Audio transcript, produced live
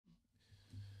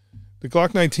The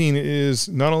Glock 19 is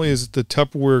not only is it the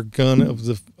Tupperware gun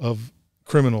of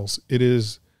criminals, it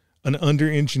is an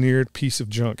under-engineered piece of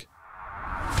junk.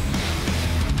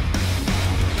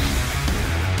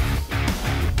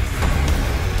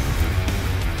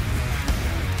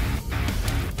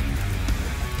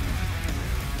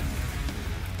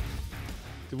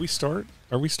 Did we start?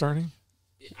 Are we starting?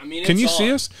 I mean, can you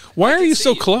see us? Why are you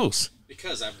so close?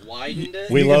 Because I've widened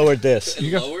it. We lowered this.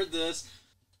 And lowered this.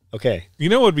 Okay. You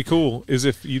know what would be cool is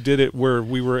if you did it where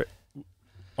we were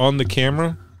on the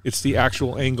camera. It's the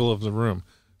actual angle of the room,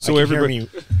 so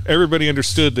everybody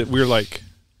understood that we're like.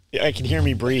 I can hear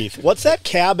me breathe. What's that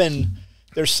cabin?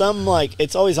 There's some like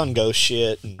it's always on ghost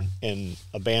shit and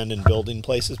abandoned building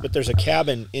places, but there's a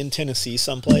cabin in Tennessee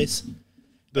someplace.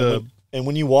 And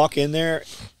when you walk in there,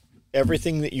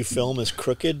 everything that you film is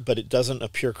crooked, but it doesn't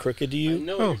appear crooked to you. I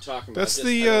know what you're talking about.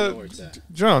 That's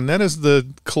John. That is the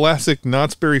classic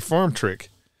Knott's Berry Farm trick.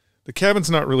 The cabin's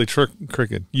not really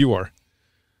crooked. You are.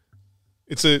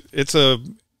 It's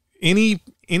any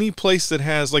place that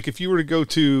has, like, if you were to go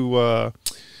to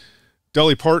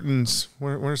Dolly Parton's,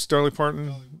 where's Dolly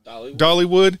Parton?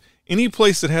 Dollywood. Any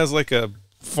place that has like a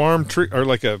farm trick or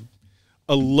like a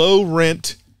low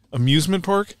rent amusement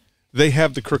park, they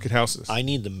have the crooked houses. I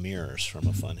need the mirrors from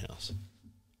a fun house.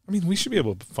 I mean, we should be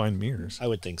able to find mirrors. I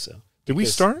would think so. Did we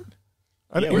start?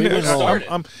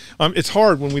 It's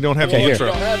hard when we don't have the intro.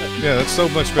 Yeah, that's so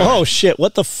much better. Oh shit!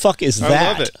 What the fuck is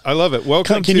that? I love it.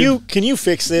 Welcome. Can you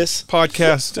fix this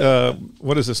podcast?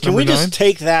 What is this? Can we just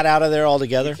take that out of there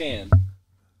altogether? You can.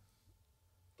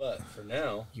 But for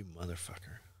now, you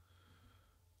motherfucker.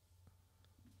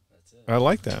 That's it. I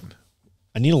like that.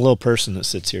 I need a little person that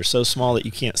sits here, so small that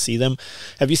you can't see them.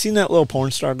 Have you seen that little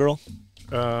porn star girl?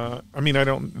 I mean, I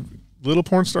don't. Little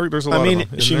porn star. There's a lot. I mean, of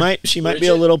them, she might be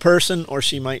a little person, or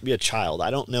she might be a child.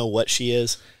 I don't know what she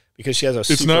is because she has a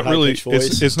super high-pitched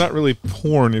voice. It's not really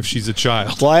porn if she's a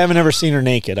child. Well, I haven't ever seen her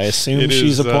naked. I assume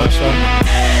she's a porn star.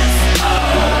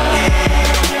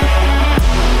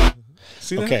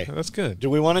 See that? Okay, that's good. Do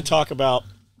we want to talk about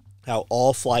how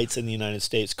all flights in the United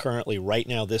States currently, right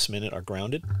now, this minute, are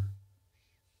grounded?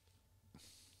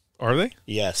 Are they?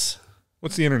 Yes.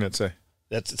 What's the internet say?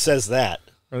 It says that.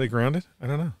 Are they grounded? I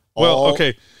don't know. Well,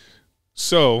 okay.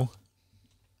 So,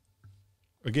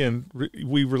 again,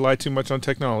 we rely too much on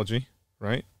technology,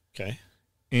 right? Okay.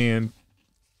 And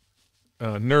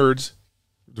nerds,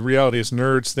 the reality is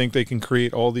nerds think they can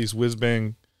create all these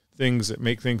whiz-bang things that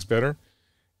make things better.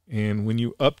 And when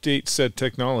you update said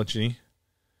technology...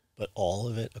 But all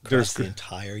of it across the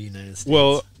entire United States?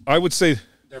 Well, I would say...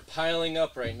 They're piling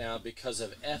up right now because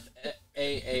of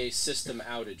FAA system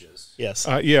outages. Yes.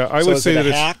 Yeah, I would say that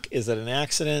it's a hack. Is it an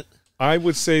accident? I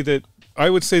would say that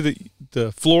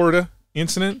the Florida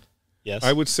incident. Yes.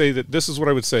 I would say that this is what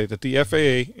I would say, that the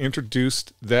FAA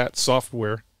introduced that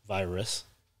software virus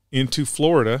into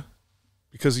Florida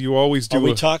because you always do. Are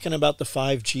we talking about the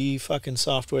 5G fucking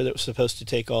software that was supposed to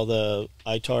take all the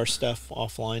ITAR stuff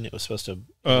offline? It was supposed to.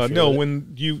 No,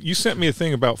 when you sent me a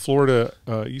thing about Florida,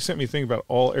 you sent me a thing about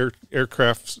all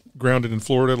aircrafts grounded in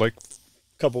Florida, like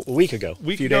a week ago,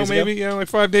 maybe, yeah, like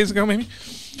 5 days ago, maybe.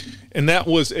 And that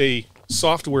was a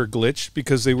software glitch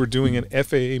because they were doing an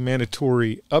FAA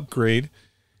mandatory upgrade,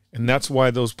 and that's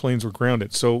why those planes were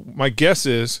grounded. So my guess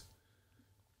is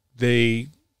they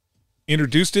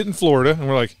introduced it in Florida, and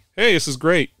we're like, hey, this is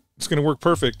great. It's going to work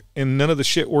perfect. And none of the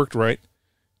shit worked right.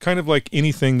 Kind of like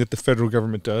anything that the federal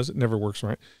government does. It never works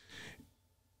right.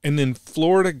 And then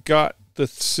Florida got the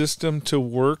system to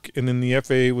work, and then the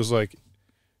FAA was like,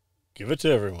 give it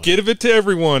to everyone. Give it to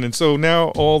everyone. And so now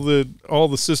all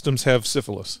the systems have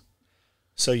syphilis.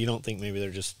 So you don't think maybe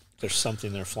there's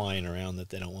something they're flying around that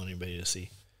they don't want anybody to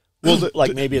see? Well,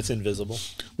 maybe it's invisible.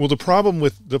 Well, the problem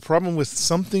with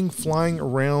something flying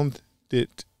around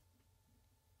that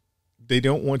they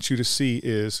don't want you to see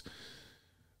is,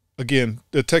 again,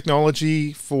 the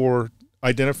technology for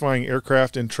identifying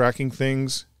aircraft and tracking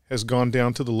things has gone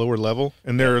down to the lower level,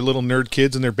 and there are little nerd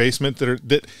kids in their basement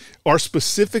that are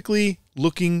specifically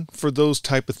looking for those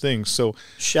type of things. So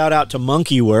shout out to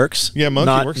Monkey Works. Yeah,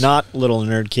 Monkey Works. Not little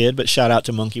nerd kid, but shout out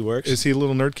to Monkey Works. Is he a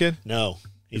little nerd kid? No.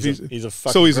 He's a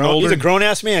fucking so he's a grown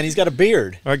ass man. He's got a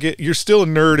beard. You're still a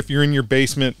nerd if you're in your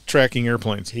basement tracking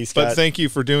airplanes. But thank you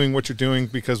for doing what you're doing,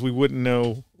 because we wouldn't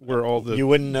know where all the... You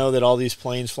wouldn't know that all these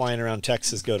planes flying around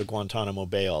Texas go to Guantanamo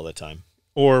Bay all the time.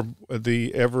 Or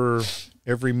the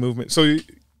every movement. So you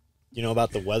know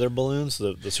about the weather balloons,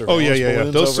 the surveillance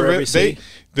balloons those over every city?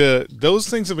 Those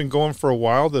things have been going for a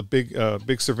while, the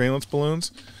big surveillance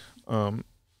balloons.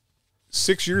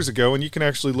 6 years ago, and you can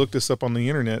actually look this up on the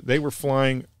internet, they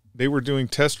were doing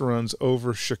test runs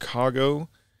over Chicago,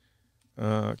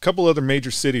 a couple other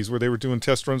major cities where they were doing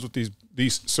test runs with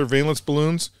these surveillance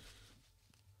balloons,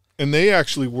 and they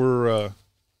actually were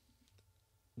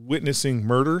witnessing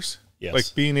murders, Yes.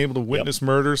 like being able to witness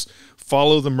murders,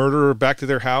 follow the murderer back to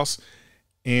their house,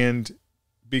 and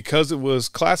because it was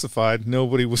classified,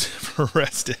 nobody was ever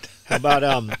arrested. How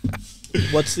about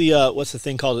what's the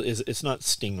thing called? It's not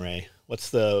Stingray.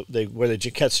 What's where they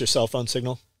catch your cell phone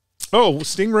signal? Oh,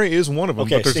 Stingray is one of them.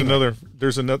 Okay, but there's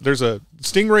Stingray. There's a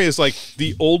Stingray is like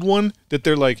the old one that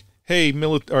they're like, hey,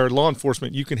 or law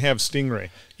enforcement, you can have Stingray.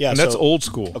 Yeah, and that's so- old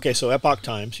school. Okay, so Epoch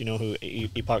Times. You know who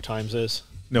Epoch Times is?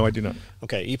 No, I do not.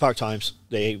 Okay, Epoch Times.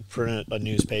 They print a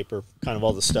newspaper, kind of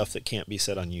all the stuff that can't be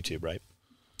said on YouTube, right?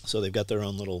 So they've got their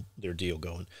own their deal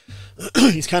going.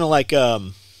 He's kind of like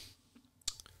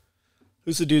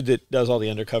who's the dude that does all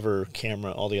the undercover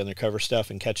camera, all the undercover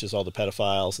stuff, and catches all the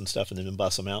pedophiles and stuff, and then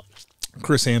busts them out?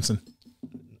 Chris Hansen.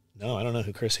 No, I don't know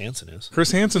who Chris Hansen is.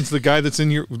 Chris Hansen's the guy that's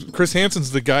in Chris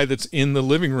Hansen's the guy that's in the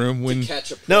living room when.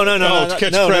 Catch a No, to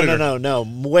catch Predator. no.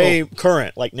 Way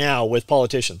current, like now with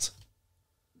politicians.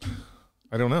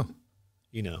 I don't know.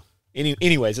 You know.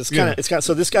 Anyways, it's kind of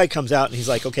so this guy comes out and he's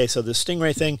like, okay, so this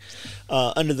Stingray thing,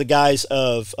 under the guise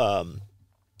of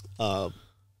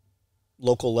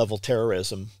local level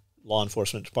terrorism, law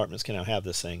enforcement departments can now have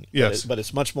this thing. Yes, but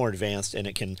it's much more advanced, and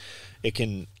it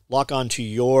can lock onto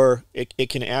it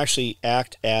can actually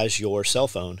act as your cell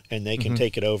phone, and they can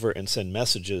take it over and send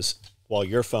messages while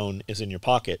your phone is in your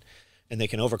pocket. And they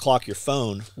can overclock your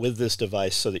phone with this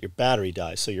device so that your battery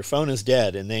dies. So your phone is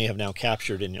dead, and they have now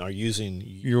captured and are using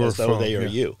your as though phone, they are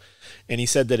you. And he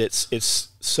said that it's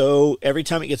so every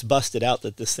time it gets busted out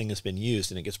that this thing has been used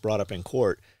and it gets brought up in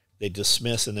court, they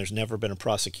dismiss, and there's never been a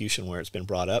prosecution where it's been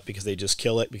brought up because they just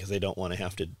kill it because they don't want to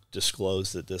have to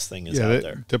disclose that this thing is out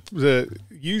there.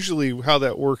 Usually how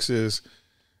that works is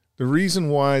the reason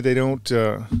why they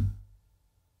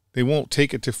won't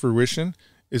take it to fruition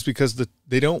is because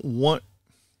they don't want,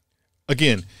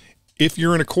 again, if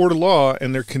you're in a court of law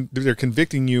and they're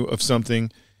convicting you of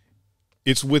something,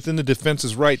 it's within the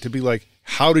defense's right to be like,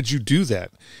 how did you do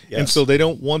that? Yes. And so they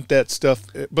don't want that stuff.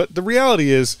 But the reality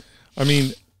is, I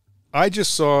mean, I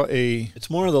just saw It's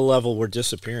more of the level we're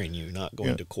disappearing you, not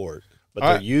going to court. But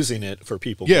they're using it for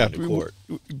people going to court.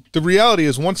 The reality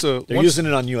is They're using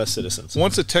it on U.S. citizens.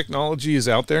 Once a technology is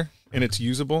out there and it's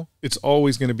usable, it's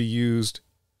always going to be used.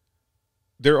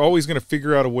 They're always going to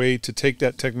figure out a way to take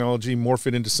that technology, morph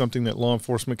it into something that law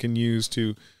enforcement can use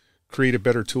to create a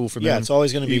better tool for them. Yeah, it's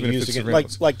always going to be even if used it's again,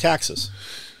 like taxes.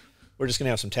 We're just going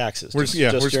to have some taxes. We're just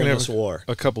going to during have this war.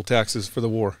 a couple taxes for the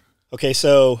war. Okay,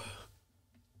 so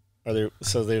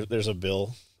there's a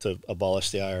bill to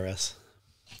abolish the IRS,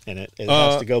 and it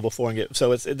has to go before and get.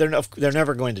 So they're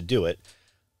never going to do it.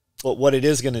 But what it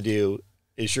is going to do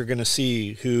is you're going to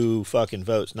see who fucking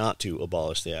votes not to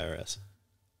abolish the IRS.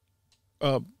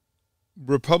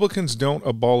 Republicans don't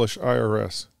abolish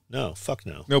IRS. No, fuck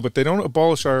no. No, but they don't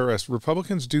abolish IRS.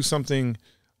 Republicans do something.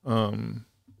 I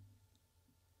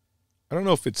don't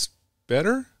know if it's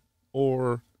better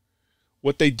or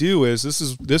what they do is this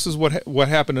is what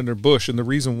happened under Bush, and the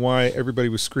reason why everybody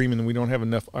was screaming that we don't have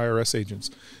enough IRS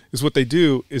agents is what they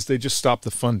do is they just stop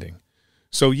the funding.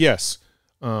 So yes,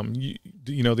 you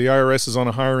know the IRS is on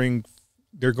a hiring.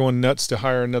 They're going nuts to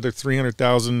hire another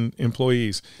 300,000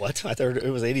 employees. What? I thought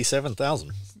it was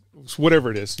 87,000.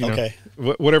 Whatever it is, you okay,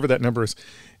 know, whatever that number is.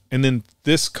 And then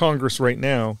this Congress right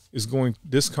now, this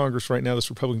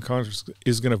Republican Congress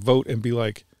is going to vote and be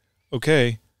like,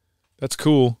 okay, that's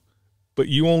cool, but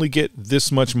you only get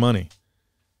this much money.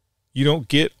 You don't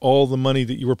get all the money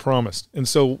that you were promised. And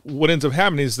so what ends up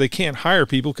happening is they can't hire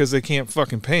people because they can't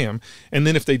fucking pay them. And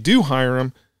then if they do hire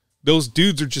them, those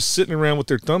dudes are just sitting around with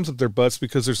their thumbs up their butts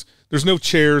because there's no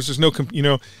chairs, there's no,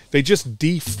 they just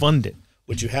defund it.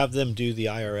 Would you have them do the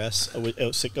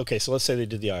IRS? Okay, so let's say they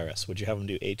did the IRS. Would you have them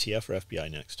do ATF or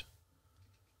FBI next?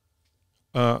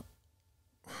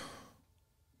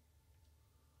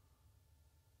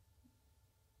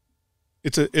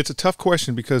 It's a tough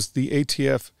question because the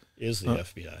ATF is the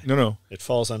FBI. No. It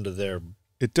falls under their...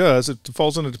 It does. It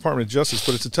falls under the Department of Justice,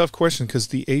 but it's a tough question because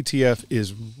the ATF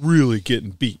is really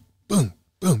getting beat. Boom,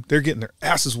 boom. They're getting their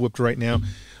asses whooped right now.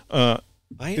 I'm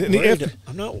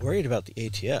not worried about the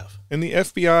ATF. And the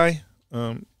FBI,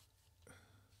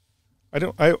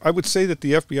 I would say that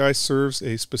the FBI serves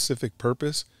a specific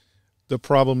purpose. The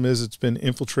problem is it's been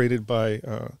infiltrated by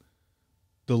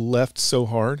the left so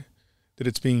hard that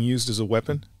it's being used as a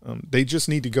weapon. They just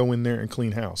need to go in there and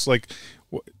clean house. Like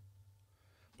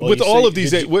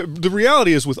the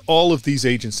reality is with all of these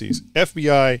agencies,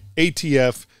 FBI,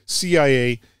 ATF,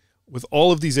 CIA, with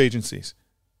all of these agencies,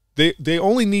 they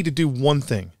only need to do one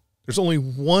thing. There's only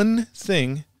one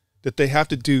thing that they have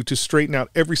to do to straighten out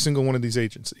every single one of these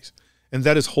agencies, and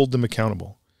that is hold them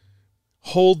accountable.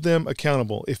 Hold them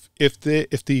accountable. If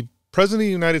the President of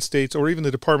the United States or even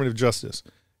the Department of Justice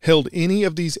held any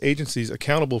of these agencies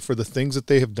accountable for the things that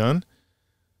they have done,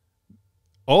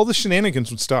 all the shenanigans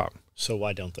would stop. So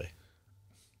why don't they?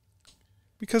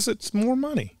 Because it's more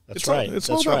money. That's right. It's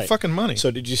That's all about right. fucking money. So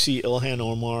did you see Ilhan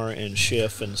Omar and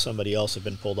Schiff and somebody else have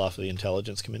been pulled off of the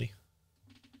Intelligence Committee?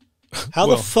 How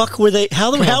Well, the fuck were they?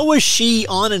 How was she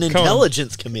on an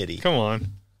Intelligence Committee? Come on.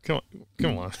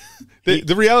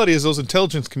 The reality is those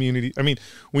intelligence community. I mean,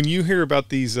 when you hear about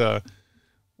these,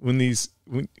 when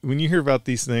you hear about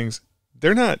these things,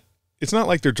 they're not. It's not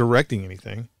like they're directing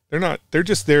anything. They're not. They're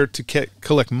just there to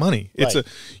collect money. It's Right.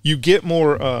 you get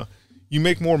more. You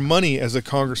make more money as a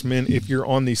congressman if you're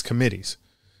on these committees.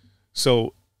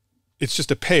 So it's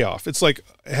just a payoff. It's like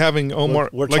having Omar.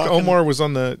 We're like talking- Omar was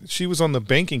on the. She was on the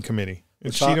banking committee,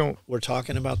 and she don't. We're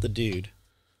talking about the dude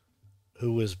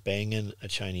who was banging a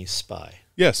Chinese spy,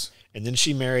 Yes. and then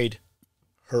she married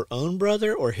her own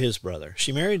brother or his brother.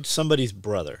 She married somebody's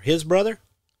brother, his brother,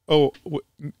 Oh.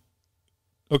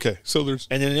 Okay. So there's.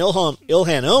 and then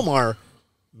Ilhan Omar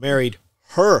married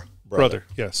her brother.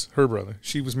 Yes, her brother.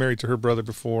 She was married to her brother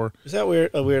before. Is that weird?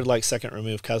 A weird like second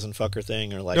removed cousin fucker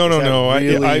thing, or like No, is that no.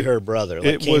 really her brother?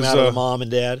 Like it came was, out of the mom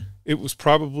and dad. It was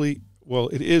probably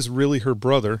it is really her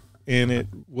brother, and it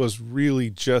was really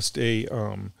just a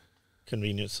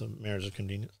Convenience, a marriage of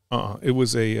convenience. it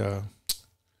was a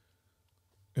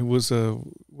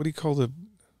what do you call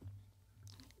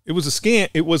it was a scam.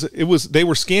 It was they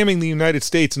were scamming the United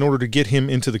States in order to get him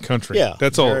into the country. Yeah,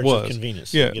 that's all it marriage of was.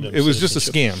 convenience, Yeah, to get him it was just a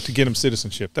citizenship. scam to get him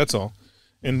citizenship. That's all.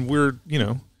 And we're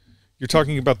you're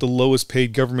talking about the lowest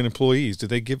paid government employees. Do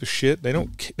they give a shit? They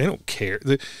don't care.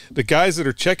 The guys that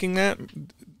are checking that,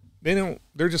 they don't.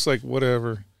 They're just like,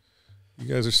 whatever. You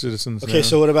guys are citizens. Okay, now.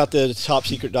 so what about the top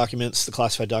secret documents, the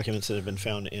classified documents that have been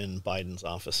found in Biden's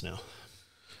office now?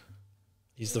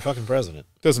 He's the fucking president.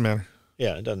 Doesn't matter.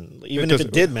 Yeah, it doesn't. Even if it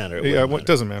doesn't- did matter, it Yeah, wouldn't it matter.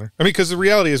 doesn't matter. I mean, because the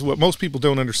reality is, what most people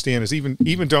don't understand is even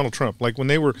Donald Trump. Like when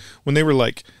they were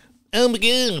like, oh my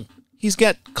god, he's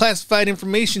got classified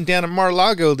information down at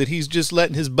Mar-a-Lago that he's just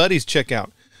letting his buddies check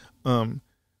out.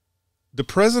 The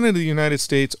president of the United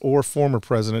States or former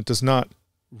president does not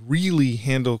really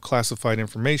handle classified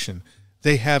information.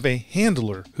 They have a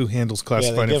handler who handles Yeah,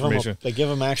 classified information. they give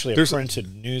them actually a There's-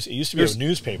 printed news. It used to be a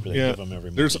newspaper they give them every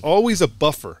morning. There's always a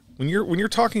buffer when you're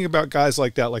talking about guys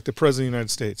like that, like the president of the United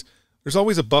States. There's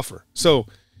always a buffer. So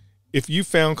if you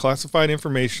found classified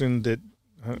information that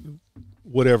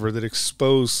that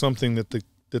exposed something that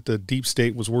the deep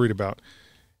state was worried about,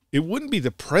 it wouldn't be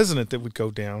the president that would go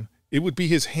down. It would be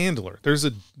his handler. There's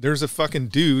a fucking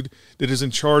dude that is in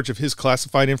charge of his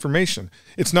classified information.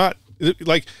 It's not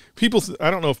like people. I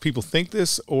don't know if people think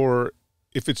this or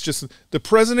if it's just the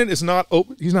president is not.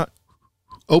 He's not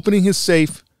opening his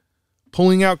safe,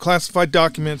 pulling out classified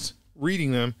documents,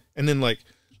 reading them, and then like,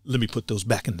 let me put those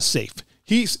back in the safe.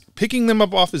 He's picking them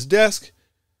up off his desk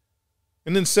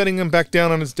and then setting them back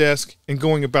down on his desk and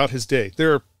going about his day.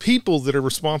 There are people that are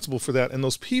responsible for that, and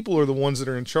those people are the ones that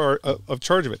are in charge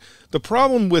of it. The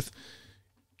problem with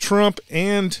Trump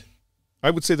and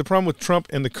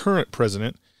the current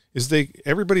president is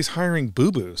everybody's hiring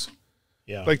boo-boos.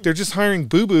 yeah. Like they're just hiring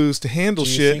boo-boos to handle Do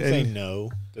you shit. think And they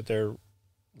know that they're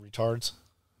retards?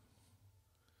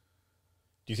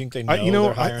 Do you think they know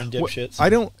they're hiring dipshits? I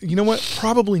don't. You know what?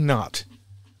 Probably not.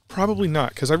 Probably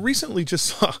not. Because I recently just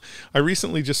saw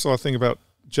a thing about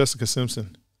Jessica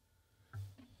Simpson.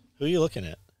 Who are you looking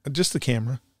at? Just the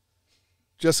camera.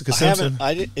 Jessica I Simpson.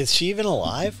 haven't. Is she even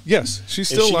alive? Yes,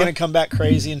 she's Is still she alive. going to come back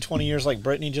crazy in 20 years like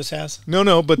Britney just has?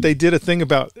 No, but they did a thing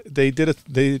about they did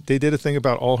a thing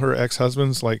about all her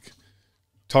ex-husbands, like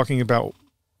talking about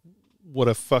what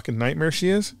a fucking nightmare she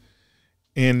is.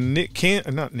 And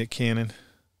not Nick Cannon.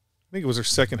 I think it was her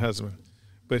second husband.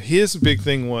 But his big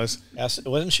thing was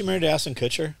Wasn't she married to Ashton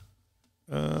Kutcher?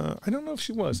 I don't know if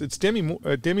she was. It's Demi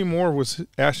Moore. Demi Moore was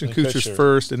Ashton Kutcher's Kutcher.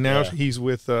 first, and now Yeah. he's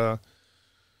with. I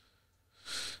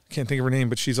can't think of her name,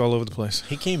 but she's all over the place.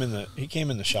 He came in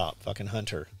the shop, fucking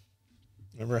Hunter.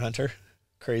 Remember Hunter?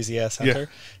 Crazy ass Hunter. Yeah.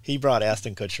 He brought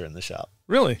Ashton Kutcher in the shop.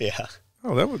 Really? Yeah.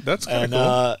 Oh, that's kind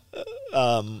of And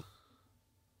cool.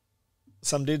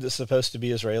 some dude that's supposed to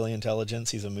be Israeli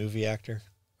intelligence. He's a movie actor.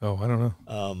 Oh, I don't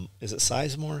know. Is it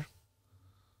Sizemore?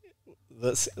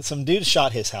 Some dude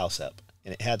shot his house up,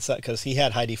 and it had because he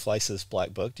had Heidi Fleiss's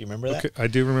Black Book. Do you remember that? Okay, I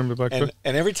do remember Black Book.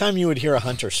 And every time you would hear a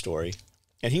Hunter story,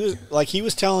 and he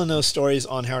was telling those stories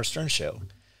on Howard Stern show,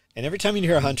 and every time you'd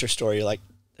hear a Hunter story, you're like,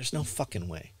 "There's no fucking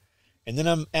way." And then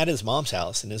I'm at his mom's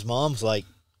house, and his mom's like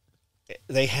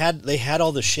they had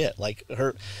all the shit. Like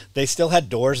they still had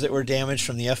doors that were damaged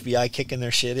from the FBI kicking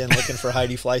their shit in, looking for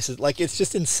Heidi Fleiss. Like, it's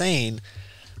just insane.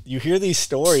 You hear these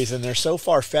stories and they're so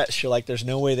far fetched. You're like, there's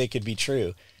no way they could be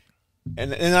true.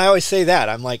 And I always say that.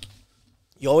 I'm like,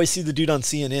 you always see the dude on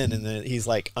CNN and he's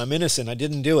like, I'm innocent. I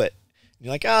didn't do it. And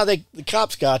you're like, the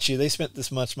cops got you. They spent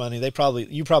this much money. You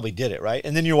probably did it, right?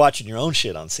 And then you're watching your own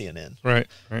shit on CNN. Right.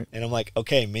 And I'm like,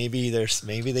 okay, maybe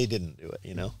they didn't do it,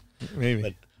 you know?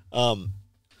 Maybe. But,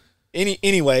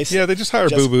 anyways. Yeah, they just hire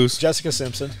boo-boos. Jessica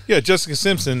Simpson. Yeah, Jessica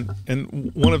Simpson,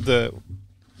 and one of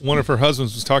her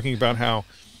husbands was talking about how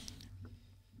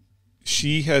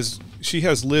she has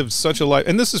lived such a life,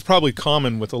 and this is probably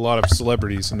common with a lot of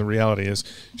celebrities, and the reality is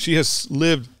she has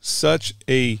lived such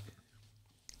a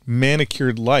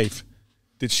manicured life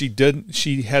that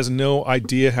she has no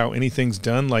idea how anything's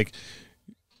done. Like,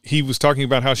 he was talking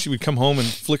about how she would come home and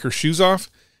flick her shoes off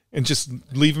and just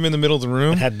leave them in the middle of the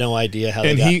room. I had no idea how.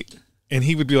 And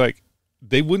he would be like,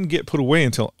 they wouldn't get put away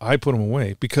until I put them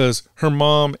away, because her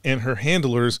mom and her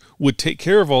handlers would take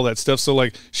care of all that stuff. So,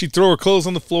 like, she'd throw her clothes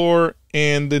on the floor,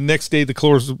 and the next day the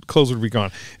clothes would be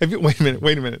gone. Wait a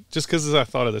minute. Just because I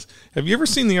thought of this, have you ever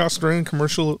seen the Australian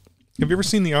commercial? Have you ever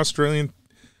seen the Australian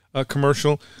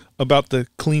commercial about the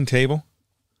clean table?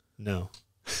 No.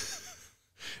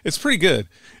 It's pretty good.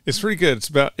 It's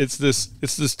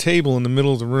this table in the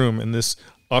middle of the room, and this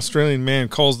Australian man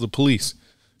calls the police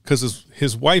because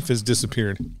his wife has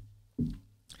disappeared.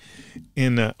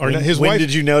 And when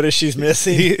did you notice she's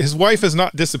missing? His wife has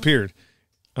not disappeared.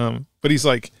 But he's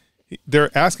like,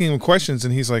 they're asking him questions,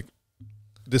 and he's like,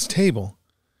 this table.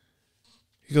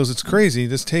 He goes, it's crazy.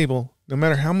 This table, no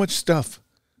matter how much stuff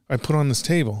I put on this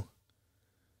table,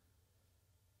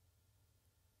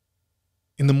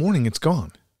 in the morning it's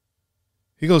gone.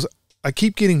 He goes, I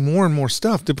keep getting more and more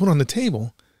stuff to put on the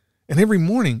table, and every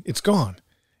morning it's gone.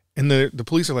 And the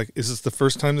police are like, is this the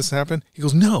first time this happened? He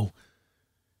goes, no.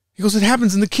 He goes, it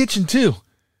happens in the kitchen too.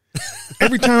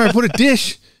 Every time I put a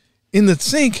dish in the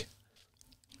sink,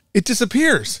 it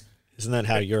disappears. Isn't that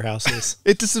how your house is?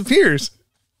 It disappears.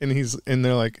 And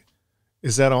they're like,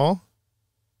 is that all?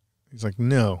 He's like,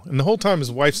 no. And the whole time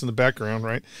his wife's in the background,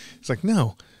 right? He's like,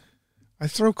 no. I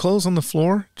throw clothes on the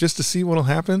floor just to see what'll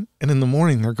happen, and in the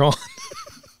morning they're gone.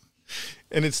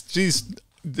 And it's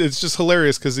just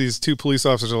hilarious because these two police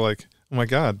officers are like, oh my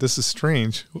God, this is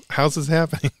strange. How's this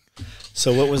happening?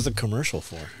 So what was the commercial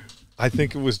for? I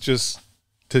think it was just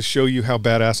to show you how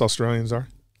badass Australians are.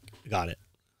 Got it.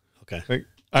 Okay.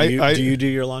 Like, do you do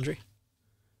your laundry?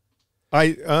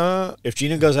 If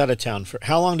Gina goes out of town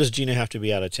how long does Gina have to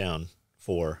be out of town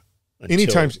for?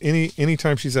 Anytime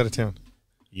she's out of town.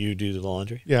 You do the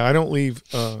laundry? Yeah, I don't leave.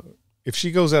 If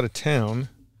she goes out of town,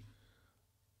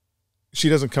 she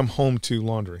doesn't come home to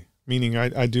laundry. Meaning,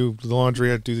 I do the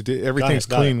laundry. I do everything's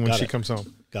clean when she comes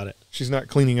home. Got it. She's not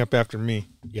cleaning up after me.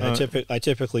 Yeah, I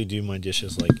typically do my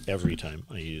dishes like every time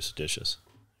I use dishes.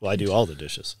 Well, I do all the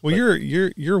dishes. Well, you're a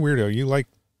weirdo.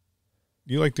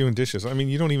 You like doing dishes. I mean,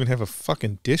 you don't even have a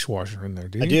fucking dishwasher in there,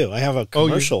 do you? I do. I have a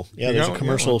commercial. There's a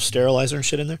commercial sterilizer and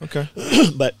shit in there. Okay.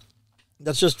 But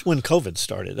that's just when COVID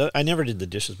started. I never did the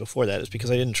dishes before that. It's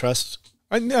because I didn't trust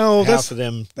half of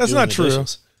them. That's not true.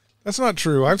 Dishes. That's not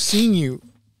true. I've seen you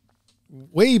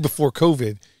way before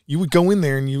COVID. You would go in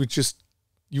there and you would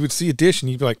see a dish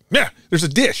and you'd be like, yeah, there's a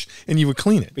dish, and you would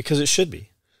clean it. Because it should be.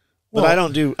 But I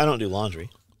don't do laundry.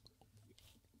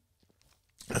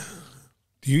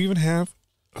 Do you even have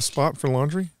a spot for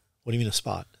laundry? What do you mean a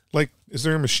spot? Like, is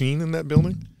there a machine in that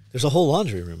building? There's a whole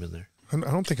laundry room in there. I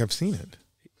don't think I've seen it.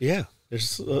 Yeah,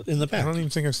 there's in the back. I don't even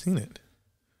think I've seen it.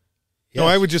 Yes. No,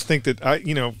 I would just think that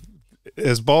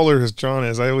as baller as John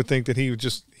is, I would think that he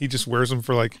just wears them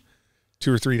for like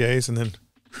 2 or 3 days, and then.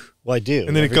 Well, I do.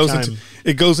 And then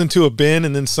it goes into a bin,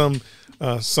 and then some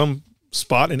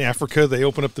spot in Africa, they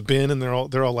open up the bin, and they're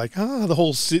all like,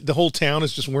 the whole town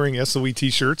is just wearing SOE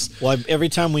t-shirts. Well, every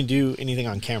time we do anything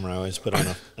on camera, I always put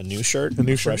on a new shirt,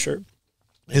 a fresh shirt.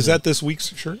 Is that this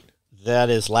week's shirt? That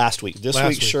is last week. This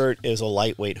week's shirt is a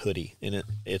lightweight hoodie, and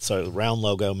it's a round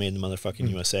logo made in the motherfucking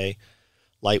USA.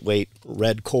 Lightweight,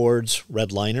 red cords,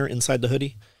 red liner inside the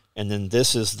hoodie. And then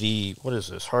this is what is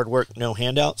this? Hard work, no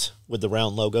handouts with the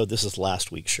round logo. This is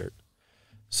last week's shirt.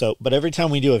 So, but every time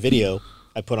we do a video,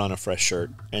 I put on a fresh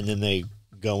shirt, and then they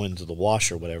go into the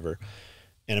wash or whatever.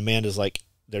 And Amanda's like,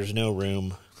 there's no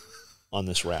room on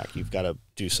this rack. You've got to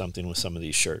do something with some of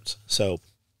these shirts. So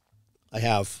I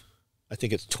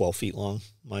think it's 12 feet long,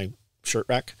 my shirt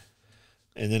rack.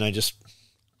 And then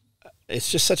it's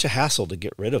just such a hassle to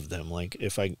get rid of them. Like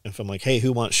if I'm like, hey,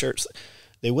 who wants shirts?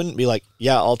 They wouldn't be like,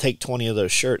 yeah, I'll take 20 of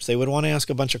those shirts. They would want to ask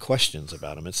a bunch of questions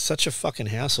about them. It's such a fucking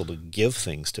hassle to give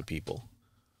things to people.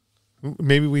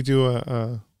 Maybe we do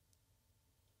a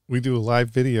live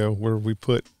video where we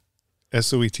put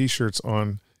SOE t-shirts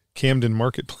on Camden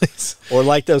Marketplace. Or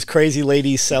like those crazy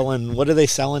ladies selling, what are they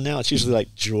selling now? It's usually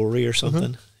like jewelry or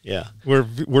something. Yeah.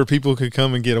 Where people could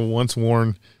come and get a once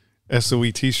worn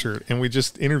SOE t-shirt, and we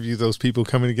just interview those people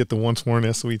coming to get the once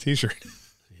worn SOE t-shirt.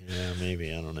 Yeah,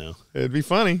 maybe. I don't know. It'd be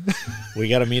funny. We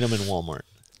got to meet them in Walmart.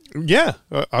 Yeah.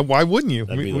 Why wouldn't you?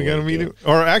 We got to meet him.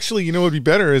 Or actually, you know what would be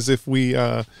better is if we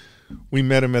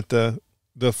met him at the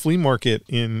flea market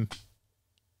in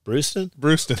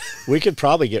Brewston. We could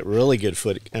probably get really good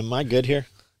footage. Am I good here?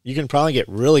 You can probably get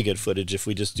really good footage if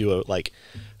we just do like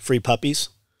free puppies.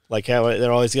 Like how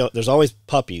there's always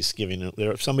puppies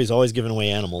somebody's always giving away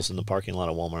animals in the parking lot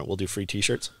of Walmart. We'll do free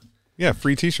t-shirts. Yeah,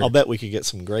 free t-shirt. I'll bet we could get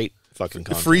some great fucking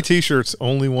content. Free t-shirts,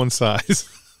 only one size.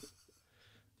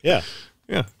 Yeah.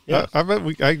 Yeah. I bet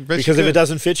because if it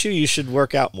doesn't fit you, you should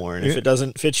work out more. And if it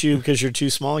doesn't fit you because you're too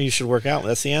small, you should work out.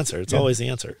 That's the answer. It's always the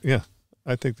answer. Yeah.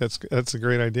 I think that's a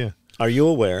great idea. Are you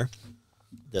aware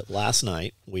that last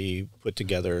night we put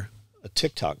together a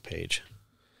TikTok page?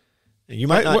 You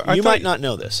might not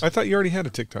know this. I thought you already had a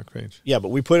TikTok page. Yeah, but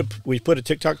we put a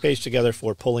TikTok page together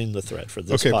for pulling the thread for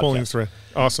this podcast. Pulling the thread.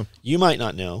 Awesome. You might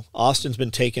not know. Austin's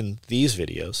been taking these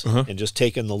videos and just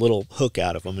taking the little hook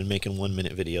out of them and making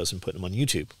 1-minute videos and putting them on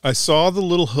YouTube. I saw the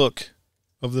little hook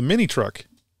of the mini truck.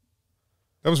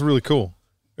 That was really cool.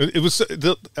 It was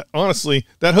honestly,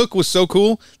 that hook was so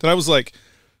cool that I was like,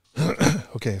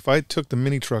 okay, if I took the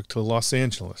mini truck to Los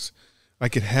Angeles, I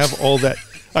could have all that.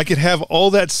 I could have all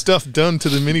that stuff done to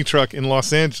the mini truck in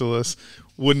Los Angeles.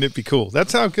 Wouldn't it be cool?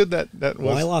 That's how good that was.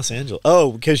 Why Los Angeles?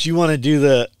 Oh, because you want to do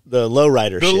the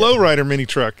lowrider. The lowrider mini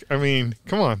truck. I mean,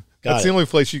 come on. That's the only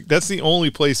place. That's the only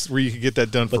place where you could get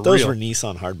that done. But those were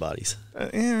Nissan hard bodies.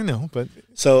 Yeah, I know. But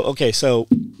so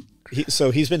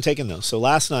he's been taking those. So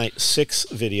last night, 6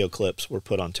 video clips were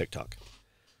put on TikTok.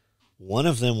 One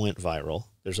of them went viral.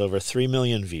 There's over 3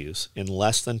 million views in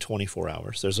less than 24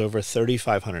 hours. There's over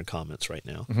 3,500 comments right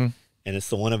now. And it's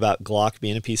the one about Glock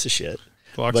being a piece of shit.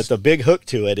 But the big hook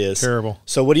to it is... terrible.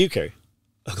 So what do you carry?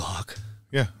 A Glock.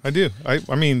 Yeah, I do.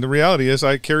 I mean, the reality is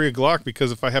I carry a Glock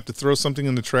because if I have to throw something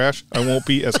in the trash, I won't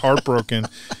be as heartbroken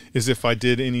as if I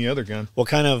did any other gun. What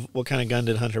kind of gun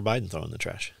did Hunter Biden throw in the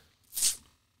trash?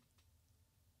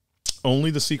 Only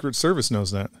the Secret Service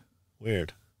knows that.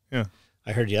 Weird. Yeah.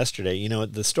 I heard yesterday,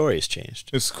 the story has changed.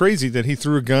 It's crazy that he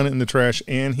threw a gun in the trash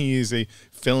and he is a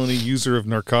felony user of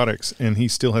narcotics and he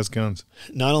still has guns.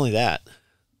 Not only that,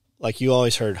 like you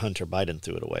always heard Hunter Biden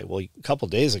threw it away. Well, a couple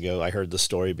of days ago, I heard the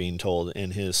story being told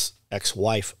and his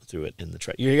ex-wife threw it in the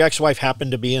trash. Your ex-wife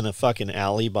happened to be in a fucking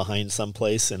alley behind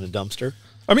someplace in a dumpster?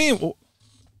 I mean,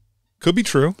 could be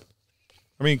true.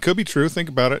 Think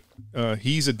about it.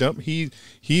 He's a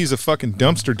fucking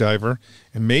dumpster diver,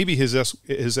 and maybe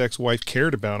his ex-wife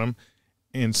cared about him,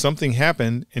 and something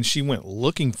happened, and she went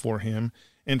looking for him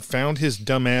and found his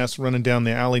dumb ass running down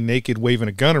the alley naked, waving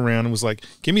a gun around, and was like,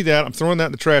 "Give me that! I'm throwing that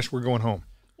in the trash. We're going home."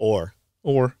 Or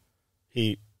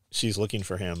she's looking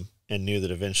for him and knew that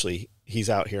eventually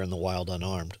he's out here in the wild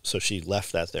unarmed, so she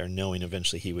left that there, knowing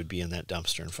eventually he would be in that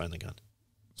dumpster and find the gun.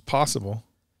 It's possible.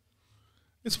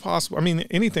 It's possible. I mean,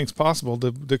 anything's possible.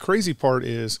 The crazy part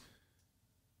is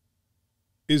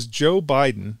Joe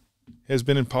Biden has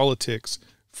been in politics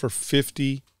for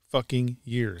 50 fucking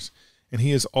years, and he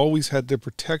has always had the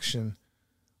protection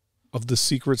of the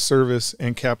Secret Service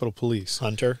and Capitol Police.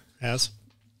 Hunter has?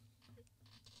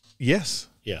 Yes.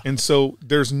 Yeah. And so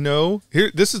there's no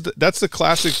this is the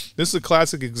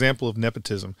classic example of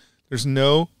nepotism. There's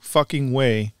no fucking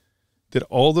way that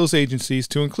all those agencies,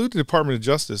 to include the Department of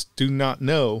Justice, do not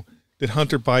know that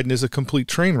Hunter Biden is a complete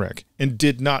train wreck and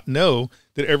did not know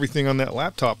that everything on that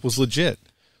laptop was legit.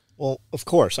 Well, of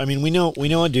course. I mean, we know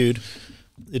a dude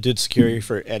that did security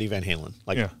for Eddie Van Halen.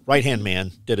 Right-hand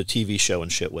man, did a TV show and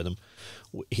shit with him.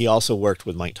 He also worked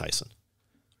with Mike Tyson.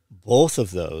 Both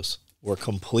of those were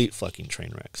complete fucking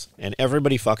train wrecks, and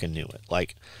everybody fucking knew it.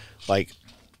 Like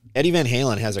Eddie Van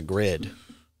Halen has a grid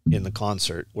in the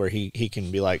concert where he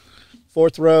can be like,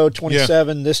 4th row,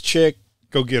 27, this chick.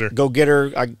 Go get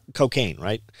her. Cocaine,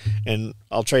 right? And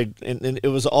I'll trade. And it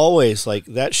was always like,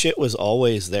 that shit was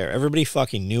always there. Everybody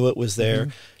fucking knew it was there.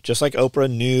 Just like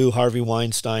Oprah knew Harvey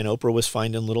Weinstein. Oprah was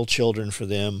finding little children for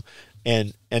them.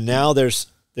 And now there's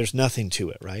nothing to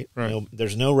it, right?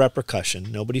 There's no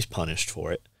repercussion. Nobody's punished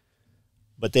for it.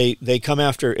 But they come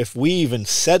after, if we even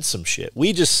said some shit,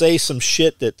 we just say some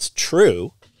shit that's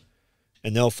true,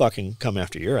 and they'll fucking come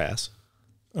after your ass.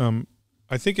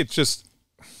 I think it's just,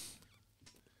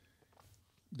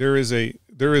 there is a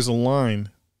line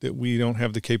that we don't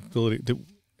have the capability that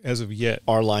as of yet.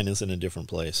 Our line is in a different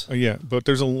place. Oh yeah, but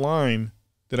there's a line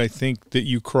that I think that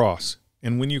you cross,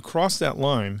 and when you cross that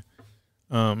line,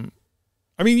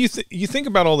 I mean, you think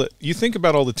about all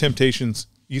the temptations.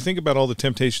 You think about all the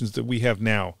temptations that we have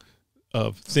now,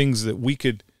 of things that we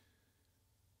could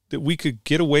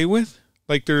get away with.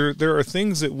 Like there are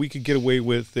things that we could get away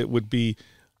with that would be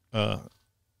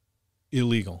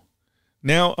illegal.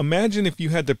 Now imagine if you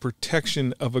had the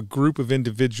protection of a group of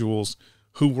individuals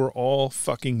who were all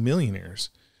fucking millionaires.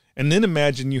 And then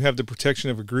imagine you have the protection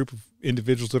of a group of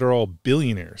individuals that are all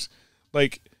billionaires.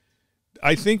 Like,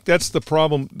 I think that's the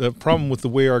problem. The problem with the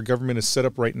way our government is set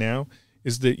up right now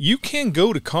is that you can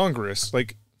go to Congress.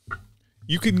 Like,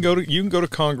 you can go to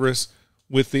Congress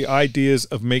with the ideas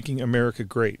of making America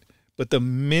great. But the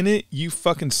minute you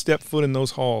fucking step foot in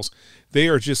those halls, they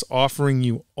are just offering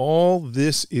you all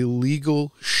this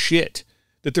illegal shit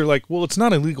that they're like, well, it's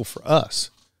not illegal for us.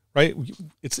 Right?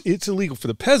 It's illegal for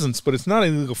the peasants, but it's not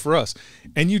illegal for us.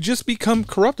 And you just become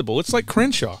corruptible. It's like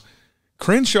Crenshaw.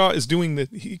 Crenshaw is doing the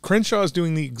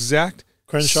exact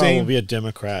Crenshaw same, will be a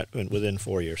Democrat within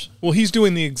 4 years. Well, he's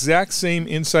doing the exact same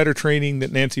insider trading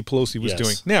that Nancy Pelosi was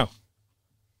doing. Now,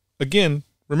 again,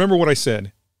 remember what I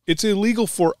said. It's illegal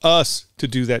for us to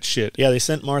do that shit. Yeah, they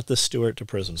sent Martha Stewart to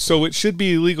prison. So it should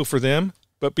be illegal for them,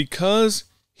 but because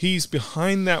he's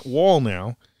behind that wall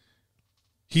now,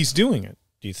 he's doing it.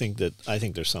 Do you think that? I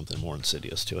think there's something more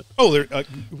insidious to it. Oh, I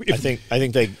think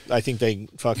they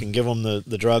fucking give them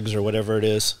the drugs or whatever it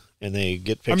is, and they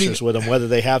get pictures with them. Whether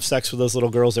they have sex with those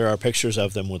little girls, there are pictures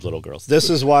of them with little girls. This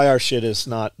is why our shit is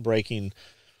not breaking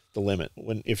the limit.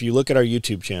 If you look at our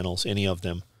YouTube channels, any of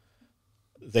them,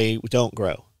 they don't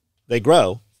grow. They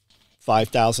grow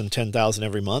 5,000, 10,000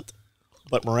 every month,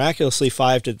 but miraculously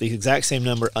 5 to the exact same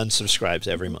number unsubscribes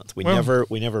every month. We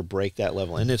never break that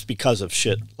level, and it's because of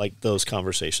shit like those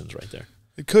conversations right there.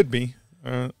 It could be.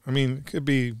 It could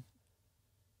be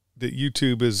that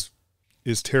YouTube is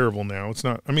terrible now. It's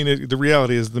not. I mean, the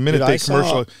reality is the minute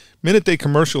they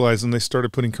commercialize and they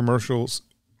started putting commercials.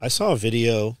 I saw a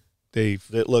video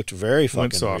that looked very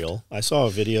fucking real. I saw a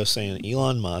video saying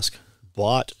Elon Musk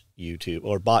bought YouTube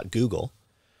or bought Google.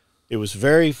 It was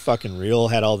very fucking real.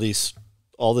 Had all this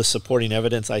supporting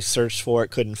evidence. I searched for it,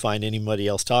 couldn't find anybody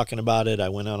else talking about it. I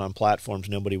went out on platforms,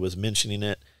 nobody was mentioning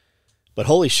it. But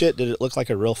holy shit, did it look like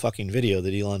a real fucking video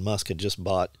that Elon Musk had just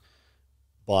bought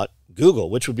Google,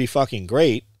 which would be fucking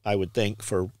great, I would think,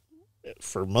 for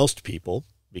most people,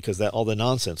 because that all the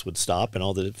nonsense would stop and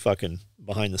all the fucking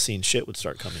behind the scenes shit would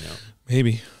start coming out.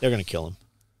 Maybe. They're going to kill him.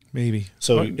 Maybe.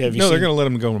 So they're going to let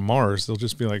him go to Mars. They'll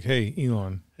just be like, hey,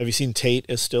 Elon. Have you seen Tate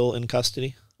is still in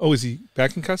custody? Oh, is he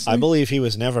back in custody? I believe he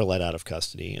was never let out of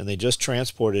custody, and they just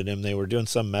transported him. They were doing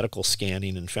some medical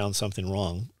scanning and found something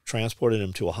wrong, transported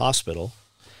him to a hospital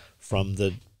from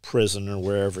the prison or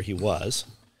wherever he was.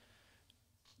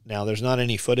 Now, there's not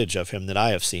any footage of him that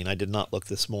I have seen. I did not look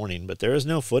this morning, but there is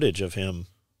no footage of him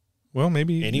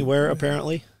anywhere,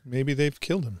 apparently. Maybe they've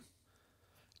killed him.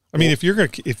 I mean, if you're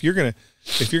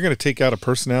gonna take out a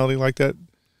personality like that,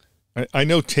 I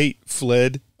know Tate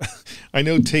fled. I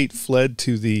know Tate fled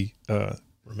to the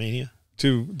Romania,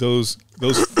 to those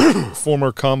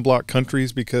former comm block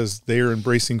countries because they are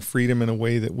embracing freedom in a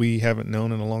way that we haven't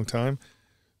known in a long time.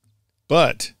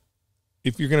 But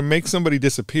if you're going to make somebody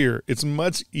disappear, it's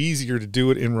much easier to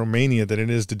do it in Romania than it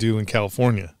is to do in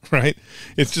California, right?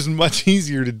 It's just much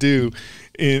easier to do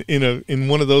in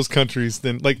one of those countries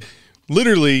than, like,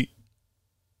 literally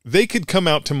they could come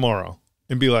out tomorrow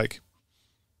and be like,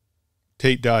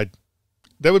 Tate died.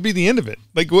 That would be the end of it.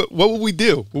 Like, what would we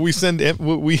do? Will we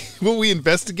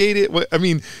investigate it?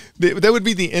 That would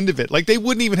be the end of it. Like, they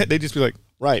wouldn't even they'd just be like,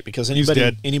 right, because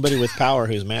anybody with power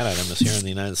who's mad at him is here in the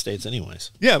United States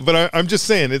anyways. Yeah, but I'm just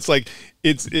saying, it's like,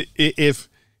 if Oprah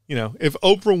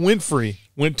Winfrey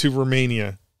went to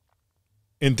Romania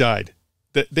and died,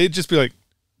 they'd just be like,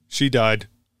 she died.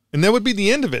 And that would be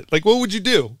the end of it. Like, what would you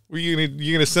do? Were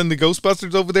you gonna send the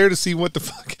Ghostbusters over there to see what the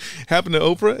fuck happened to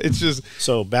Oprah? It's just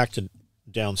so back to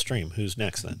downstream. Who's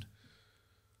next then?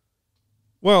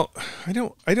 Well, I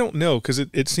don't know, because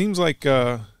it seems like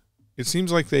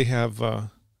they have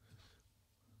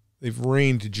they've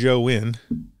reined Joe in.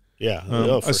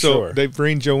 Yeah, for sure. They've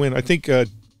reined Joe in. I think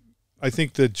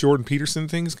the Jordan Peterson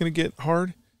thing is going to get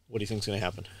hard. What do you think is going to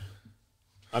happen?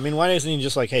 I mean, why isn't he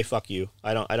just like, hey, fuck you?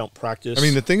 I don't practice. I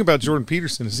mean, the thing about Jordan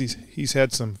Peterson is he's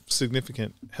had some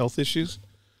significant health issues,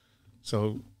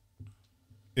 so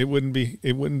it wouldn't be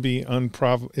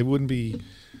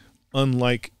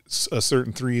unlike a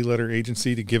certain 3-letter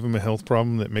agency to give him a health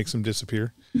problem that makes him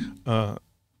disappear.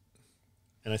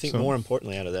 And I think more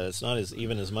importantly out of that, it's not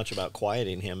even as much about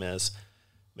quieting him as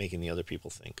making the other people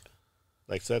think.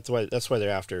 Like, so that's why they're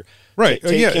after. Right.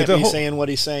 Tate can't be saying what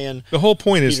he's saying. The whole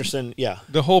point Peterson,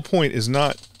 The whole point is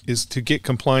to get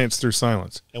compliance through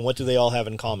silence. And what do they all have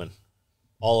in common?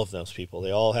 All of those people.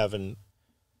 They all have in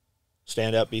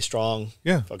stand up, be strong.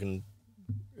 Yeah. Fucking.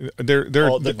 They're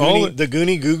the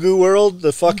Goonie Goo Goo world,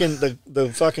 the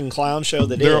fucking clown show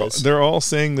that is. They're all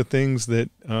saying the things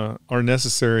that are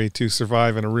necessary to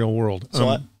survive in a real world.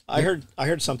 So I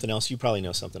heard something else. You probably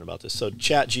know something about this. So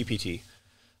ChatGPT,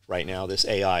 right now, this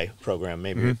AI program.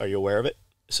 Maybe are you aware of it?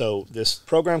 So this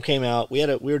program came out. We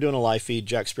were doing a live feed.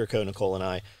 Jack Spirko, Nicole, and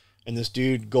I, and this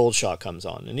dude Goldshot comes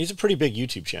on, and he's a pretty big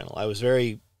YouTube channel. I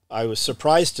was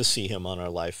surprised to see him on our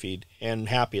live feed and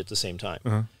happy at the same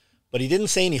time. But he didn't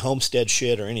say any homestead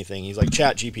shit or anything. He's like,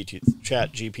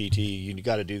 ChatGPT, you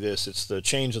got to do this. It's the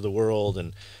change of the world.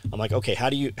 And I'm like, okay,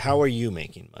 how are you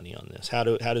making money on this? How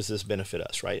does this benefit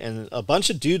us, right? And a bunch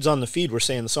of dudes on the feed were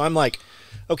saying, so I'm like,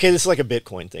 okay, this is like a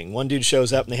Bitcoin thing. One dude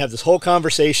shows up and they have this whole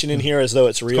conversation in here as though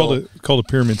it's real. It's called a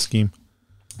pyramid scheme.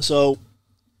 So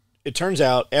it turns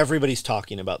out everybody's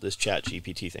talking about this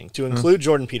ChatGPT thing, to include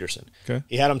Jordan Peterson. Okay.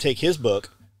 He had him take his book,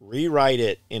 rewrite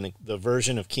it in the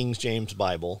version of King James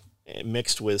Bible,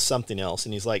 mixed with something else,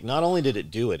 and he's like, not only did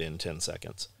it do it in 10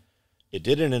 seconds, it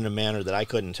did it in a manner that I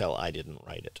couldn't tell I didn't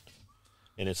write it.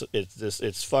 And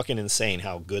it's fucking insane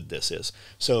how good this is.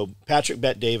 So Patrick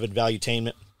Bet David,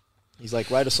 Valuetainment, he's like,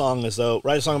 write a song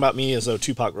about me as though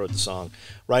Tupac wrote the song.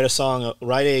 Brief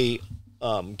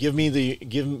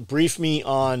me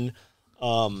on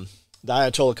the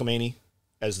Ayatollah Khomeini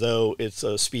as though it's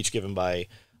a speech given by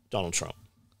Donald Trump.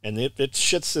 And it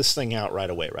shits this thing out right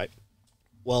away, right?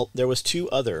 Well, there was 2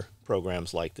 other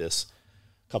programs like this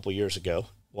a couple years ago.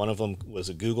 One of them was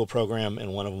a Google program,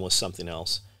 and one of them was something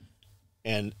else.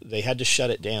 And they had to shut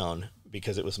it down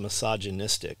because it was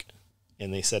misogynistic,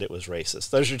 and they said it was racist.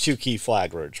 Those are 2 key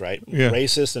flag words, right? Yeah.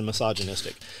 Racist and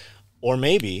misogynistic. Or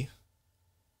maybe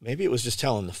it was just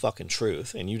telling the fucking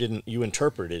truth, and you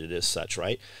interpreted it as such,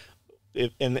 right?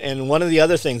 And one of the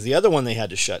other things, the other one they had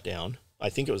to shut down, I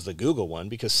think it was the Google one,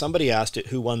 because somebody asked it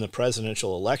who won the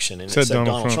presidential election, and it said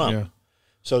Donald Trump. Yeah.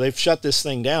 So they've shut this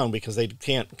thing down because they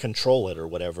can't control it or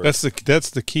whatever. That's the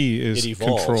key is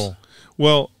control.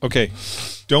 Well, okay,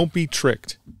 don't be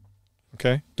tricked.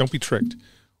 Okay, don't be tricked.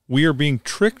 We are being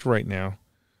tricked right now.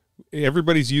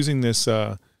 Everybody's using this.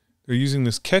 They're using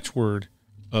this catchword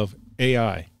of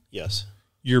AI. Yes,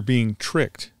 you're being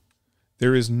tricked.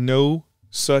 There is no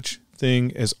such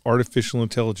thing as artificial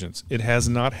intelligence. It has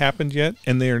not happened yet,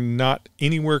 and they are not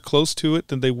anywhere close to it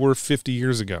than they were 50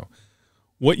 years ago.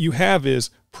 What you have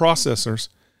is processors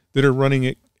that are running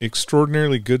at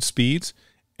extraordinarily good speeds,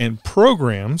 and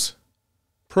programs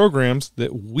that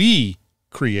we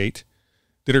create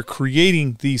that are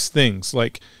creating these things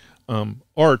like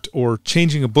art or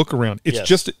changing a book around. It's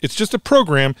just a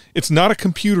program. It's not a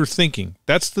computer thinking.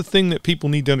 That's the thing that people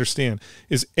need to understand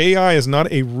is AI is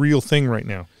not a real thing right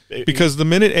now. Because the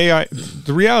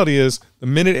reality is, the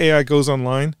minute AI goes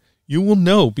online, you will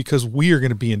know because we are going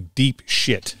to be in deep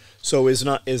shit. So is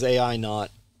AI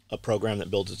not a program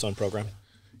that builds its own program?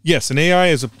 Yes, an AI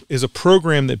is a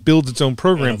program that builds its own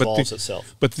program, and evolves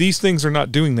itself. But these things are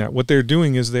not doing that. What they're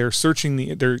doing is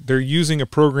they're using a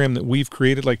program that we've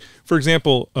created. Like, for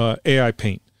example, AI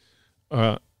Paint.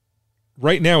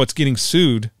 Right now, it's getting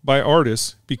sued by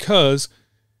artists because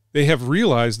they have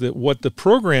realized that what the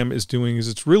program is doing is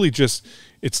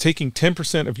it's taking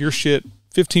 10% of your shit,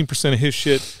 15% of his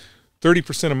shit,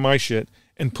 30% of my shit,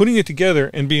 and putting it together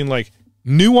and being like,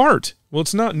 new art. Well,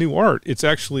 it's not new art. It's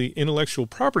actually intellectual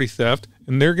property theft.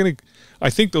 And I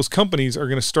think those companies are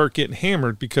going to start getting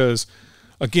hammered because,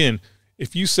 again,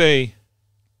 if you say,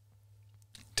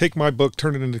 take my book,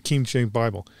 turn it into King James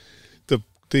Bible,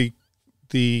 the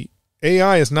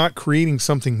AI is not creating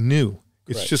something new.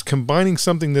 It's just combining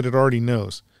something that it already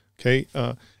knows. Okay.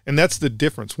 And that's the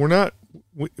difference.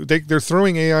 They're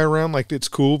throwing AI around like it's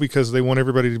cool because they want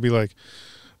everybody to be like,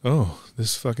 oh,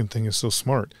 this fucking thing is so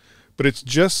smart. But it's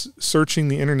just searching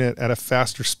the internet at a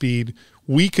faster speed.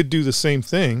 We could do the same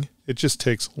thing. It just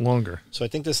takes longer. So I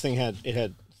think this thing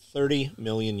had 30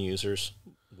 million users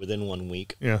within 1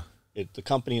 week. Yeah. The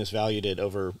company is valued at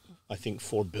over, I think,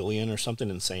 $4 billion or something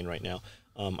insane right now.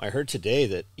 I heard today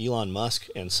that Elon Musk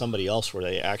and somebody else were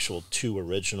the actual 2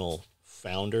 original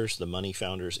founders, the money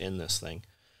founders in this thing.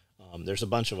 There's a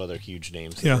bunch of other huge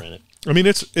names that are in it. I mean,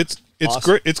 it's awesome.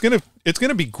 great. It's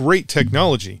gonna be great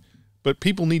technology, but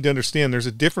people need to understand there's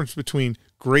a difference between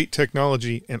great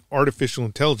technology and artificial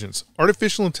intelligence.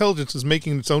 Artificial intelligence is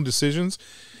making its own decisions,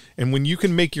 and when you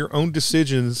can make your own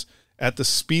decisions at the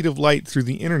speed of light through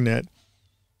the internet,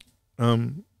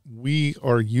 we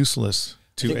are useless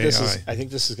to AI. I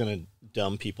think this is going to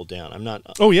dumb people down. I'm not.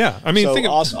 Oh yeah, I mean,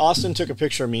 so Austin took a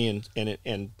picture of me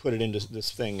and put it into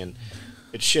this thing, and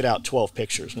it shit out 12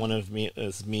 pictures. One of me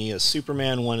is me as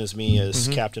Superman, one is me as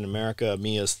Captain America,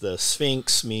 me as the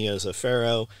Sphinx, me as a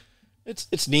pharaoh.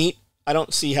 It's neat. I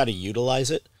don't see how to utilize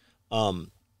it.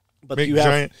 But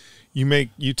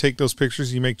you take those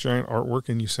pictures, you make giant artwork,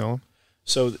 and you sell them.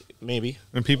 So maybe,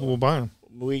 and people will buy them.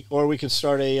 We could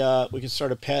start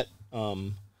a pet.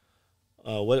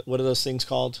 What are those things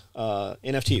called?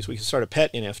 NFTs. We could start a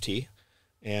pet NFT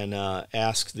and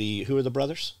ask who are the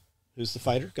brothers? Who's the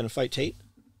fighter? Going to fight Tate?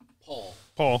 Paul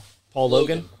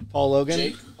Logan. Paul Logan.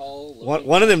 Jake Paul Logan.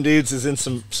 One of them dudes is in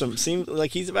some seems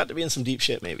like he's about to be in some deep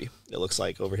shit. Maybe it looks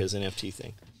like over his NFT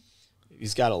thing.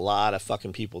 He's got a lot of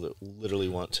fucking people that literally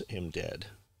want him dead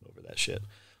over that shit.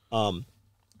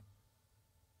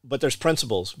 But there's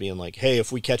principles being like, hey,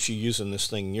 if we catch you using this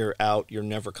thing, you're out. You're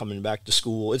never coming back to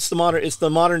school. It's the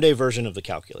modern day version of the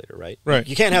calculator, right? Right.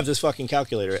 You can't have this fucking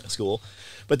calculator at school.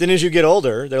 But then as you get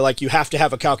older, they're like, you have to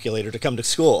have a calculator to come to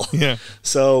school. Yeah.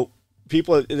 So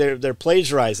people, they're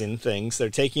plagiarizing things.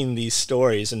 They're taking these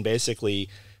stories and basically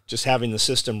just having the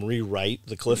system rewrite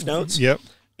the Cliff Notes. Yep.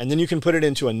 And then you can put it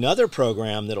into another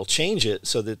program that'll change it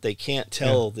so that they can't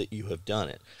tell that you have done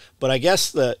it. But I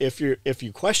guess if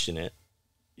you question it,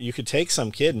 you could take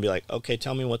some kid and be like, okay,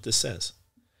 tell me what this says.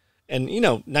 And,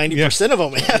 90% of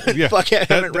them haven't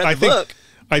read the book.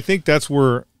 I think that's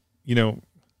where,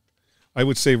 I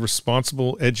would say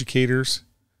responsible educators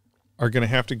are going to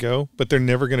have to go, but they're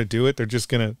never going to do it. They're just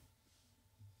going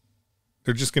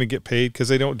to get paid because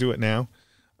they don't do it now.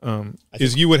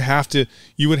 You would have to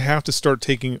start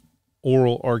taking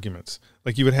oral arguments.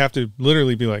 Like you would have to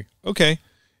literally be like, okay,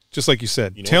 just like you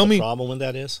said, tell me what the problem with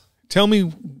that is. Tell me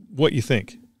what you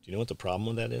think. Do you know what the problem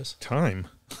with that is? Time.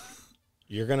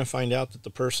 You're going to find out that the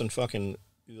person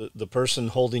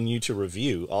holding you to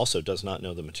review also does not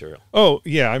know the material. Oh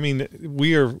yeah. I mean,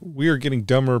 we are getting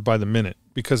dumber by the minute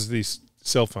because of these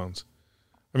cell phones.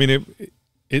 I mean,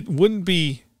 it would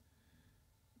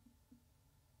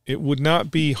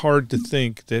not be hard to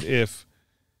think that if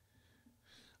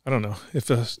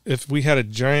we had a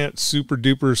giant super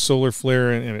duper solar flare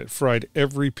and it fried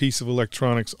every piece of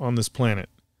electronics on this planet,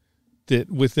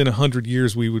 that within 100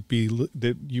 years you would be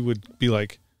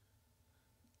like,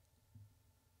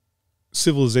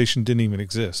 civilization didn't even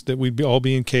exist. That we'd all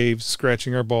be in caves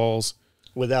scratching our balls.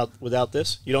 Without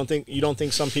this, you don't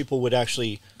think some people would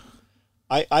actually?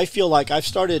 I feel like I've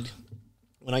started.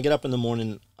 When I get up in the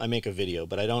morning, I make a video,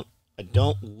 but I don't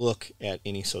look at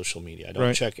any social media. I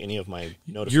don't check any of my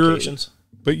notifications.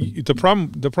 But the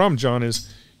problem, John,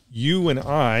 is you and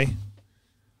I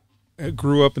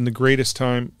grew up in the greatest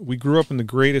time. We grew up in the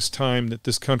greatest time that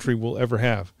this country will ever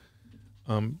have,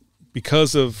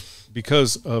 because of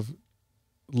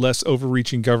less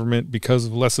overreaching government, because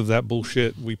of less of that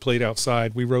bullshit. We played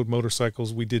outside. We rode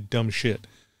motorcycles. We did dumb shit.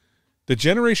 The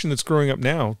generation that's growing up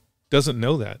now doesn't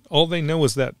know that. All they know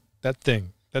is that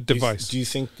thing, that device. Do you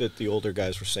think that the older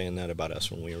guys were saying that about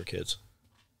us when we were kids?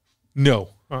 No.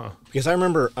 Because I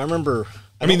remember. I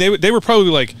mean, they were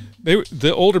probably like,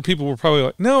 the older people were probably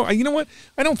like, no, you know what?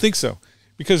 I don't think so.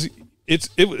 Because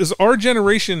it was our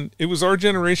generation. It was our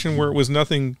generation where it was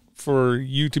nothing for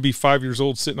you to be 5 years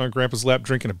old sitting on grandpa's lap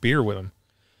drinking a beer with him.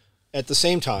 At the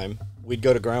same time, we'd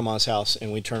go to grandma's house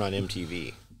and we'd turn on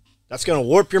MTV. That's going to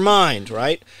warp your mind,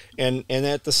 right? And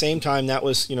at the same time, that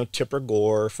was, Tipper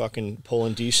Gore fucking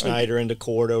pulling Dee Snider into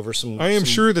court over some... I am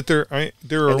sure that there are...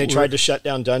 And they tried to shut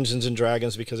down Dungeons and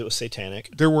Dragons because it was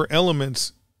satanic. There were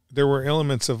elements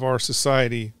of our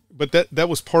society, but that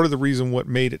was part of the reason what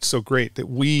made it so great,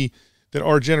 that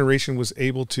our generation was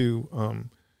able to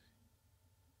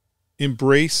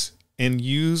embrace and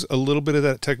use a little bit of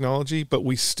that technology, but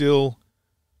we still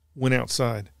went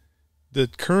outside. The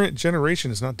current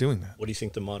generation is not doing that. What do you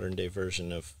think the modern day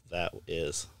version of that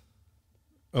is?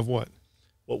 Of what?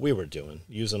 What we were doing,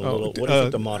 using a little. What do you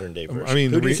think the modern day version? I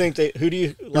mean, who do you think like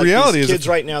the reality these kids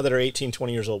right now that are 18,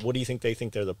 20 years old? What do you think they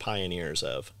think they're the pioneers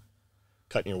of?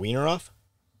 Cutting your wiener off?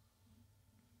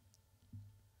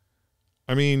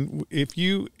 I mean,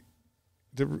 the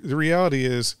reality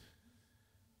is,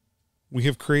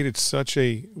 we've created such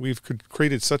a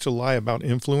lie about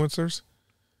influencers.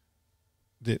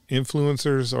 That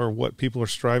influencers are what people are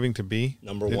striving to be.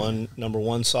 Number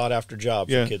one sought after job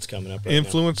for kids coming up right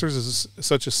influencers now. is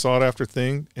such a sought after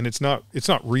thing, and it's not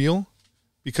real,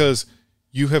 because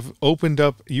you have opened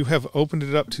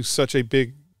it up to such a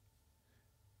big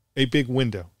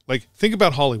window. Like, think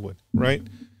about Hollywood, right?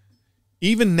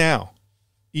 Even now,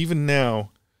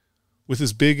 with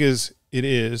as big as it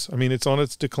is, I mean, it's on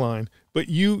its decline, but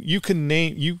you can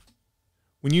name,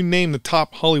 when you name the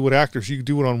top Hollywood actors, you can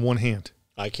do it on one hand.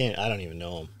 I don't even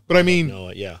know them. But I mean,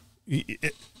 yeah.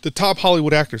 The top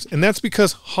Hollywood actors, and that's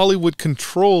because Hollywood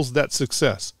controls that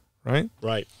success, right?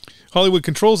 Right. Hollywood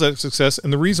controls that success,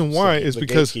 and the reason why is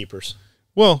because gatekeepers.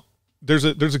 Well, there's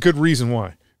a good reason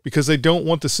why. Because they don't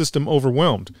want the system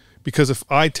overwhelmed. Because if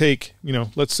I take,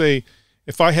 let's say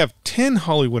if I have 10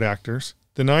 Hollywood actors,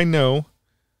 then I know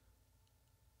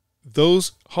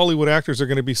those Hollywood actors are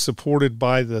going to be supported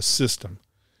by the system.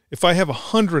 If I have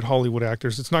 100 Hollywood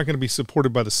actors, it's not going to be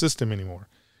supported by the system anymore.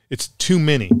 It's too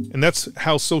many. And that's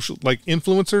how like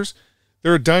influencers,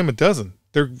 they're a dime a dozen.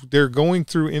 They're going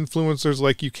through influencers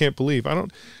like you can't believe. I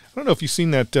don't know if you've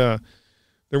seen that.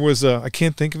 There was I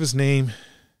can't think of his name.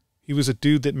 He was a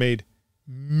dude that made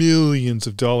millions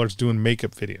of dollars doing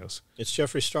makeup videos. It's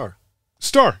Jeffree Star.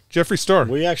 Jeffree Star.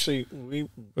 Well,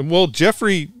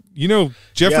 Jeffree,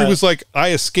 Jeffree was like,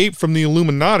 I escaped from the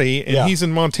Illuminati, and he's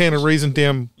in Montana raising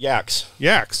damn yaks.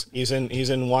 He's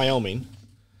in Wyoming,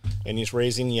 and he's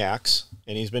raising yaks,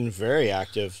 and he's been very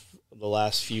active the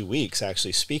last few weeks,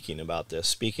 actually speaking about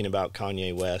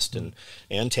Kanye West and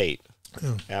Tate.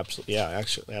 Oh. Absolutely,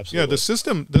 absolutely. Yeah, the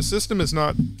system is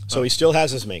not. So he still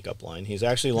has his makeup line. He's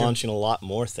actually launching a lot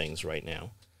more things right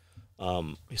now.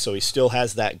 So he still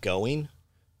has that going.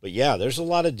 But yeah, there's a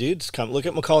lot of dudes come. Look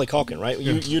at Macaulay Culkin, right?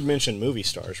 Yeah. You'd mentioned movie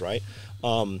stars, right?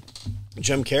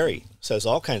 Jim Carrey says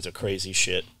all kinds of crazy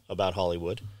shit about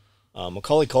Hollywood.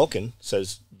 Macaulay Culkin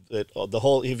says that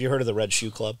have you heard of the Red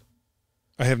Shoe Club?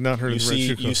 I have not heard of the Red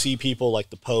Shoe Club. You see people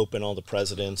like the Pope and all the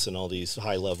presidents and all these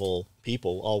high-level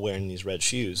people all wearing these red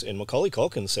shoes. And Macaulay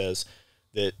Culkin says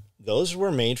that those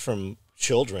were made from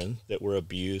children that were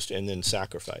abused and then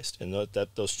sacrificed, and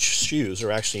that those shoes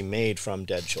are actually made from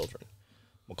dead children.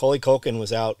 Macaulay Culkin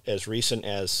was out as recent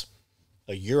as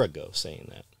a year ago saying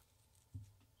that.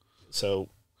 So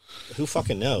who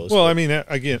fucking knows? Well, I mean,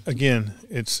 again,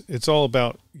 it's all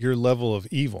about your level of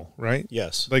evil, right?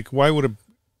 Yes. Like, why would a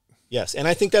Yes, and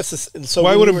I think that's so.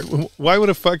 Why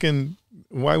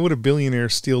would a billionaire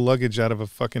steal luggage out of a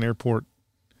fucking airport?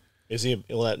 Is he?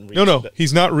 No,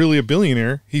 he's not really a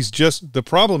billionaire. He's just, the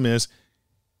problem is,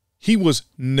 he was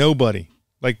nobody.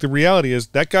 Like, the reality is,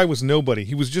 that guy was nobody.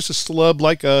 He was just a slub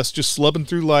like us, just slubbing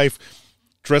through life,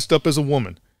 dressed up as a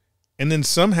woman. And then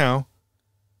somehow,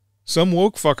 some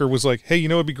woke fucker was like, hey,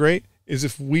 what'd be great? Is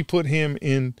if we put him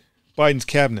in Biden's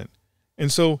cabinet. And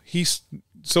so he's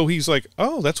like,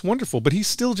 oh, that's wonderful. But he's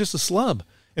still just a slub.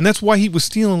 And that's why he was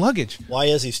stealing luggage. Why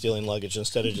is he stealing luggage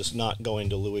instead of just not going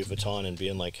to Louis Vuitton and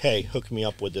being like, hey, hook me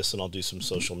up with this and I'll do some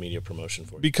social media promotion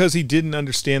for you? Because he didn't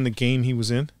understand the game he was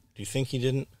in. Do you think he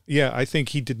didn't? Yeah, I think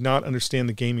he did not understand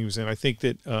the game he was in. I think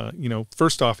that,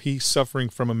 first off, he's suffering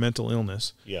from a mental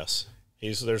illness. Yes.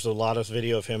 There's a lot of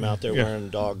video of him out there wearing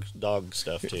dog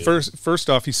stuff too. First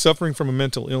off, he's suffering from a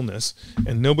mental illness,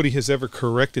 and nobody has ever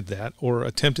corrected that or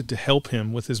attempted to help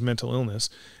him with his mental illness.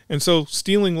 And so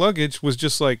stealing luggage was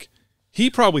just like,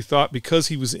 he probably thought because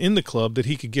he was in the club that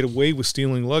he could get away with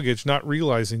stealing luggage, not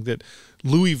realizing that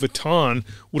Louis Vuitton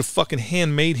would have fucking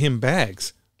handmade him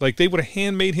bags. Like, they would have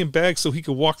handmade him bags so he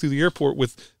could walk through the airport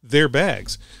with their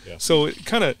bags. Yeah. So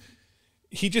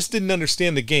he just didn't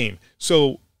understand the game.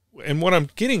 So, and what I'm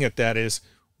getting at that is,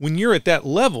 when you're at that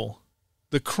level,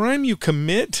 the crime you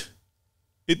commit,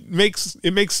 it makes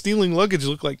stealing luggage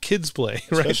look like kids play,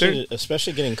 right?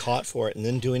 Especially getting caught for it and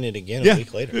then doing it again a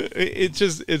week later.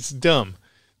 It's dumb.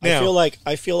 Now,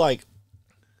 I feel like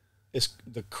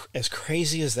as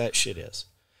crazy as that shit is,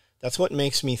 that's what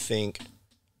makes me think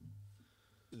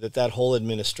that whole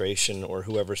administration, or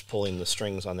whoever's pulling the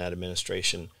strings on that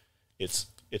administration, it's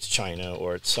China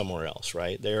or it's somewhere else,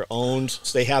 right? They're owned.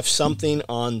 So they have something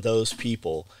on those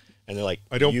people, and they're like,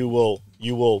 you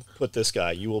will put this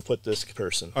guy, you will put this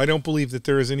person. I don't believe that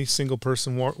there is any single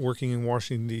person working in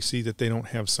Washington, D.C. that they don't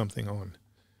have something on.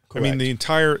 Correct. I mean, the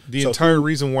entire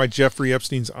reason why Jeffrey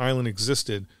Epstein's island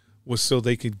existed was so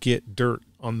they could get dirt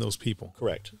on those people.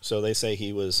 Correct. So they say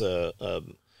he was a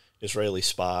Israeli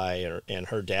spy, and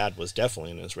her dad was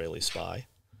definitely an Israeli spy.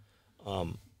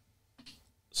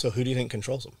 So who do you think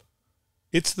controls them?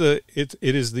 It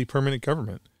is the permanent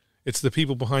government. It's the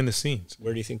people behind the scenes.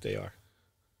 Where do you think they are?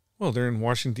 Well, they're in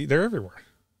Washington. They're everywhere.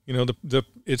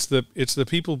 It's the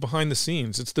people behind the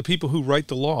scenes. It's the people who write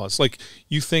the laws. Like,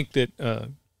 you think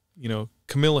that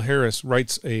Kamala Harris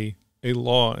writes a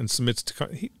law and submits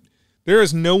to. There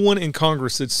is no one in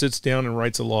Congress that sits down and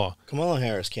writes a law. Kamala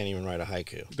Harris can't even write a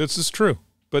haiku. This is true.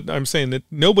 But I'm saying that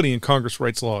nobody in Congress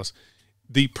writes laws.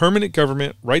 The permanent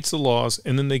government writes the laws,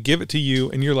 and then they give it to you,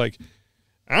 and you're like,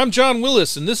 I'm John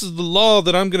Willis, and this is the law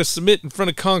that I'm going to submit in front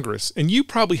of Congress. And you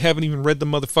probably haven't even read the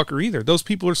motherfucker either. Those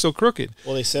people are so crooked.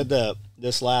 Well, they said the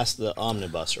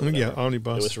omnibus or whatever. Yeah,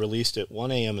 omnibus. It was released at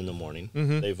 1 a.m. in the morning.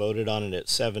 Mm-hmm. They voted on it at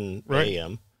 7 Right.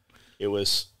 a.m. It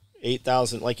was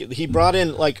 8,000. Like, he brought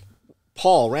in, like,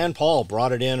 Rand Paul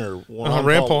brought it in, or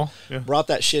Rand Paul yeah. brought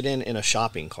that shit in a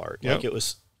shopping cart. Yep. Like,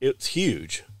 it's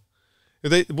huge.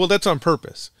 Well, that's on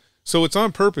purpose. So it's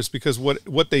on purpose because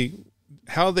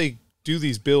how they do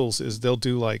these bills is they'll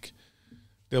be like,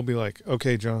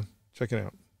 okay, John, check it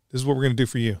out. This is what we're going to do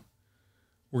for you.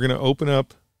 We're going to open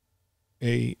up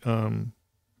a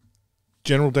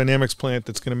General Dynamics plant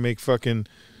that's going to make fucking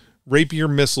Rapier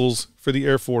missiles for the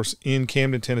Air Force in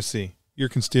Camden, Tennessee. Your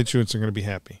constituents are going to be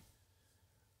happy.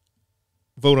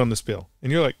 Vote on this bill.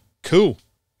 And you're like, cool.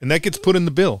 And that gets put in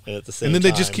the bill. And at the same time,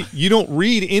 they just you don't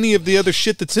read any of the other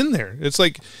shit that's in there. It's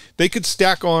like they could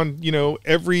stack on,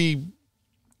 every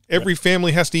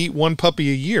family has to eat one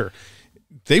puppy a year.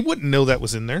 They wouldn't know that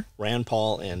was in there. Rand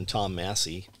Paul and Tom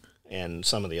Massey and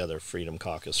some of the other Freedom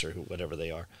Caucus or whatever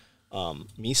they are.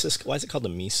 Mises, why is it called the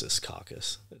Mises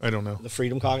Caucus? I don't know. The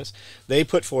Freedom Caucus. They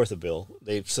put forth a bill.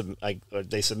 They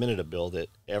submitted a bill that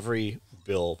every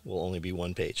bill will only be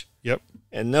 1 page. Yep.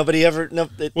 And nobody ever.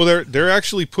 Well, they're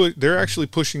actually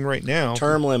pushing right now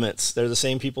term limits. They're the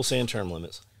same people saying term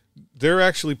limits. They're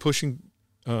actually pushing.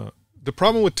 The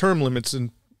problem with term limits and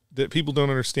that people don't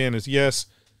understand is, yes,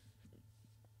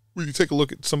 we can take a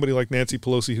look at somebody like Nancy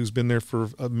Pelosi, who's been there for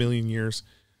a million years.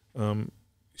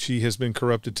 She has been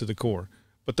corrupted to the core.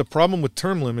 But the problem with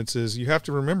term limits is you have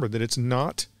to remember that it's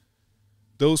not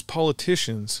those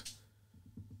politicians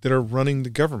that are running the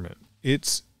government.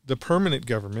 It's the permanent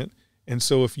government. And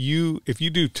so if you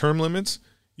do term limits,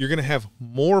 you're going to have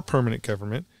more permanent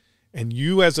government, and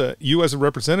you as a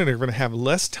representative are going to have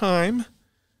less time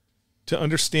to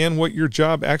understand what your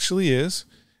job actually is.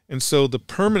 And so the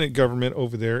permanent government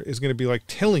over there is going to be like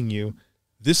telling you,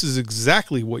 this is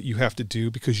exactly what you have to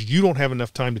do because you don't have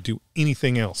enough time to do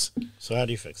anything else. So how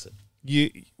do you fix it?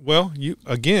 You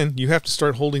have to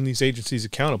start holding these agencies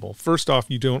accountable. First off,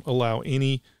 you don't allow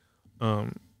any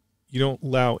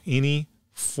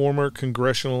former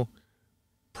congressional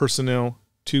personnel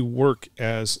to work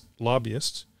as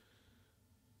lobbyists.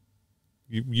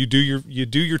 You do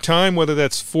your time, whether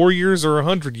that's 4 years or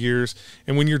 100 years,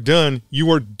 and when you're done, you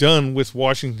are done with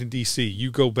Washington D.C.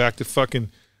 You go back to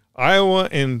fucking Iowa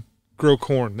and grow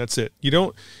corn. That's it. You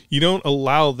don't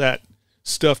allow that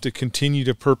stuff to continue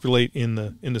to percolate in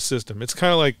the system. It's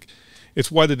kind of like, it's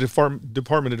why the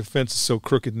Department of Defense is so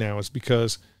crooked now, is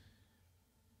because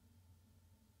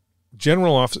it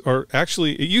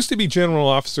used to be general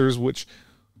officers, which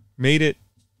made it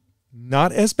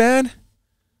not as bad,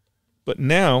 but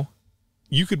now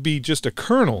you could be just a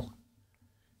colonel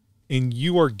and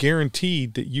you are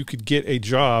guaranteed that you could get a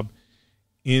job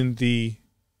in the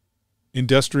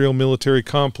industrial military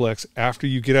complex after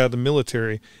you get out of the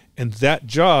military, and that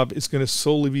job is going to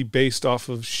solely be based off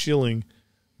of shilling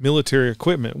military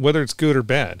equipment, whether it's good or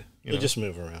bad. They just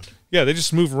move around. Yeah, they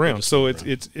just move around.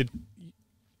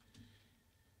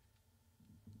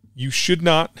 You should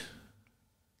not,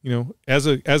 as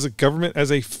a government,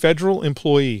 as a federal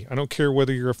employee, I don't care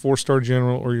whether you're a 4-star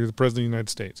general or you're the president of the United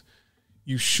States,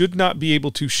 you should not be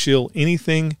able to shill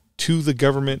anything to the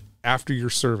government after your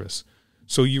service.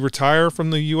 So you retire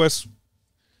from the U.S.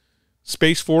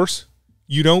 Space Force,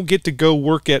 you don't get to go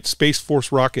work at Space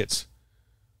Force rockets.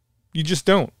 You just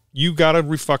don't. You got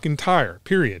to fucking retire,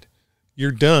 period.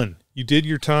 You're done. You did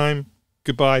your time.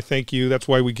 Goodbye. Thank you. That's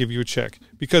why we give you a check,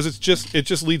 because it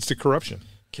just leads to corruption.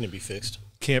 Can it be fixed?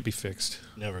 Can't be fixed.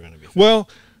 Never going to be fixed. Well,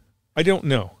 I don't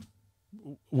know.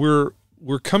 We're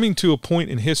coming to a point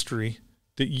in history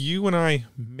that you and I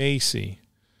may see.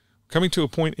 Coming to a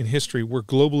point in history where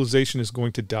globalization is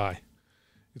going to die.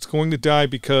 It's going to die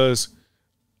because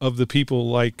of the people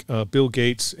like Bill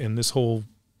Gates and this whole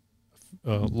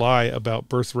lie about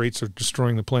birth rates are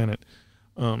destroying the planet.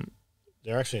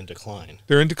 They're actually in decline.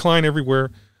 They're in decline everywhere.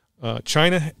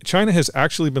 China has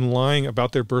actually been lying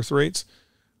about their birth rates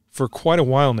for quite a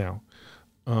while now.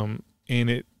 And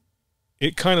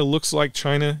it kind of looks like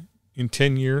China in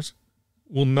 10 years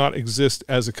will not exist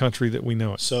as a country that we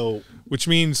know it. So,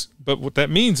 but what that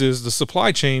means is the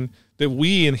supply chain that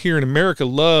we here in America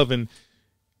love, and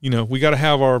we got to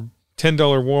have our $10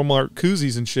 Walmart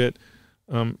koozies and shit,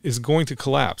 is going to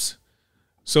collapse.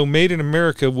 So made in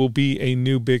America will be a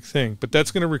new big thing, but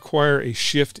that's going to require a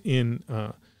shift in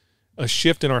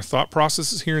our thought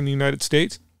processes here in the United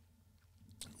States,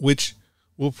 which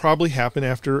will probably happen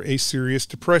after a serious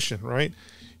depression, right?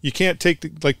 You can't take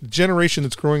the generation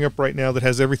that's growing up right now that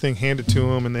has everything handed to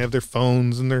them, and they have their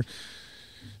phones and their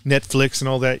Netflix and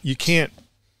all that. You can't.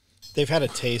 They've had a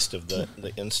taste of the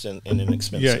instant and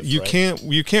inexpensive. Yeah,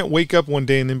 you can't wake up one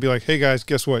day and then be like, "Hey guys,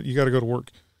 guess what? You got to go to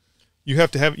work." You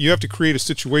have to create a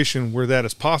situation where that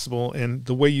is possible, and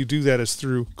the way you do that is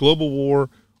through global war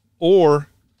or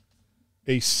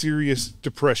a serious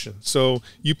depression. So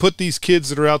you put these kids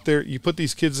that are out there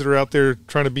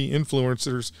trying to be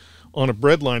influencers on a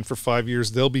breadline for 5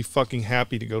 years, they'll be fucking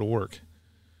happy to go to work.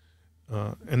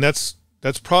 And that's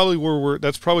probably where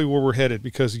we're headed,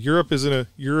 because Europe is in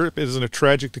a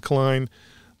tragic decline.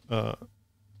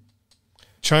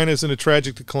 China is in a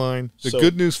tragic decline. The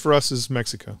good news for us is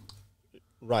Mexico.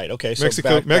 Right. Okay. So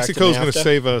Mexico's going to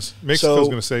save us. Mexico's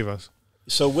going to save us.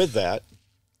 So with that,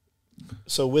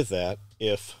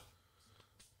 if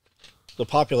the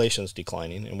population is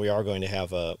declining and we are going to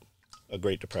have a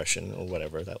Great Depression or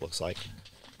whatever that looks like,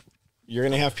 you're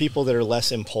going to have people that are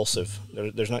less impulsive.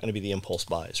 There's not going to be the impulse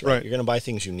buys, right? You're going to buy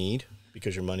things you need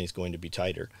because your money's going to be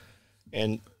tighter.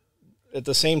 And at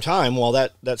the same time, while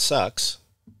that sucks,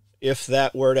 if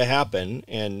that were to happen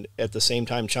and at the same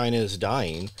time China is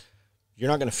dying, you're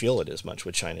not going to feel it as much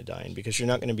with China dying, because you're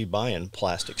not going to be buying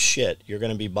plastic shit. You're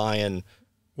going to be buying...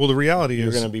 Well, the reality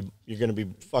is you're going to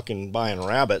be fucking buying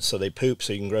rabbits so they poop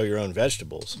so you can grow your own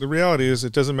vegetables. The reality is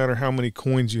it doesn't matter how many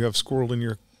coins you have squirreled in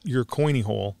your coiny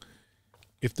hole.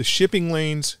 If the shipping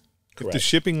lanes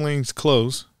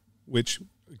close, which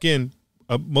again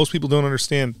most people don't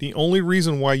understand, the only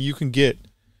reason why you can get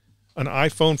an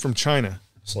iPhone from China,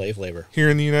 slave labor, here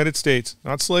in the United States,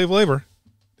 not slave labor.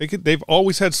 They've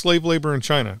always had slave labor in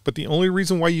China, but the only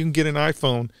reason why you can get an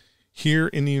iPhone here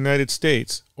in the United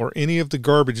States, or any of the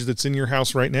garbage that's in your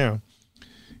house right now,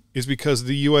 is because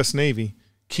the U.S. Navy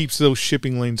keeps those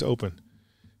shipping lanes open.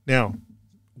 Now,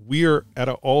 we are at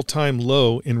an all-time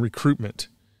low in recruitment.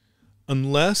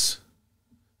 Unless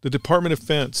the Department of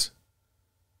Defense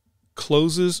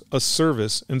closes a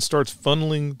service and starts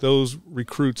funneling those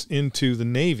recruits into the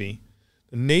Navy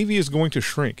is going to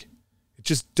shrink. It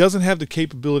just doesn't have the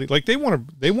capability. Like they want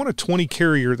a 20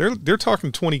 carrier. They're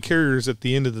talking 20 carriers at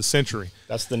the end of the century.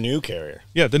 That's the new carrier.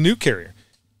 Yeah, the new carrier.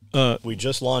 We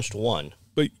just launched one.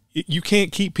 But you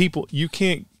can't keep people. You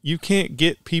can't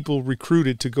get people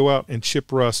recruited to go out and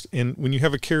chip rust. And when you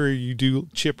have a carrier, you do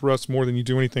chip rust more than you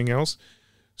do anything else.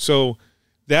 So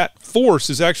that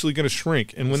force is actually going to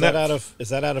shrink. And when is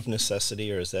that out of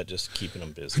necessity, or is that just keeping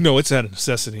them busy? No, it's out of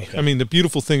necessity. Okay. I mean, the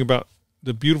beautiful thing about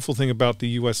the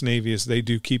U.S. Navy is they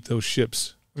do keep those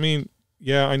ships. I mean,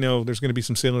 yeah, I know there's going to be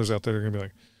some sailors out there that are going to be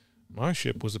like, my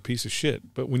ship was a piece of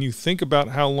shit. But when you think about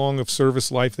how long of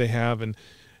service life they have, and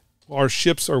our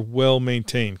ships are well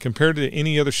maintained compared to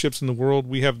any other ships in the world,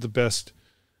 we have the best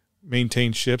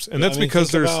maintained ships, and that's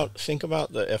because think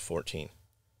about the F-14.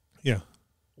 Yeah.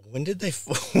 When did they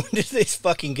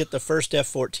fucking get the first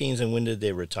F-14s, and when did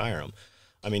they retire them?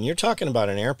 I mean, you're talking about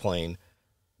an airplane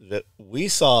that we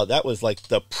saw, that was like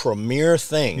the premier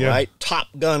thing, right? Top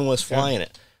Gun was flying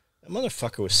it. That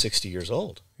motherfucker was 60 years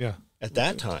old. Yeah. At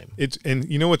that time. And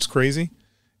you know what's crazy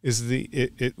is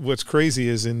what's crazy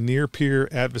is in near peer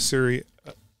adversary,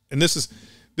 and this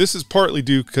is partly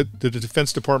due to the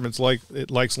Defense Department's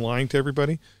likes lying to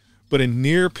everybody, but in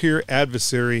near peer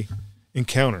adversary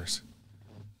encounters.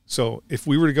 So if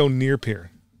we were to go near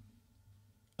peer,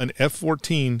 an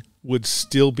F-14 would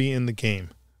still be in the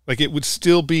game. Like, it would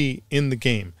still be in the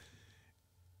game.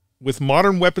 With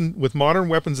modern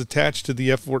weapons attached to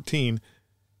the F-14,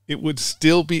 it would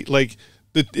still be like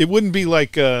it wouldn't be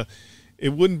like going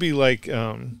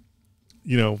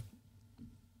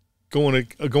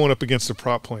up against a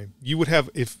prop plane. You would have,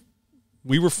 if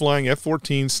we were flying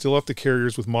F-14s still off the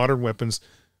carriers with modern weapons,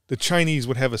 the Chinese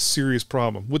would have a serious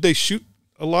problem. Would they shoot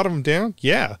a lot of them down?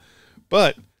 Yeah.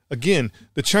 But again,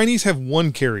 the Chinese have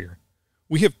one carrier.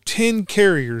 We have 10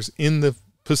 carriers in the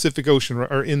Pacific Ocean,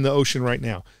 or in the ocean right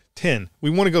now. 10. We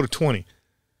want to go to 20.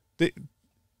 They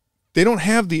don't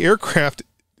have the aircraft.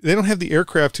 They don't have the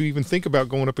aircraft to even think about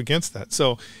going up against that.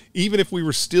 So even if we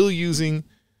were still using,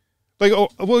 I'll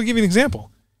give you an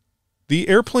example. The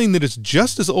airplane that is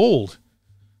just as old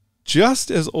as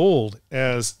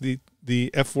the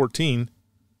F-14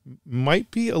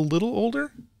 might be a little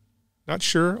older. Not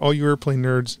sure. All you airplane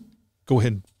nerds, go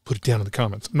ahead and put it down in the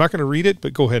comments. I'm not going to read it,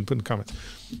 but go ahead and put it in the comments.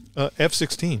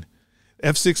 F-16.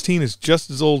 F-16 is just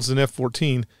as old as an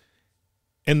F-14,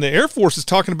 and the Air Force is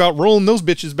talking about rolling those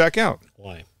bitches back out.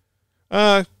 Why?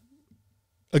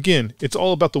 Again, it's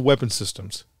all about the weapon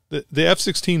systems. The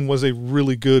F-16 was a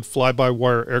really good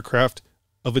fly-by-wire aircraft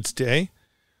of its day,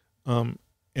 and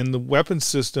the weapon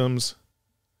systems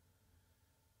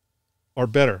are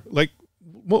better. Like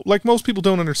most people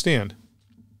don't understand,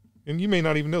 and you may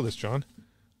not even know this, John.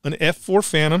 an F-4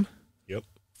 Phantom Yep.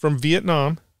 from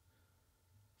Vietnam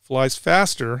flies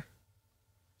faster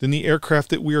than the aircraft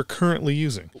that we are currently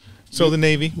using. So the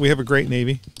Navy, we have a great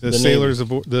Navy. The sailors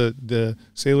aboard the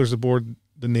sailors aboard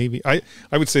the Navy. I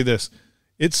would say this: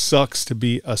 it sucks to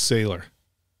be a sailor.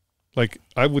 Like,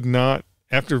 I would not,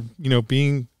 after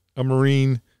being a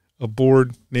Marine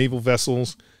aboard naval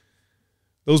vessels,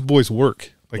 those boys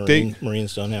work. Like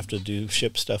Marines don't have to do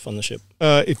ship stuff on the ship.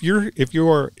 If you're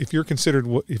considered,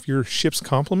 if you're ship's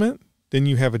complement, then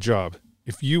you have a job.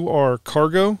 If you are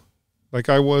cargo, like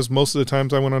I was most of the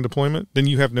times I went on deployment, then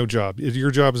you have no job.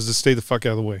 Your job is to stay the fuck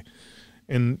out of the way.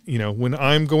 And when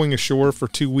I'm going ashore for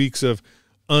 2 weeks of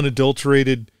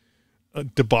unadulterated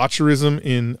debaucherism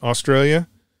in Australia,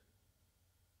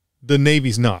 the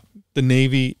Navy's not. The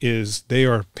Navy is, they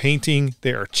are painting,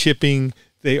 they are chipping,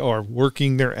 they are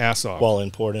working their ass off. While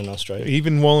in port in Australia.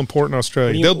 Even while in port in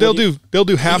Australia. They'll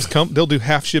do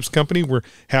half ship's company where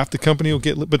half the company will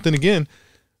get, but then again,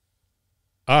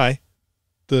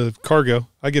 the cargo,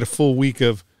 I get a full week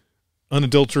of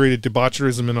unadulterated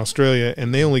debaucherism in Australia,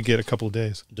 and they only get a couple of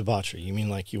days. Debauchery? You mean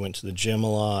like you went to the gym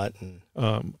a lot? And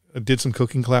I did some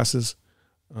cooking classes.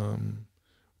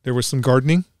 There was some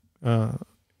gardening,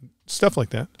 stuff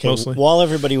like that, mostly. While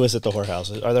everybody was at the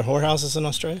whorehouses, are there whorehouses in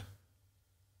Australia?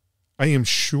 I am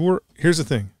sure. Here's the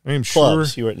thing. I am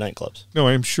Clubs. sure. You were at nightclubs. No,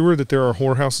 I am sure that there are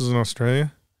whorehouses in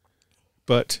Australia,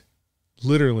 but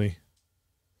literally,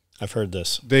 I've heard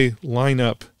this. They line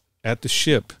up at the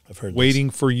ship, I've heard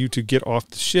waiting for you to get off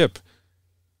the ship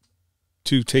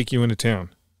to take you into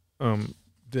town.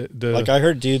 Like I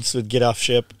heard dudes would get off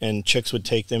ship and chicks would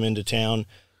take them into town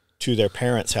to their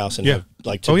parents' house and have,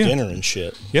 like dinner and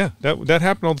shit. Yeah, that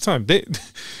happened all the time.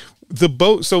 The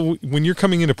boat. So when you're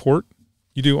coming into port,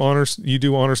 you do honors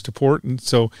to port, and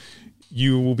so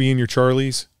you will be in your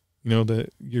Charlies.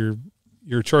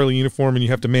 Your Charlie uniform, and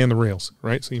you have to man the rails,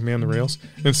 right? So you man the rails,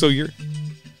 and so you're.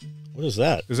 What is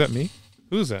that? Is that me?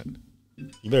 Who is that?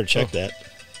 You better check that.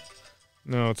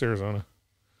 No, it's Arizona.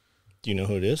 Do you know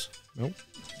who it is? Nope.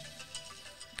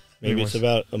 Maybe it's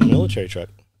about a military truck.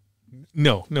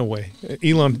 No way.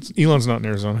 Elon's not in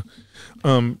Arizona.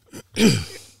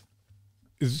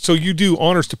 So you do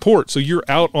honors to port. So you're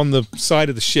out on the side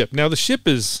of the ship. Now the ship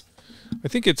is, I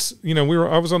think it's, I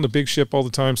was on the big ship all the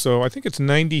time. So I think it's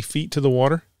 90 feet to the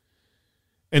water,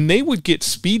 and they would get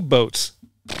speedboats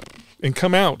and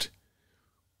come out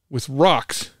with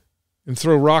rocks and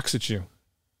throw rocks at you.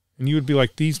 And you would be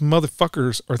like, these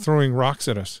motherfuckers are throwing rocks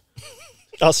at us.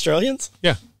 Australians?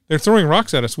 Yeah. They're throwing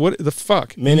rocks at us. What the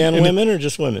fuck? Men and women, or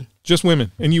just women? Just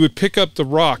women. And you would pick up the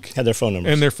rock. Had their phone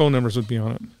numbers. And their phone numbers would be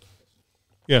on it.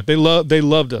 Yeah, they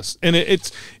loved us. And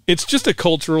it's just a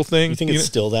cultural thing. You think it's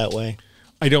still that way?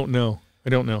 I don't know.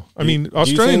 I mean,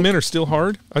 Australian men are still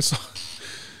hard. I saw.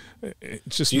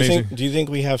 It's just amazing. Do you think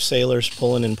we have sailors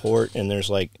pulling in port and there's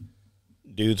like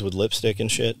dudes with lipstick and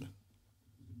shit?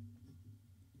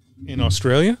 In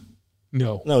Australia?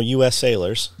 No, U.S.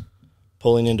 sailors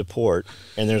pulling into port,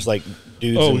 and there's like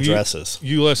dudes in dresses.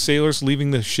 U.S. sailors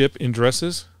leaving the ship in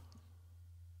dresses?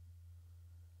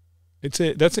 That's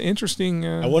an interesting.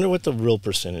 I wonder what the real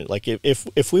percentage. Like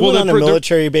if we went on a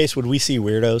military base, would we see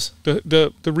weirdos?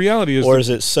 The reality is, or is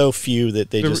it so few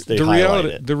that they highlight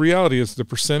it? The reality is the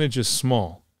percentage is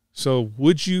small. So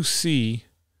would you see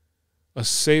a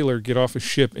sailor get off a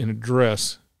ship in a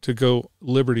dress to go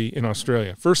liberty in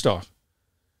Australia? First off,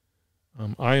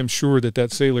 I am sure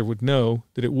that sailor would know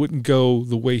that it wouldn't go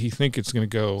the way he think it's going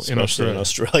to go. Especially in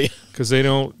Australia, because they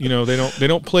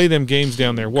don't play them games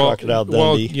down there. Crocodile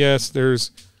Dundee. Yes, there's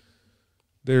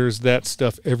that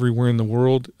stuff everywhere in the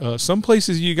world. Some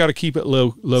places you got to keep it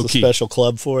low key. A special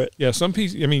club for it. Yeah, some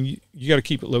pieces. I mean, you got to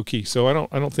keep it low key. So I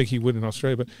don't think he would in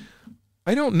Australia, but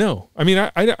I don't know. I mean,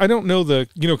 I don't know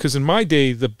because in my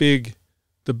day the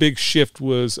big shift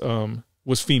was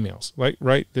females,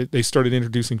 right? They started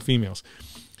introducing females,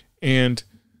 and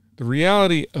the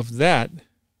reality of that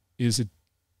is it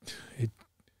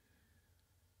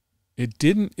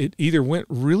either went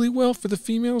really well for the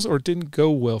females or it didn't go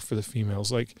well for the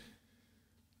females. Like,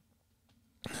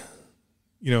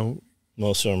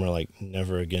 most of them are like,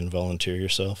 never again volunteer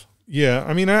yourself. Yeah,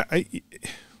 I mean, I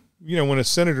when a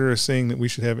senator is saying that we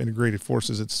should have integrated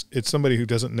forces, it's somebody who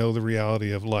doesn't know the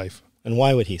reality of life. And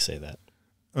why would he say that?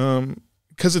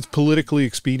 Because it's politically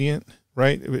expedient,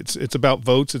 right? It's about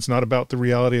votes. It's not about the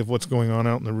reality of what's going on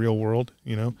out in the real world.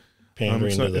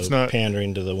 Pandering to the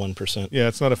 1%. Yeah,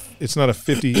 it's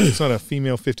not a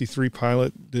female 53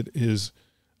 pilot that is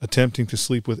attempting to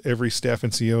sleep with every staff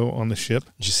NCO on the ship.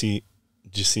 Did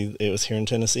you see it was here in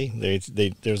Tennessee?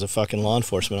 There's a fucking law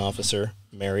enforcement officer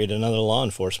married another law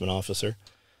enforcement officer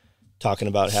talking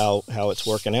about how it's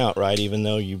working out, right? Even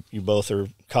though you both are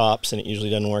cops and it usually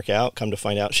doesn't work out, come to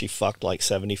find out she fucked like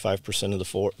 75% of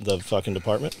the fucking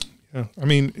department. Yeah. I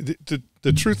mean,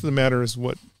 the truth of the matter is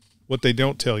what they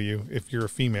don't tell you if you're a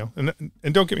female. And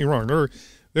don't get me wrong,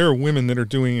 there are women that are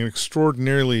doing an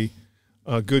extraordinarily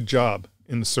good job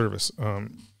in the service.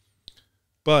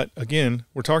 But again,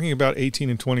 we're talking about 18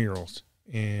 and 20-year-olds.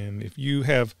 And if you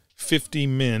have 50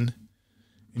 men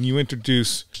and you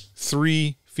introduce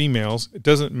 3 females, it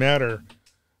doesn't matter.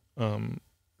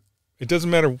 It doesn't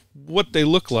matter what they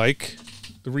look like.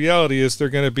 The reality is they're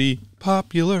going to be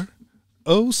popular,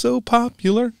 oh so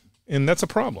popular, and that's a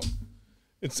problem.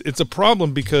 It's a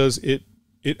problem because it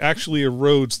actually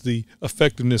erodes the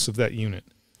effectiveness of that unit.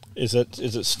 Is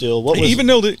it still even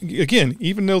though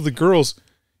the girls,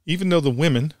 even though the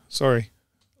women,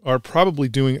 are probably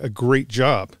doing a great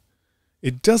job,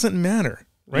 it doesn't matter,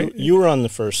 right? You were on the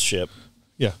first ship.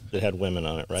 Yeah. That had women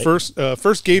on it, right?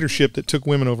 First Gator ship that took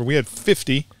women over. We had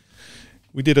 50.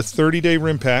 We did a 30-day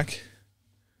rim pack.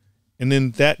 And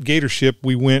then that Gator ship,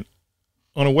 we went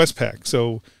on a Westpac.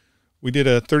 So we did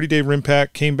a 30-day rim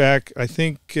pack, came back, I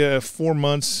think 4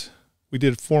 months. We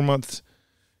did 4 months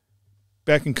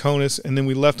back in Conus, and then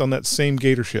we left on that same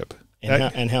Gator ship.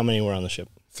 And how many were on the ship?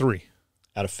 3.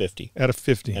 Out of 50? Out of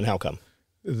 50. And how come?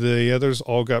 The others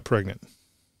all got pregnant.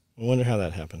 I wonder how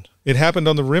that happened. It happened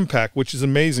on the rim pack, which is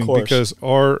amazing because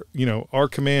our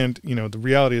command, the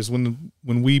reality is when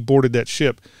we boarded that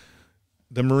ship,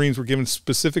 the Marines were given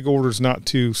specific orders not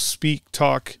to speak,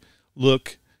 talk,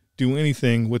 look, do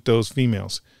anything with those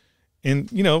females.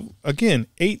 And, again,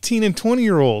 18 and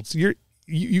 20-year-olds,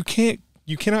 you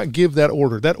cannot give that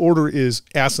order. That order is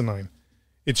asinine.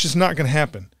 It's just not going to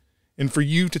happen. And for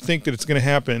you to think that it's going to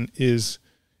happen is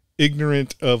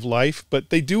ignorant of life,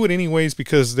 but they do it anyways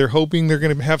because they're hoping they're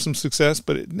going to have some success,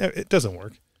 but it doesn't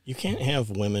work. You can't have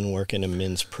women work in a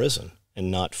men's prison and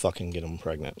not fucking get them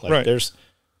pregnant. Like right. There's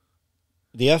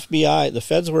the FBI, the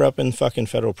feds were up in fucking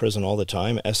federal prison all the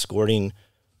time escorting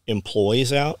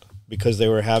employees out because they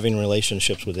were having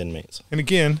relationships with inmates. And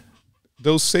again,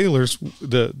 those sailors,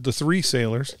 the 3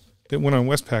 sailors that went on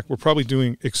Westpac were probably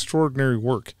doing extraordinary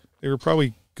work. They were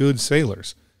probably good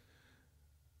sailors.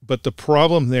 But the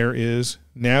problem there is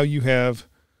now you have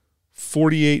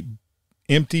 48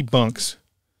 empty bunks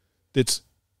that's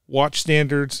watch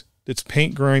standards, that's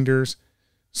paint grinders.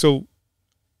 So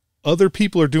other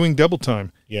people are doing double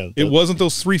time. Yeah, it wasn't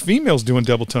those 3 females doing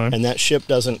double time. And that ship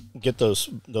doesn't get those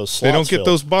slots They don't get filled.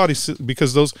 those bodies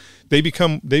because they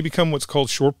become what's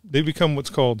called shore. They become what's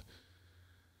called,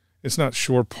 it's not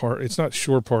shore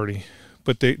party,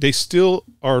 but they still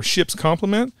are ship's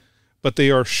complement, but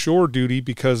they are shore duty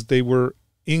because they were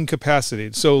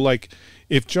incapacitated. So like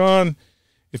if John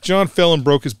fell and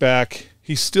broke his back,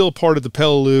 he's still part of the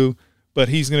Peleliu, but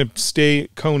he's going to stay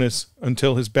at Conus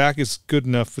until his back is good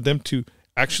enough for them to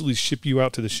actually ship you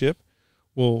out to the ship.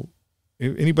 Well,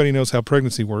 if anybody knows how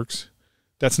pregnancy works,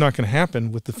 that's not going to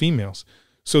happen with the females.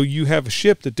 So you have a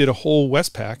ship that did a whole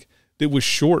Westpac that was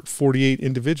short 48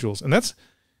 individuals. And that's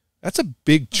a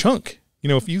big chunk.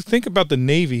 If you think about the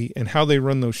Navy and how they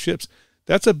run those ships,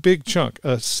 that's a big chunk.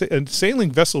 A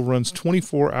sailing vessel runs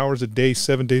 24 hours a day,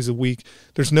 7 days a week.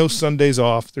 There's no Sundays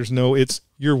off.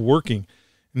 You're working.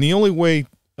 And the only way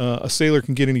a sailor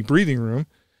can get any breathing room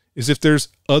is if there's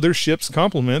other ships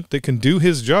complement that can do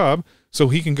his job so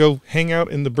he can go hang out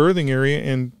in the berthing area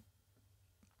and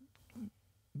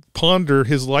ponder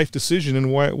his life decision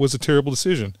and why it was a terrible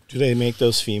decision. Do they make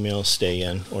those females stay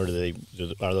in, or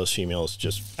are those females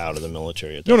just out of the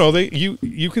military? No,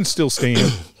 you can still stay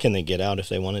in. Can they get out if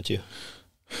they wanted to?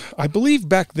 I believe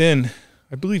back in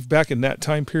that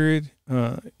time period,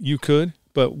 you could,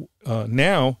 but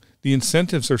now the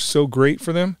incentives are so great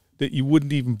for them that you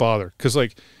wouldn't even bother. Because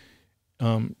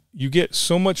you get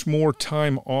so much more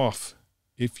time off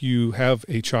if you have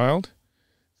a child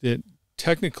that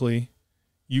technically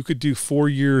you could do 4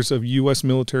 years of U.S.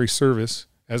 military service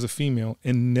as a female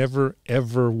and never,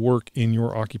 ever work in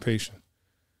your occupation.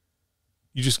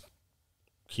 You just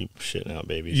keep shitting out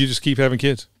babies. You just keep having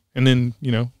kids. And then,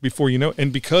 before you know,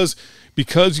 and because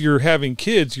you're having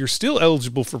kids, you're still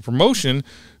eligible for promotion.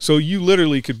 So you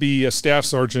literally could be a staff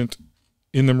sergeant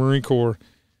in the Marine Corps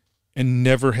and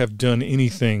never have done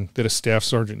anything that a staff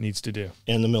sergeant needs to do.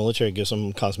 And the military gives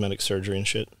them cosmetic surgery and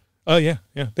shit. Oh, yeah.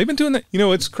 They've been doing that.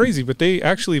 It's crazy, but they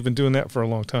actually have been doing that for a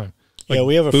long time. Like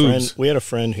we have a boobs. friend. We had a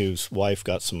friend whose wife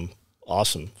got some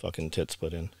awesome fucking tits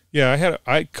put in. Yeah,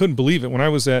 I couldn't believe it when I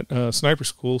was at sniper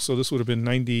school. So this would have been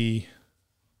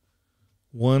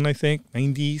 91, I think,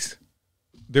 90s.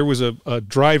 There was a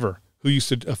driver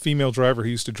a female driver who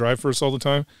used to drive for us all the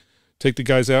time, take the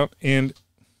guys out, and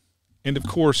and of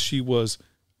course she was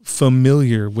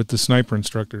familiar with the sniper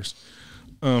instructors.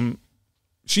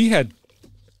 She had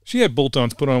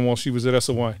bolt-ons put on while she was at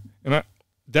SOY, and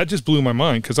that just blew my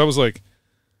mind because I was like,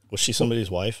 was she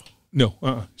somebody's wife?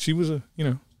 No, she was a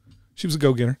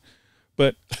go-getter,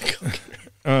 but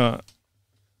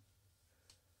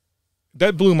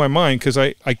that blew my mind because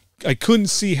I couldn't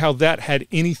see how that had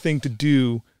anything to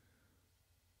do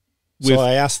with So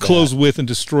I asked close with and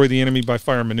destroy the enemy by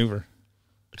fire maneuver.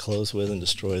 Close with and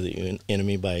destroy the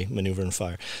enemy by maneuver and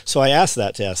fire. So I asked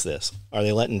that to ask this: are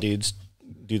they letting dudes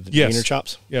do the wiener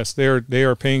chops? Yes, they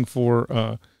are paying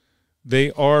for.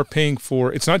 They are paying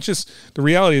for. It's not just the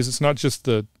reality is it's not just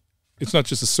the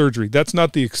surgery. That's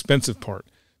not the expensive part.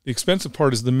 The expensive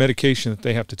part is the medication that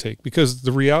they have to take, because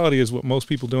the reality is what most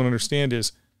people don't understand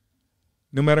is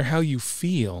no matter how you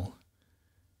feel,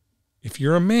 if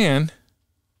you're a man,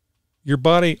 your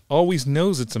body always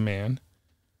knows it's a man,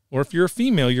 or if you're a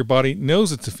female, your body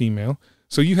knows it's a female.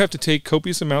 So you have to take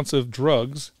copious amounts of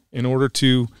drugs in order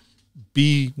to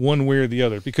be one way or the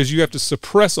other, because you have to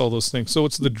suppress all those things. So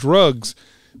it's the drugs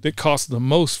that cost the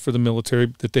most for the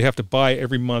military that they have to buy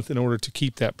every month in order to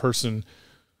keep that person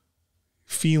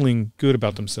feeling good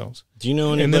about themselves. Do you know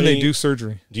anybody? And then they do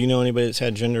surgery. Do you know anybody that's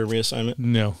had gender reassignment?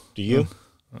 No. Do you?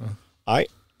 I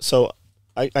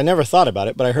never thought about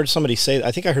it, but I heard somebody say,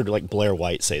 I think I heard like Blair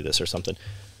White say this or something.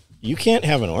 You can't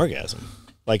have an orgasm.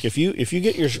 Like if you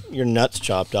get your nuts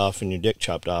chopped off and your dick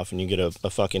chopped off and you get a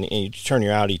fucking, and you turn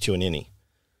your outie to an innie,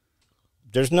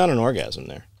 there's not an orgasm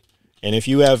there. And if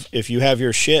you have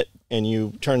your shit and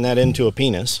you turn that into a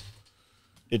penis,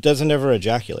 it doesn't ever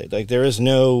ejaculate. Like there is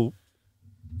no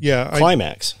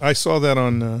climax. I saw that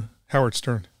on Howard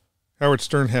Stern. Howard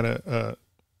Stern had a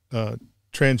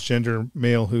transgender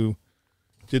male who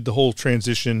did the whole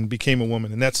transition, became a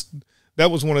woman, and that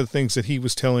was one of the things that he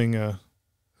was telling.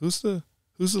 Who's the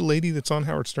lady that's on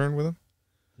Howard Stern with him?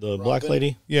 The black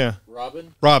lady? Yeah.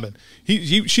 Robin.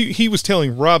 He was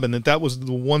telling Robin that was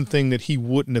the one thing that he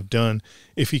wouldn't have done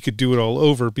if he could do it all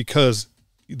over, because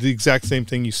the exact same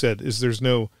thing you said is there's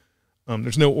no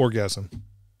orgasm.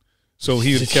 So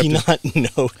he Did he not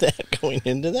know that going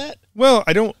into that? Well,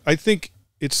 I think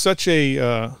it's such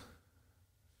a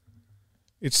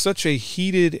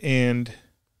heated and.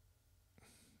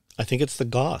 I think it's the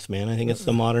goth, man. I think it's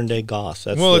the modern day goth.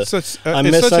 I'm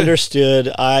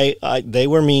misunderstood. They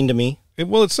were mean to me.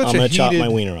 It's such I'm going to chop my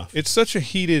wiener off. It's such a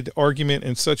heated argument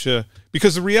and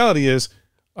because the reality is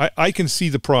I can see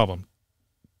the problem.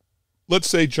 Let's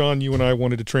say, John, you and I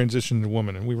wanted to transition to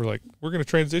woman, and we were like, we're going to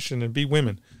transition and be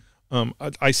women.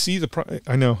 I see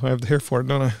I know I have the hair for it,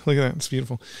 don't I? Look at that. It's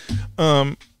beautiful.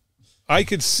 I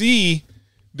could see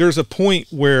there's a point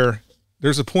where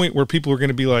people are going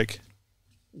to be like,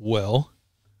 well,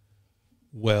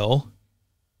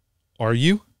 are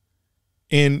you?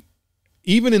 And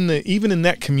even in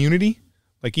that community,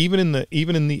 like even in the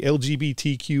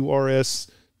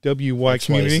LGBTQRSWY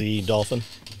community, dolphin,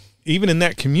 even in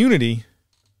that community,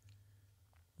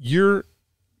 you're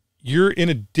in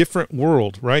a different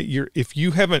world, right? If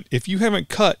you haven't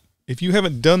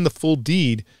done the full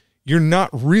deed, you're not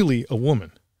really a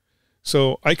woman.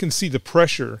 So I can see the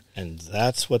pressure, and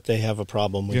that's what they have a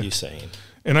problem with you saying.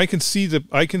 And I can see the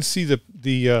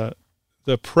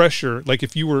pressure. Like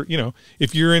if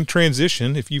you're in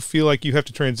transition, if you feel like you have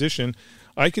to transition,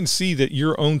 I can see that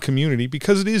your own community,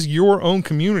 because it is your own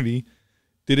community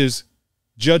that is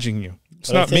judging you.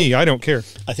 It's not me. I don't care.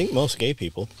 I think most gay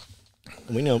people,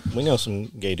 we know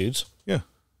some gay dudes. Yeah.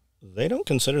 They don't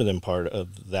consider them part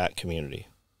of that community.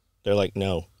 They're like,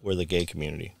 no, we're the gay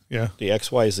community. Yeah. The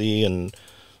XYZ and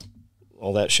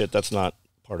all that shit, that's not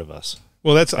part of us.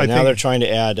 Well, I think they're trying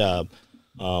to add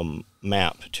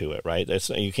MAP to it, right? It's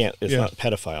not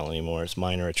pedophile anymore. It's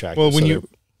minor attractive. Well,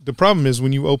 the problem is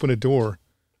when you open a door,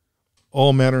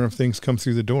 all manner of things come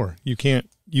through the door. You can't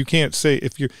say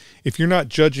if you're not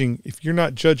judging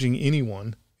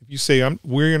anyone, if you say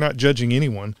we're not judging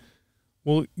anyone,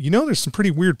 well, there's some pretty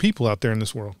weird people out there in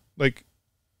this world. Like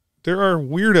there are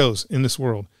weirdos in this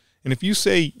world. And if you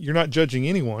say you're not judging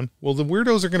anyone, well, the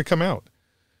weirdos are going to come out.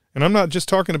 And I'm not just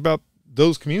talking about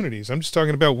those communities. I'm just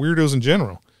talking about weirdos in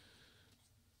general.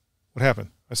 What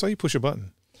happened? I saw you push a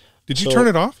button. Did you turn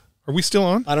it off? Are we still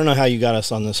on? I don't know how you got us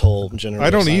on this whole general. I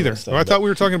don't either. I thought we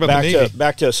were talking about the Navy.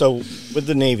 So with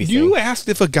the Navy thing. You asked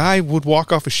if a guy would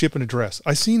walk off a ship in a dress.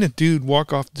 I seen a dude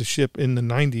walk off the ship in the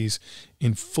 90s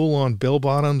in full-on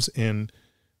bell-bottoms and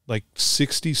like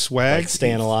 60 swag. Like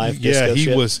Staying Alive. Yeah,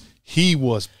 he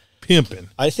was pimping.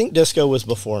 I think disco was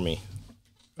before me.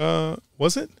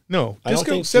 Was it? No. I don't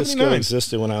think 79. disco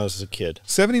existed when I was a kid.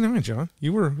 79, John.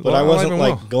 You were But I wasn't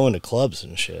like going to clubs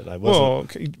and shit. I wasn't. Well,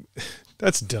 okay.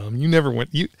 That's dumb. You never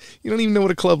went. You don't even know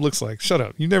what a club looks like. Shut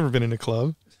up. You've never been in a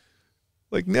club.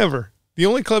 Like, never. The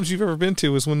only clubs you've ever been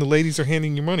to is when the ladies are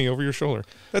handing you money over your shoulder.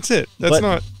 That's it. That's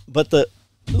not. But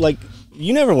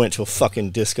you never went to a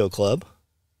fucking disco club.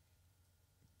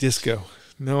 Disco.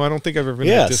 No, I don't think I've ever been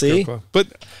to a disco club.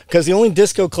 But because the only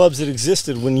disco clubs that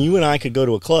existed when you and I could go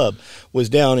to a club was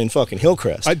down in fucking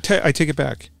Hillcrest. I take it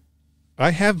back.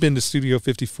 I have been to Studio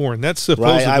 54, and that's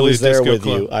supposedly I was a there disco with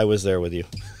club. you. I was there with you.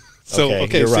 So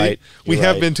okay, you're see, right. We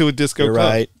have been to a disco You're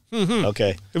club. right. Mm-hmm.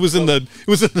 Okay. It was in the 90s,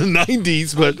 I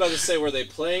was but about to say, were they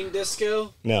playing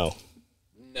disco? No.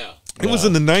 No. it was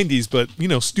in the 90s. But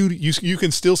you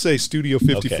can still say Studio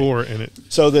 54 in it.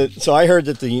 So I heard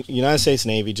that the United States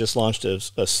Navy just launched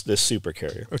this super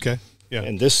carrier. Okay, yeah,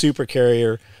 And this super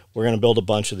carrier, we're going to build a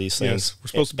bunch of these things. Yes, we're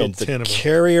supposed to build and 10 of the them.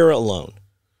 carrier alone,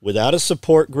 without a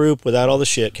support group, without all the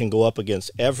shit, can go up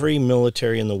against every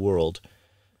military in the world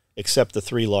except the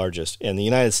three largest. And the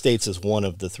United States is one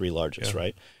of the three largest,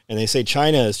 right? And they say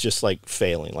China is just like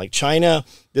failing. Like China,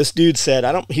 this dude said,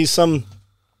 he's some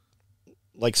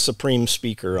like supreme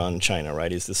speaker on China,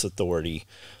 right? He's this authority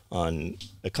on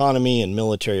economy and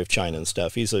military of China and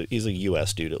stuff. He's a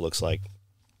U.S. dude, it looks like.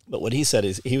 But what he said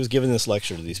is he was giving this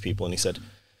lecture to these people, and he said,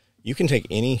 you can take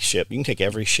any ship, you can take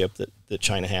every ship that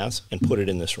China has and put it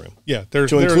in this room. Yeah,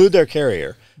 to include their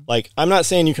carrier. Like, I'm not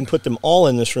saying you can put them all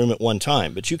in this room at one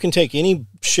time, but you can take any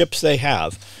ships they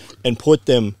have and put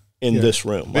them in this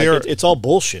room. Like, it's all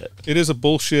bullshit. It is a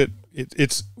bullshit.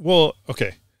 It's well,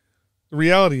 okay. The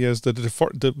reality is that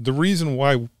the reason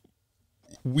why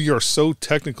we are so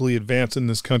technically advanced in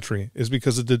this country is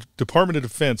because the Department of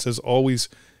Defense has always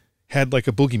had like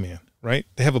a boogeyman, right?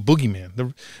 They have a boogeyman.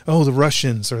 The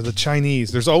Russians or the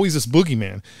Chinese. There's always this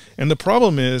boogeyman. And the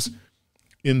problem is,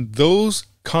 in those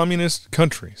communist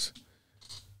countries,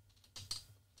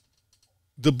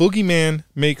 the boogeyman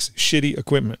makes shitty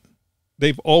equipment.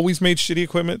 They've always made shitty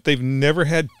equipment. They've never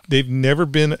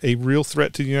been a real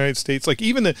threat to the United States. Like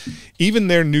even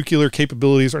their nuclear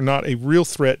capabilities are not a real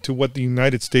threat to what the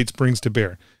United States brings to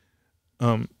bear.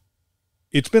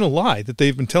 It's been a lie that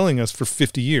they've been telling us for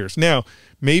 50 years. Now,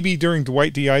 maybe during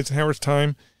Dwight D. Eisenhower's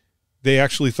time, they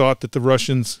actually thought that the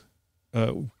Russians,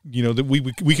 that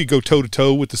we could go toe to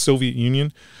toe with the Soviet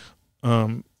Union.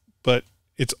 But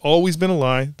it's always been a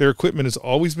lie. Their equipment has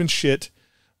always been shit.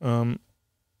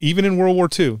 Even in World War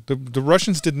II, the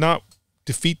Russians did not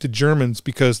defeat the Germans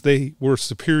because they were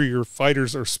superior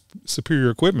fighters or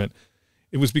superior equipment.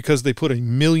 It was because they put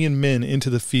 1 million men into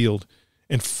the field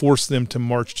and forced them to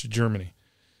march to Germany.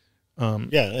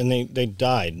 And they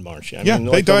died marching.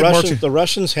 They died marching. The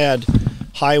Russians had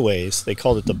highways. They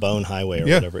called it the Bone Highway or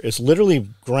whatever. It's literally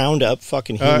ground up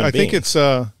fucking human beings.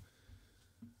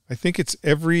 I think it's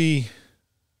every...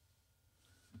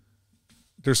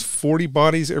 There's 40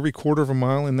 bodies every quarter of a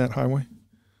mile in that highway.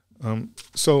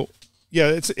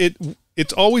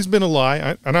 It's always been a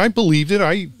lie, and I believed it.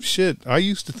 I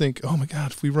used to think, oh my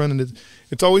God, if we run into,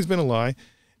 it's always been a lie,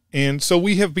 and so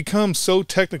we have become so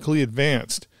technically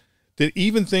advanced that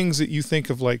even things that you think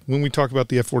of, like when we talk about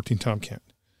the F-14 Tomcat,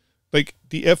 like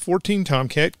the F-14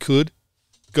 Tomcat could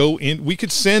go in. We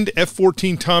could send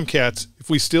F-14 Tomcats if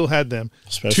we still had them,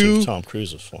 especially if Tom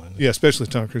Cruise was flying. Yeah, especially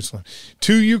if Tom Cruise was flying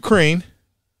to Ukraine.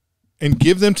 And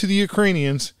give them to the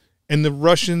Ukrainians, and the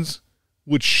Russians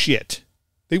would shit.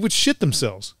 They would shit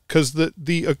themselves because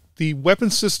the weapon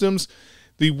systems,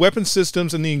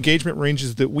 and the engagement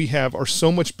ranges that we have are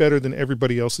so much better than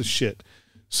everybody else's shit.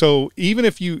 So even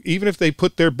if they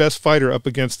put their best fighter up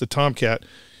against the Tomcat,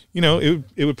 it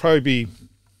would probably be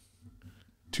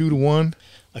 2-1.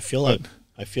 I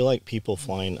feel like people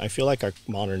flying. I feel like our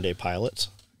modern day pilots,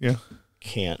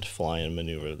 can't fly and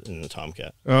maneuver in the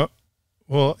Tomcat.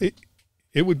 Well,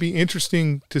 it would be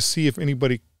interesting to see if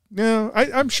anybody. No,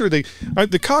 I'm sure the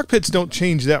cockpits don't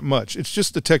change that much. It's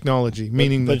just the technology,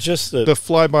 meaning just the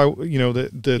fly-by.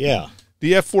 The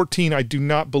F-14 I do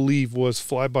not believe was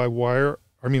fly-by-wire.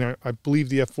 I mean, I believe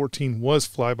the F-14 was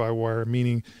fly-by-wire,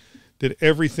 meaning that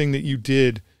everything that you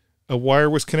did, a wire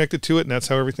was connected to it, and that's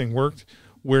how everything worked.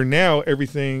 Where now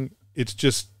everything, it's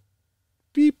just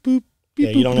beep boop.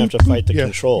 Beep, you don't have to fight the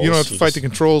controls. You don't have to fight the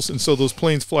controls, and so those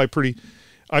planes fly pretty.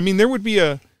 I mean, there would be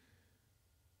a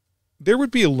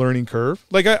learning curve.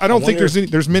 Like I don't think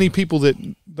there's many people that,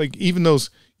 like, even those,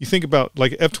 you think about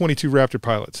like F-22 Raptor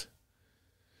pilots.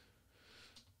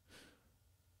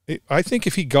 I think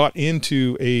if he got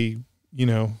into a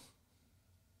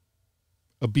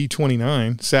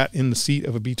B-29, sat in the seat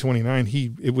of a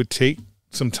B-29, it would take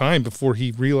some time before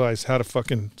he realized how to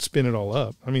fucking spin it all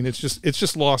up. I mean, it's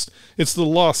just lost. It's the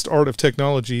lost art of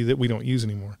technology that we don't use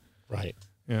anymore. Right.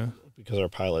 Yeah. Because our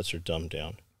pilots are dumbed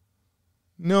down.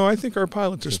 No, I think our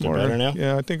pilots are smarter better now.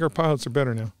 Yeah, I think our pilots are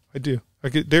better now. I do.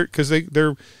 Because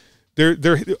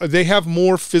they have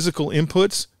more physical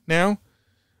inputs now.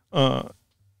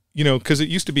 Because it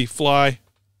used to be fly.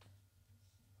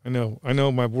 I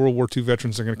know my World War II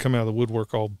veterans are going to come out of the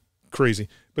woodwork all crazy.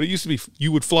 But it used to be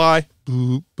you would fly,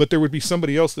 boop, but there would be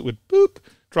somebody else that would boop,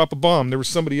 drop a bomb. There was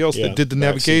somebody else that did the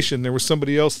navigation. There was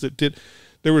somebody else that did.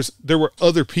 There were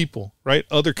other people, right?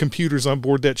 Other computers on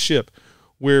board that ship.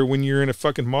 Where when you're in a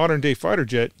fucking modern day fighter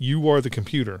jet, you are the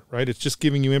computer, right? It's just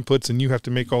giving you inputs and you have to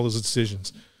make all those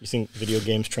decisions. You think video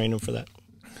games train them for that?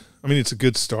 I mean, it's a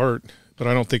good start, but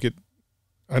I don't think a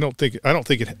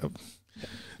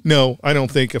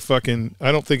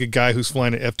guy who's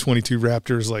flying an F-22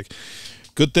 Raptor is like,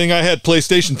 good thing I had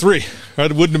PlayStation 3. I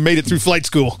wouldn't have made it through flight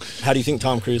school. How do you think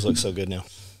Tom Cruise looks so good now?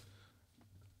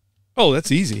 Oh,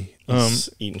 that's easy.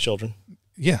 He's eating children.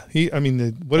 Yeah,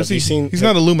 what is he? Seen, he's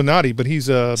not Illuminati, but he's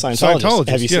a Scientologist.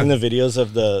 Have you seen the videos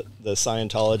of the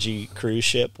Scientology cruise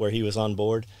ship where he was on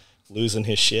board, losing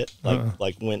his shit,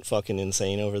 like went fucking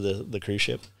insane over the cruise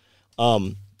ship?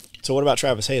 So what about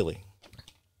Travis Haley?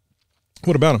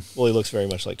 What about him? Well, he looks very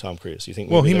much like Tom Cruise. You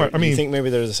think? Well, you think maybe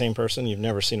they're the same person? You've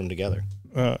never seen them together.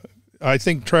 I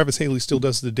think Travis Haley still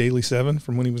does the Daily 7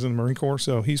 from when he was in the Marine Corps,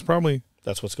 so he's probably.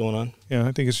 That's what's going on? Yeah,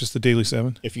 I think it's just the Daily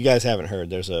 7. If you guys haven't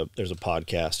heard, there's a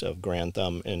podcast of Grand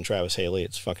Thumb and Travis Haley.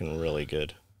 It's fucking really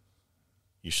good.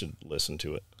 You should listen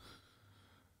to it.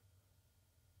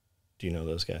 Do you know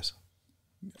those guys?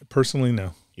 Personally,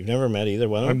 no. You've never met either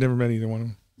one of them? I've never met either one of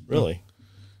them. Really?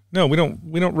 No, we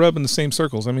don't rub in the same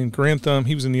circles. I mean, Grand Thumb,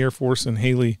 he was in the Air Force, and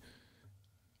Haley,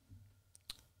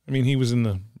 I mean, he was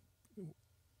in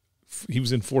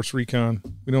Force Recon.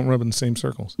 We don't rub in the same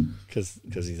circles. Because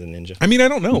he's a ninja. I mean, I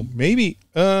don't know. Maybe.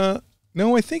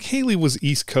 No, I think Haley was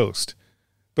East Coast.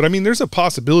 But, I mean, there's a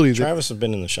possibility Travis has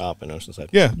been in the shop in Oceanside.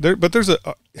 Yeah, but there's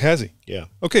has he? Yeah.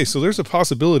 Okay, so there's a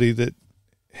possibility that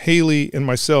Haley and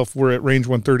myself were at Range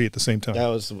 130 at the same time.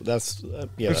 That's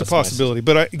There's a possibility.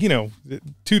 Nice. But,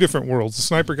 two different worlds. The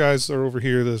sniper guys are over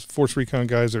here. The Force Recon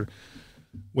guys are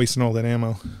wasting all that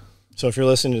ammo. So if you're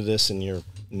listening to this and you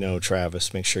know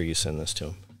Travis, make sure you send this to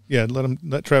him. Yeah,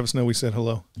 let Travis know we said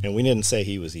hello. And we didn't say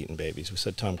he was eating babies. We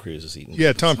said Tom Cruise is eating babies.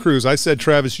 Yeah, Tom Cruise. I said,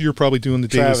 Travis, you're probably doing the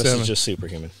Daily 7. Travis is just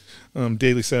superhuman.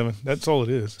 Daily 7. That's all it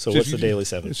is. So what's the Daily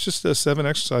 7? It's just 7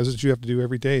 exercises you have to do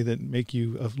every day that make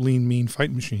you a lean, mean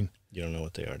fight machine. You don't know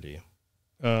what they are, do you?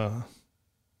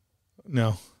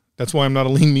 No. That's why I'm not a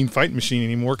lean, mean fight machine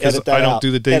anymore, because I don't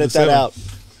do the Daily 7. Edit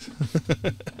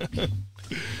that out.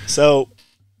 So...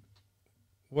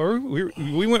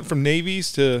 we went from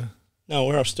navies to... No,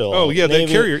 we're still... Oh, yeah, Navy,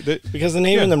 the carrier... because the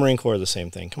Navy and the Marine Corps are the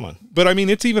same thing. Come on. But, I mean,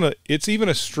 it's even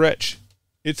a stretch.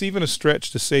 It's even a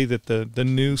stretch to say that the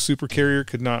new super carrier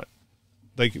could not...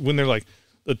 Like, when they're like,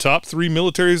 the top 3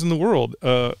 militaries in the world,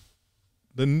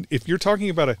 if you're talking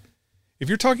about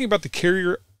the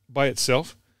carrier by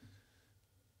itself,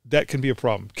 that can be a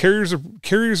problem. Carriers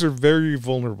are very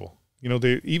vulnerable. You know,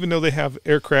 even though they have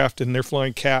aircraft and they're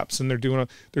flying caps and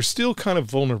they're still kind of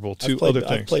vulnerable to other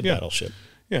things. I've played Battleship.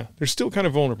 Yeah, they're still kind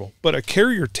of vulnerable. But a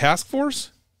carrier task force,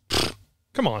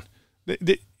 come on.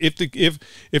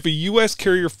 If a U.S.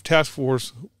 carrier task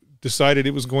force decided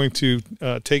it was going to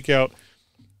take out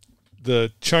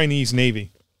the Chinese Navy,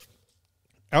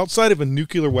 outside of a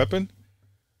nuclear weapon,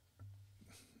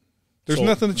 there's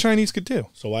nothing the Chinese could do.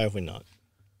 So why have we not?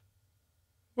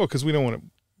 Well, because we don't want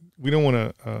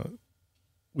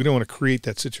to create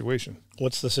that situation.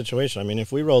 What's the situation? I mean,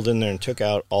 if we rolled in there and took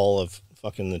out all of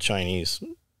fucking the Chinese,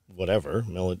 whatever,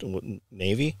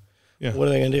 Navy, what are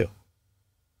they going to do?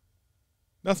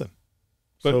 Nothing.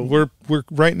 But we're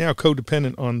right now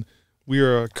codependent on. We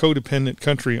are a codependent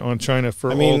country on China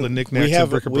for all the knickknacks and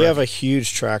bric-a-brac. We have a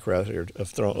huge track record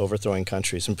of overthrowing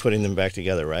countries and putting them back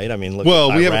together, right? I mean, look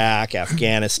at Iraq,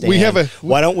 Afghanistan.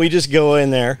 Why don't we just go in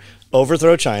there,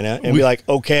 overthrow China, and be like,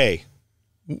 okay,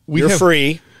 you're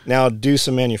free, now do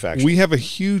some manufacturing. We have a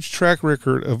huge track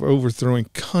record of overthrowing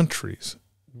countries.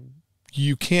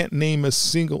 You can't name a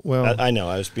single. Well, I know.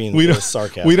 I was being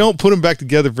sarcastic. We don't put them back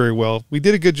together very well. We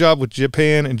did a good job with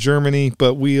Japan and Germany,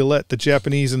 but we let the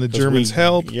Japanese and the Germans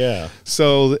help. Yeah.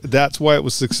 So that's why it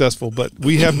was successful. But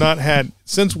we have not had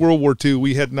since World War II.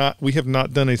 We have not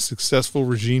done a successful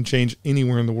regime change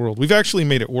anywhere in the world. We've actually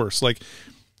made it worse. Like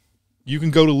you can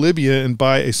go to Libya and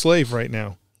buy a slave right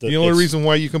now. The only reason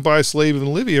why you can buy a slave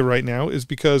in Libya right now is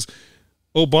because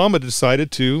Obama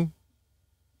decided to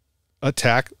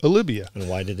attack Libya. And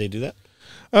why did they do that?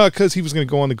 Because he was going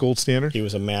to go on the gold standard. He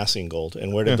was amassing gold.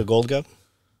 And where did the gold go?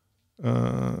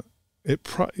 The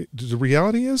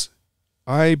reality is,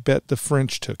 I bet the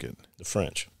French took it. The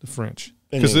French.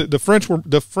 Because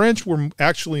the French were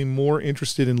actually more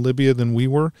interested in Libya than we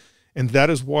were, and that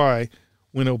is why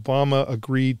when Obama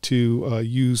agreed to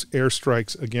use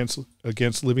airstrikes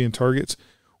against Libyan targets,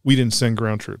 we didn't send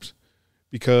ground troops,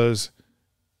 because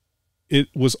it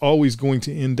was always going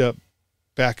to end up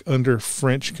back under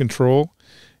French control,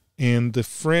 and the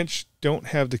French don't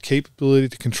have the capability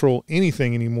to control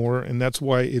anything anymore, and that's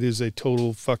why it is a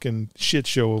total fucking shit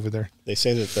show over there. They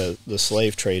say that the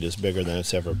slave trade is bigger than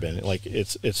it's ever been. Like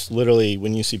it's literally,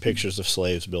 when you see pictures of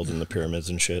slaves building the pyramids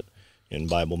and shit in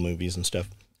Bible movies and stuff,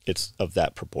 it's of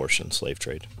that proportion, slave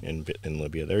trade in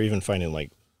Libya. They're even finding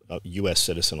like U.S.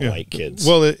 citizen white kids.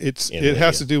 Well, it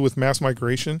has to do with mass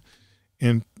migration,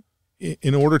 and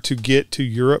in order to get to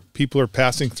Europe, people are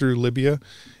passing through Libya.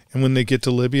 And when they get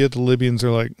to Libya, the Libyans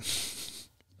are like,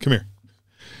 "Come here,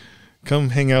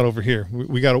 come hang out over here.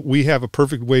 We have a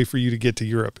perfect way for you to get to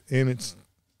Europe." And it's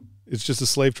just a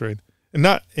slave trade,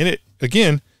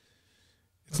 again,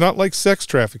 it's not like sex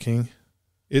trafficking.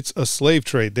 It's a slave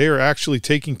trade. They are actually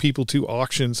taking people to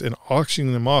auctions and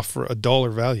auctioning them off for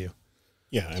 $1 value.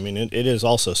 Yeah, I mean it is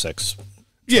also sex.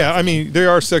 Yeah, I mean they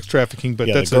are sex trafficking, but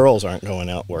the girls aren't going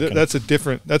out working. That's a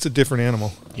different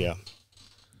animal. Yeah.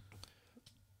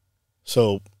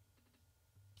 So,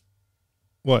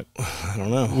 what? I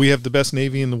don't know. We have the best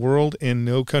Navy in the world, and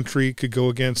no country could go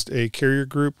against a carrier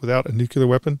group without a nuclear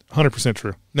weapon? 100%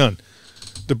 true. None.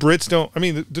 The Brits don't. I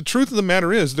mean, the truth of the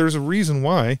matter is there's a reason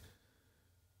why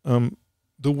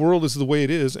the world is the way it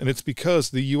is, and it's because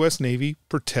the U.S. Navy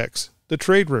protects the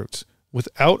trade routes.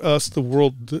 Without us, the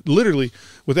world, literally,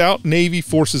 without Navy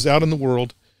forces out in the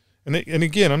world, and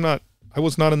again, I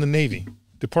was not in the Navy,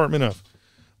 Department of,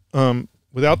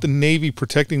 without the Navy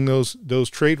protecting those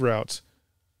trade routes,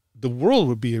 the world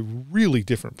would be a really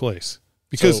different place,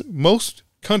 because most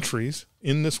countries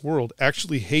in this world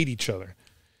actually hate each other.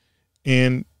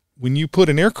 And when you put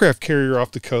an aircraft carrier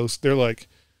off the coast, they're like,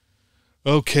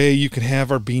 okay, you can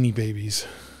have our Beanie Babies.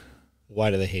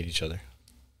 Why do they hate each other?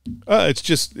 It's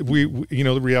just, the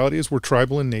reality is we're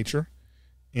tribal in nature,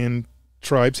 and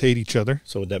tribes hate each other.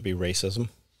 So would that be racism?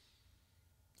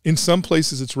 In some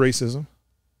places it's racism.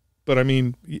 But, I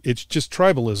mean, it's just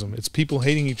tribalism. It's people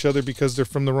hating each other because they're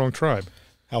from the wrong tribe.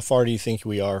 How far do you think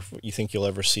we are? You think you'll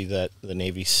ever see that the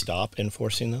Navy stop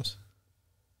enforcing those?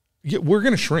 Yeah, we're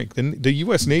going to shrink. The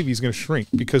U.S. Navy is going to shrink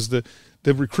because the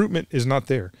recruitment is not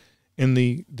there. And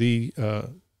the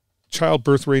child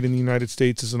birth rate in the United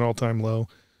States is an all-time low.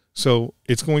 So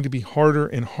it's going to be harder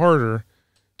and harder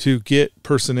to get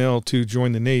personnel to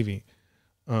join the Navy.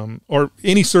 Or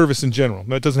any service in general.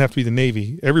 That doesn't have to be the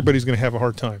Navy. Everybody's going to have a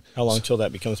hard time. How long till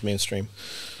that becomes mainstream?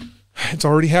 It's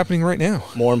already happening right now.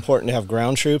 More important to have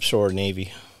ground troops or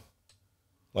Navy?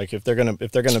 Like if they're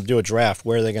gonna do a draft,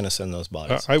 where are they gonna send those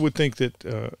bodies? I would think that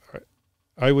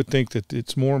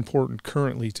it's more important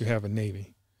currently to have a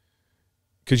Navy,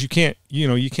 because you can't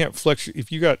flex.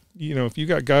 If you got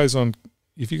guys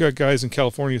in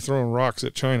California throwing rocks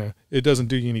at China, it doesn't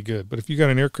do you any good. But if you got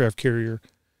an aircraft carrier,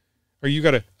 or you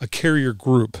got a carrier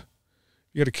group,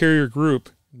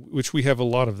 which we have a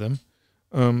lot of them,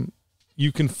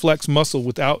 you can flex muscle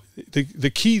without, the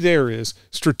key there is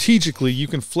strategically you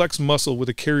can flex muscle with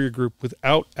a carrier group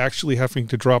without actually having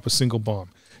to drop a single bomb.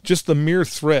 Just the mere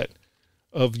threat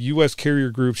of U.S. carrier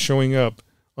groups showing up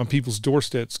on people's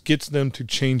doorsteps gets them to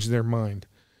change their mind.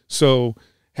 So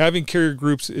having carrier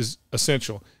groups is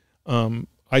essential.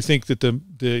 I think that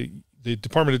the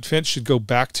Department of Defense should go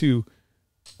back to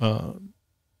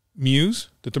MEUs,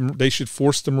 that they should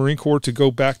force the Marine Corps to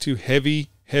go back to heavy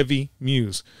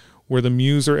MEUs, where the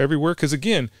MEUs are everywhere. Because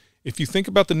again, if you think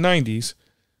about the 90s,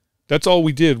 that's all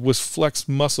we did was flex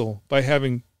muscle by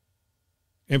having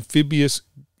amphibious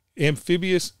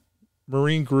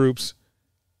Marine groups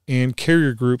and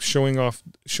carrier groups showing up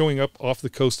off the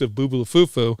coast of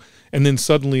Bubulafufu, and then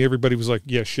suddenly everybody was like,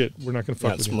 "Yeah, shit, we're not going to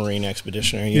fuck with it." That's Marine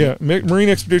Expeditionary Unit. Yeah, Marine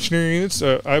Expeditionary Units.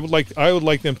 I would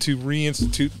like them to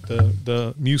reinstitute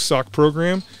the MUSOC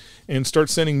program and start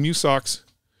sending MUSOCs,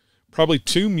 probably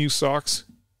 2 MUSOCs.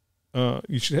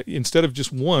 You should, instead of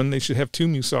just one, they should have 2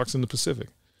 MUSOCs in the Pacific.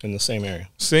 In the same area.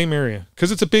 Same area,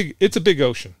 because it's a big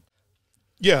ocean.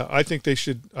 Yeah, I think they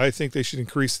should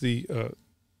increase the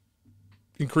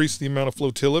amount of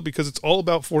flotilla, because it's all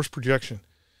about force projection.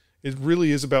 It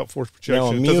really is about force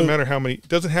projection. It doesn't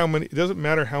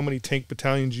matter how many tank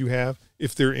battalions you have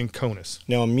if they're in CONUS.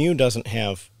 Now, a MEU doesn't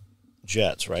have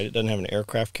jets, right? It doesn't have an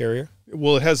aircraft carrier.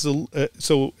 Well, it has the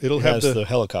so it'll It have has the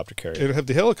helicopter carrier. it'll have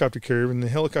the helicopter carrier, and the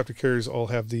helicopter carriers all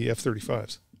have the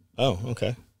F-35s. Oh,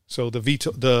 okay. So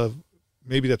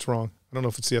maybe that's wrong. I don't know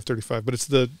if it's the F-35, but it's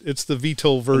the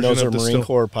VTOL version. And those of are the Marine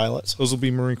Corps pilots. Those will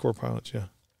be Marine Corps pilots, yeah,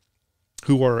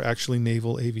 who are actually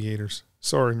naval aviators.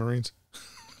 Sorry, Marines.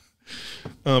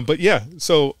 But yeah,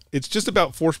 so it's just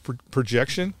about force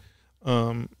projection.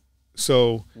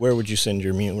 So where would you send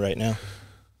your Mew right now?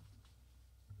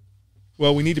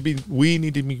 Well, we need to be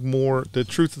more. The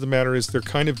truth of the matter is, they're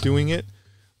kind of doing it.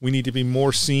 We need to be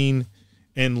more seen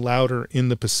and louder in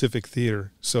the Pacific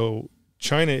theater. So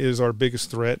China is our biggest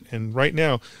threat, and right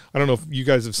now, I don't know if you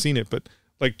guys have seen it, but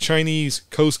like Chinese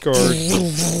Coast Guard,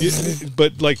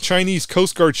 Chinese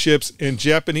Coast Guard ships and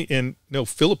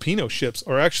Filipino ships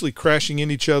are actually crashing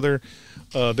in each other.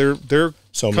 They're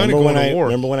so kind of going to war.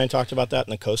 Remember when I talked about that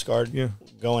in the Coast Guard? Yeah.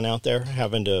 Going out there,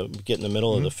 having to get in the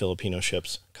middle of the Filipino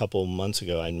ships. A couple months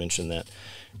ago, I mentioned that,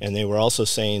 and they were also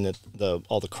saying that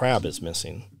all the crab is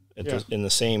missing in the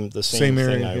same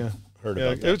area. Thing I heard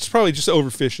about that. It's probably just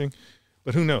overfishing,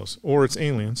 but who knows? Or it's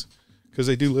aliens, because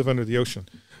they do live under the ocean.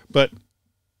 But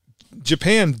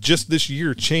Japan just this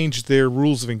year changed their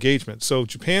rules of engagement. So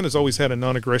Japan has always had a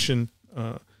non-aggression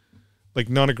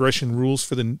rules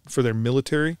for their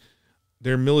military.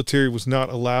 Their military was not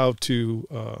allowed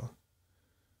to.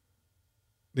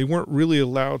 They weren't really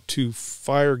allowed to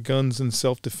fire guns in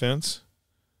self-defense.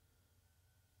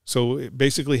 So it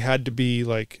basically had to be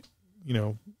like,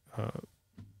 if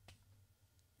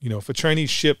a Chinese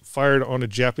ship fired on a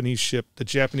Japanese ship, the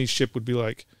Japanese ship would be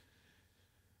like,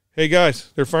 "Hey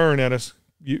guys, they're firing at us.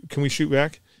 Can we shoot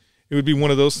back?" It would be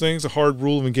one of those things, a hard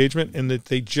rule of engagement, and that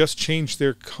they just changed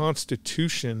their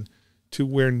constitution to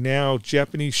where now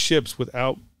Japanese ships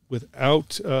without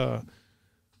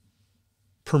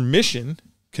permission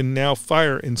can now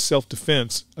fire in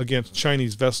self-defense against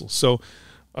Chinese vessels. So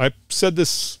I said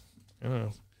this, I don't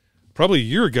know, probably a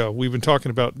year ago. We've been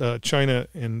talking about China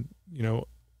and,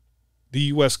 the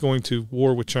U.S. going to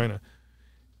war with China.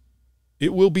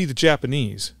 It will be the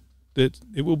Japanese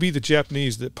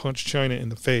that punch China in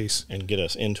the face and get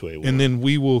us into a war. And then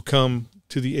we will come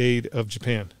to the aid of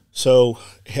Japan. So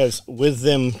with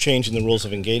them changing the rules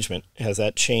of engagement, has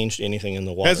that changed anything in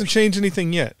the water? Hasn't changed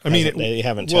anything yet. They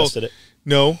haven't tested it?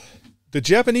 No. The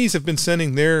Japanese have been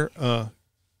sending their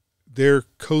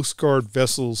Coast Guard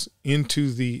vessels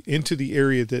into the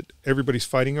area that everybody's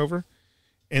fighting over.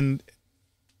 And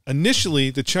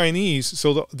initially the Chinese,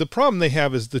 so the problem they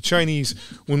have is the Chinese,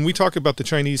 when we talk about the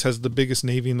Chinese has the biggest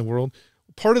navy in the world,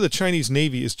 part of the Chinese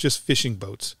navy is just fishing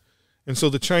boats. And so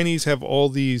the Chinese have all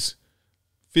these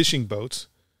fishing boats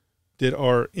that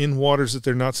are in waters that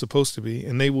they're not supposed to be,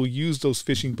 and they will use those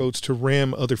fishing boats to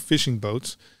ram other fishing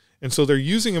boats. And so they're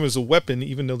using them as a weapon,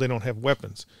 even though they don't have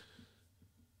weapons.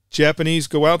 Japanese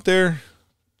go out there,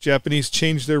 Japanese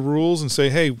change their rules and say,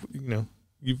 hey,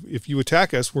 if you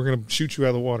attack us, we're going to shoot you out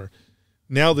of the water.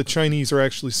 Now the Chinese are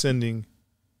actually sending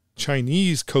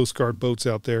Chinese Coast Guard boats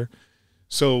out there.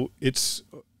 So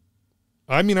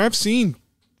I've seen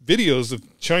videos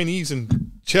of Chinese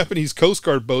and Japanese Coast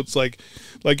Guard boats like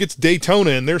it's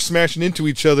Daytona and they're smashing into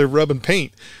each other, rubbing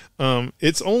paint.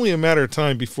 It's only a matter of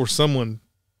time before someone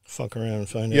fuck around and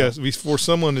find out. Yes, before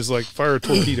someone is like, fire a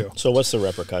torpedo. So what's the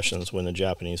repercussions when a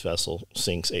Japanese vessel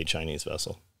sinks a Chinese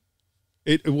vessel?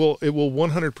 It will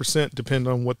 100% depend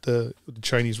on what the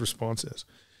Chinese response is.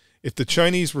 If the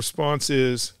Chinese response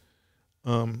is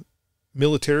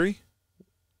military,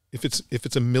 if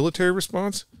it's a military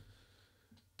response,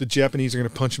 the Japanese are going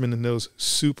to punch them in the nose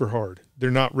super hard.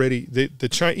 They're not ready.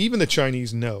 Even the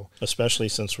Chinese know. Especially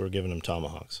since we're giving them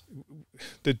tomahawks.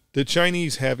 The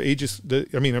Chinese have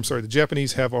the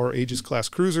Japanese have our Aegis class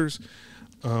cruisers.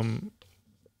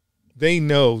 They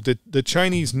know that the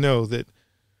Chinese know that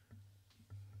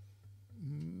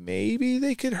maybe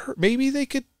they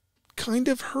could kind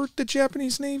of hurt the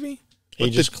Japanese Navy.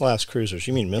 Aegis class cruisers.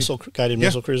 You mean guided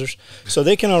missile cruisers? So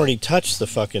they can already touch the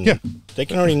fucking. Yeah. They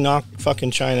can already knock fucking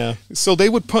China. So they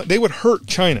would hurt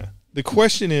China. The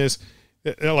question is,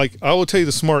 I will tell you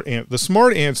the smart answer. The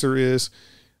smart answer is,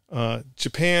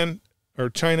 Japan or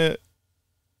China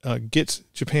gets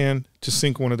Japan to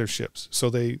sink one of their ships. So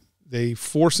they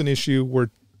force an issue where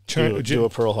China do a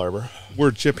Pearl Harbor,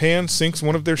 where Japan sinks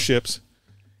one of their ships.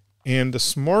 And the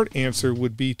smart answer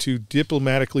would be to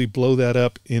diplomatically blow that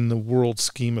up in the world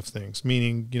scheme of things.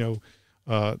 Meaning,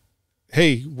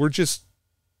 hey, we're just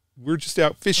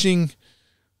out fishing.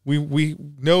 We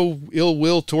no ill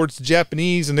will towards the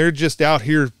Japanese, and they're just out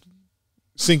here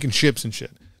sinking ships and shit.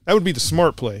 That would be the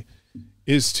smart play,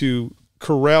 is to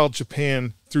corral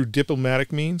Japan through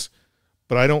diplomatic means.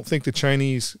 But I don't think the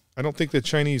Chinese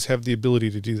have the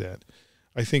ability to do that.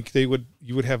 I think you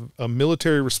would have a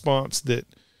military response that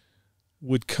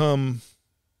would come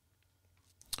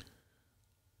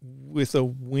with a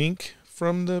wink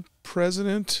from the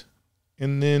president,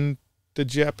 and then the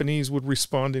Japanese would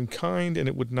respond in kind, and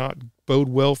it would not bode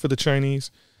well for the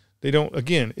Chinese. They don't.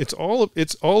 Again, it's all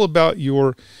about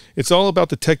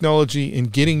the technology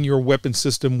and getting your weapon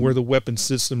system where the weapon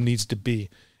system needs to be,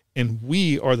 and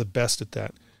we are the best at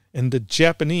that. And the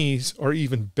Japanese are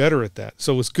even better at that.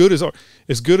 So as good as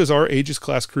our Aegis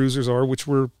class cruisers are, which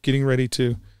we're getting ready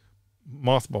to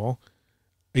mothball,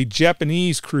 a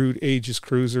Japanese crewed Aegis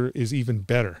cruiser is even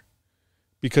better,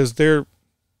 because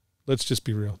let's just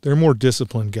be real, they're more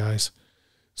disciplined guys.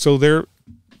 So they're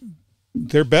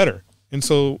better. And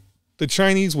so the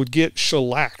Chinese would get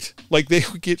shellacked. Like they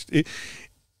would get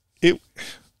it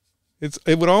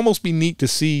would almost be neat to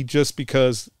see, just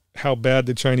because how bad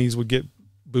the Chinese would get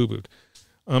boo-booed.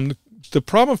 The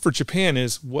problem for Japan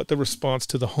is what the response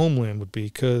to the homeland would be,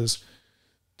 because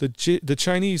the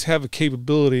Chinese have a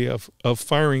capability of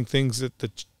firing things that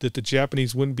the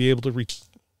Japanese wouldn't be able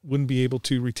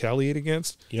to retaliate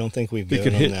against. You don't think they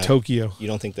could hit Tokyo? You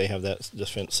don't think they have that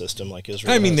defense system like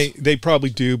Israel? I mean, has? they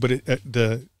probably do, but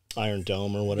the Iron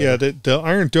Dome or whatever. Yeah, the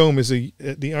Iron Dome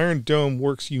the Iron Dome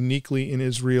works uniquely in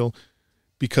Israel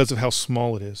because of how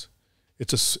small it is.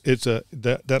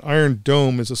 That Iron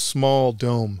Dome is a small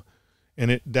dome, and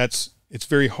it's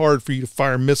very hard for you to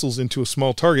fire missiles into a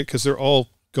small target because they're all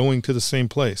going to the same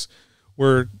place.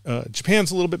 Where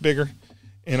Japan's a little bit bigger,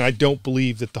 and I don't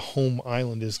believe that the home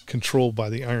island is controlled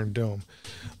by the Iron Dome.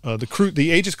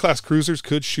 The Aegis class cruisers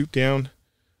could shoot down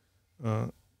a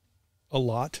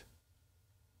lot,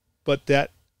 but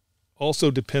that also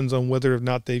depends on whether or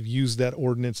not they've used that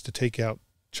ordnance to take out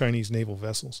Chinese naval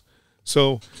vessels.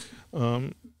 So,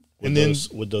 would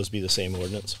those be the same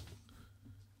ordnance?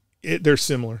 They're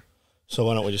similar. So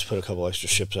why don't we just put a couple extra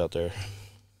ships out there?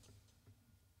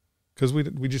 Because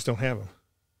we just don't have them.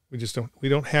 We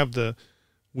don't have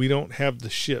the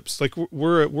ships. Like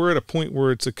we're at a point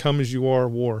where it's a come as you are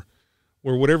war,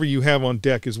 where whatever you have on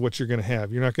deck is what you're going to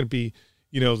have. You're not going to be,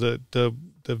 the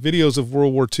videos of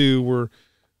World War II where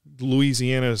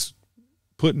Louisiana's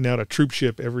putting out a troop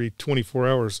ship every 24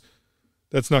 hours.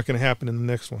 That's not going to happen in the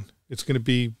next one. It's going to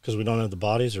be because we don't have the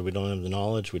bodies, or we don't have the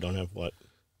knowledge. We don't have what?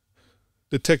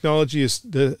 The technology is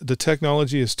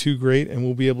too great, and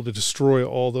we'll be able to destroy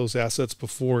all those assets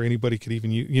before anybody could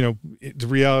even use. The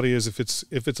reality is, if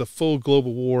it's a full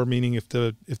global war, meaning if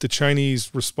the Chinese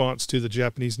response to the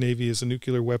Japanese Navy is a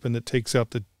nuclear weapon that takes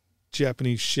out the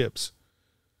Japanese ships,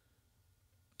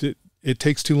 it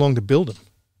takes too long to build them.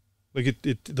 Like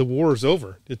the war is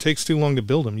over. It takes too long to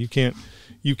build them. You can't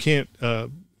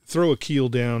throw a keel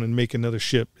down and make another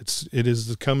ship. It is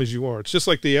the come as you are. It's just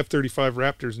like the F-35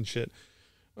 Raptors and shit.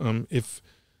 If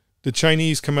the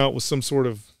Chinese come out with some sort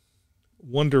of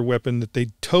wonder weapon that they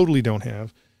totally don't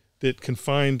have, that can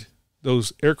find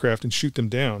those aircraft and shoot them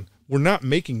down, we're not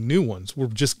making new ones. We're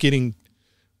going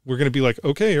to be like,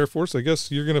 okay, Air Force, I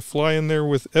guess you're going to fly in there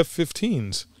with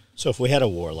F-15s. So if we had a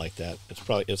war like that,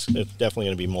 it's definitely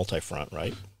going to be multi-front,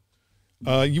 right?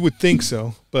 You would think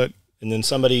so, but and then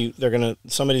somebody's going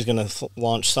to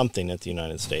launch something at the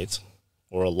United States,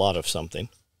 or a lot of something.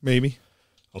 Maybe.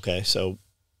 Okay, so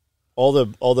all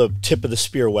the tip of the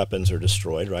spear weapons are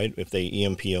destroyed, right? If they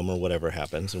EMP them or whatever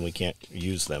happens, and we can't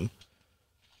use them.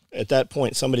 At that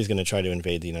point, somebody's going to try to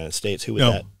invade the United States. Who would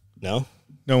that? No?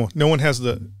 No one has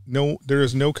there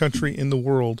is no country in the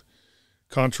world,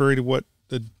 contrary to what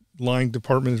the lying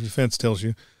Department of Defense tells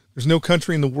you, there's no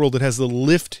country in the world that has the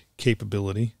lift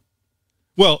capability.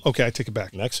 Well, okay, I take it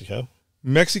back.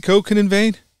 Mexico can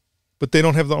invade, but they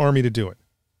don't have the army to do it.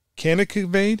 Canada can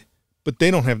invade, but they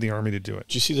don't have the army to do it.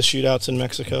 Did you see the shootouts in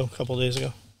Mexico a couple of days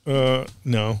ago?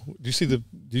 No. Do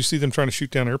you see them trying to shoot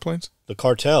down airplanes? The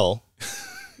cartel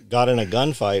got in a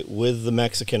gunfight with the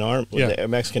Mexican the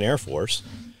Mexican Air Force.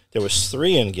 There was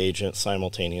 3 engagements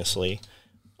simultaneously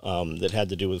that had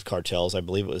to do with cartels. I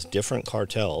believe it was different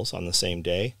cartels on the same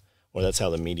day, or that's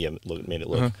how the media made it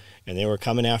look. Uh-huh. And they were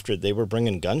coming after. They were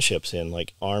bringing gunships in,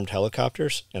 like armed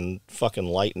helicopters, and fucking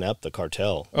lighting up the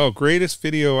cartel. Oh, greatest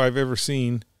video I've ever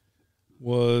seen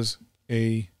was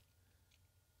a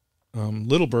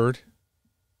little bird.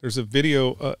 There's a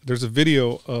video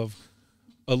of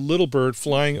a little bird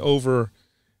flying over,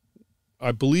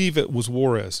 I believe it was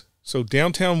Juarez. So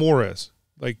downtown Juarez.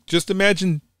 Like, just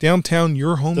imagine downtown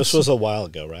your home. This was a while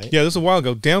ago, right? Yeah, this was a while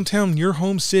ago. Downtown your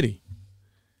home city.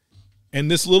 And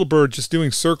this little bird just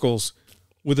doing circles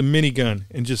with a minigun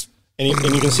and just... And you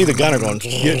can see the gunner going...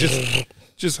 Yeah,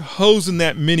 just hosing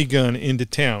that minigun into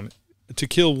town. to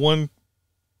kill one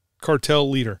cartel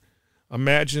leader.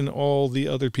 Imagine all the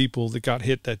other people that got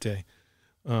hit that day.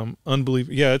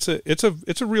 Unbelievable. Yeah,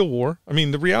 it's a real war. I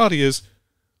mean, the reality is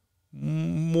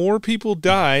more people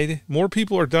died. More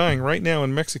people are dying right now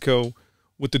in Mexico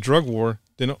with the drug war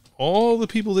than all the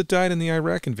people that died in the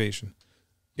Iraq invasion.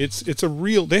 It's a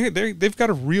real. They've got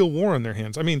a real war on their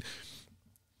hands. I mean,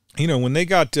 you know, when they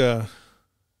got El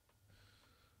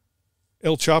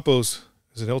Chapo's.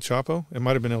 Is it El Chapo? It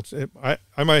might have been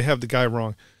I might have the guy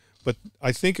wrong, but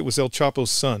I think it was El Chapo's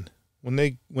son. When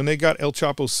they got El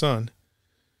Chapo's son,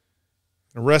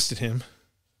 arrested him,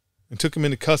 and took him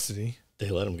into custody, they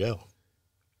let him go.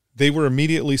 They were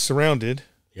immediately surrounded.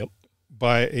 Yep.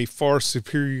 By far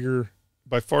superior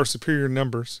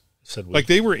numbers. Said like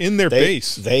they were in their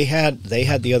base. They had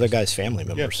the other guy's family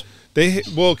members. Yeah.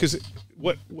 Because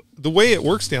the way it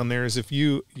works down there is if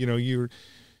you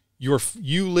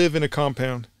live in a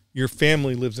compound, your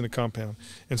family lives in a compound.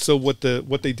 And so what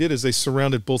they did is they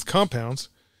surrounded both compounds,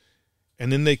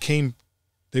 and then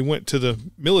they went to the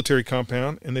military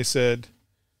compound and they said,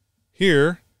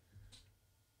 here,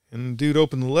 and the dude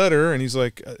opened the letter and he's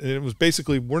like, it was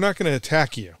basically, we're not going to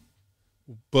attack you,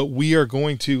 but we are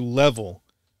going to level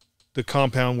the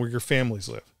compound where your families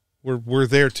live. We're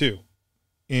there too.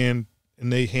 And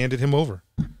they handed him over.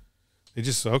 They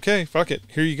just, okay, fuck it.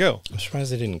 Here you go. I'm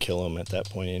surprised they didn't kill him at that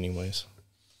point anyways.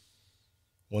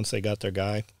 Once they got their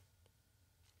guy.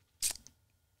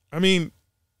 I mean,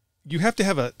 you have to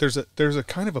have there's a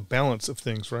kind of a balance of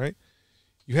things, right?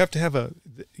 You have to have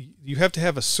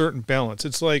a certain balance.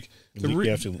 It's like you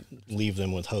have to leave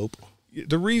them with hope.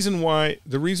 The reason why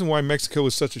Mexico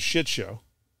is such a shit show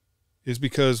is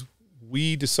because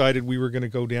we decided we were going to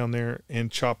go down there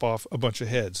and chop off a bunch of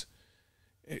heads,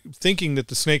 thinking that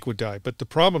the snake would die. But the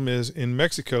problem is, in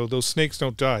Mexico, those snakes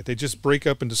don't die. They just break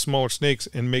up into smaller snakes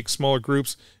and make smaller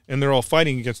groups, and they're all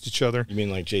fighting against each other. You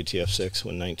mean like JTF 6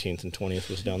 when 19th and 20th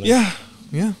was down there? Yeah,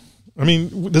 yeah. I mean,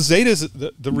 the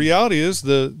Zetas, the reality is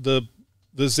the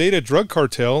Zeta drug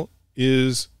cartel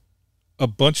is a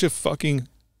bunch of fucking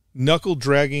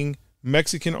knuckle-dragging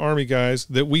Mexican army guys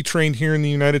that we trained here in the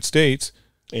United States.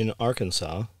 In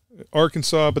Arkansas,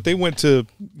 but they went to,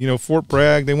 Fort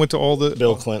Bragg. They went to all the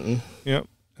Bill Clinton. Yeah,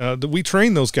 we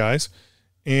trained those guys,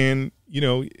 and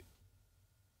you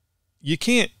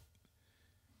can't.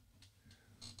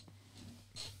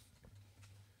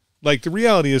 Like, the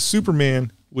reality is,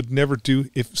 Superman would never do.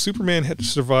 If Superman had to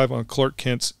survive on Clark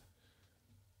Kent's,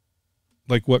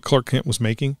 like what Clark Kent was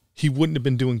making, he wouldn't have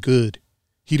been doing good.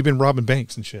 He'd have been robbing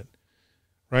banks and shit.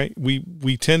 Right?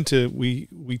 We tend to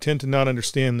not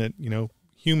understand that,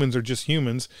 humans are just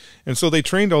humans. And so they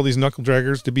trained all these knuckle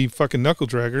draggers to be fucking knuckle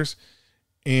draggers.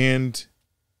 And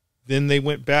then they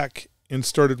went back and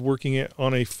started working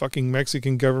on a fucking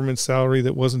Mexican government salary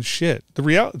that wasn't shit. The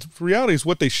reality is,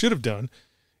 what they should have done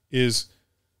is,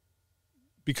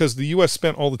 because the U.S.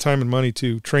 spent all the time and money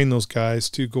to train those guys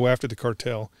to go after the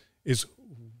cartel, is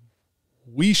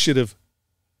we should have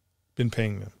been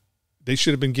paying them. They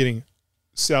should have been getting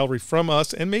salary from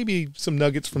us and maybe some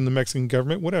nuggets from the Mexican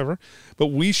government, whatever, but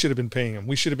we should have been paying them.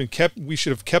 We should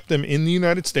have kept them in the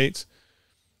United States.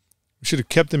 We should have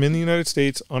kept them in the United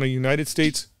States on a United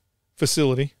States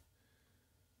facility.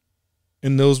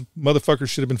 And those motherfuckers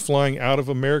should have been flying out of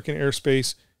American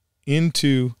airspace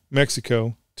into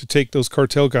Mexico to take those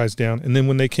cartel guys down. And then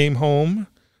when they came home,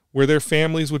 where their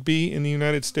families would be in the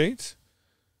United States,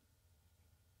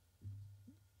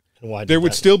 there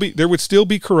would still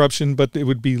be corruption, but it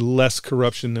would be less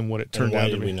corruption than what it turned out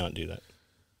to be. Why did we not do that?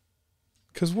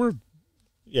 Because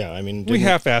we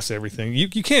half-ass everything. You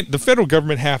can't. The federal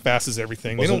government half-asses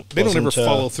everything. They don't ever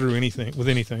follow through with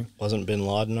anything. Wasn't Bin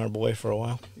Laden our boy for a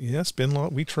while? Yes, Bin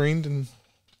Laden. We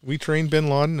trained Bin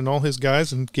Laden and all his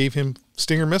guys and gave him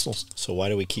Stinger missiles. So why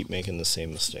do we keep making the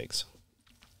same mistakes?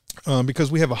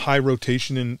 Because we have a high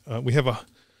rotation in we have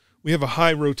a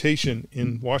high rotation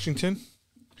in Washington.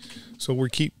 So we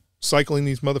keep cycling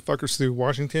these motherfuckers through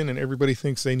Washington, and everybody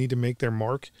thinks they need to make their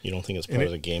mark. You don't think it's part of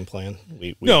the game plan?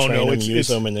 We train them, use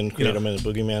them, and then create them as a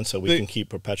boogeyman so we can keep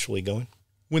perpetually going?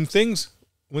 When things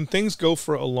go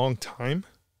for a long time,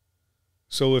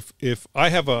 so if I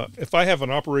have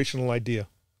an operational idea,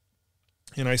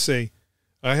 and I say,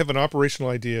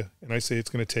 it's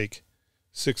going to take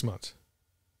 6 months.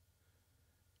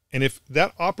 And if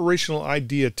that operational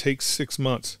idea takes 6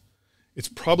 months, it's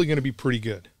probably going to be pretty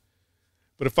good.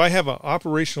 But if I have an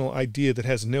operational idea that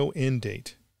has no end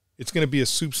date, it's going to be a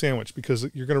soup sandwich, because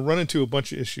you're going to run into a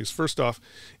bunch of issues. First off,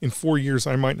 in 4 years,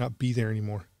 I might not be there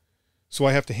anymore. So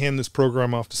I have to hand this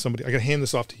program off to somebody. I got to hand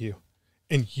this off to you.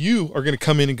 And you are going to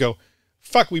come in and go,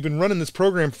 fuck, we've been running this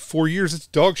program for 4 years. It's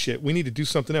dog shit. We need to do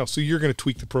something else. So you're going to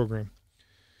tweak the program.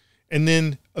 And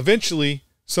then eventually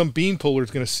some bean puller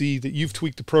is going to see that you've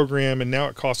tweaked the program and now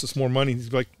it costs us more money.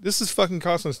 He's like, this is fucking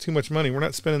costing us too much money. We're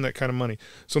not spending that kind of money.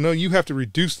 So no, you have to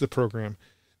reduce the program.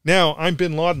 Now I'm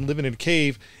Bin Laden living in a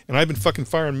cave and I've been fucking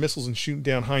firing missiles and shooting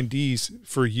down Hind D's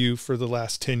for you for the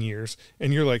last 10 years.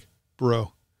 And you're like,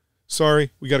 bro,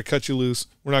 sorry, we got to cut you loose.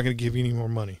 We're not going to give you any more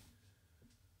money.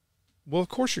 Well, of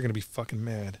course you're going to be fucking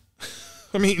mad.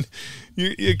 I mean,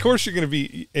 of course you're going to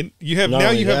be, and you have, Not now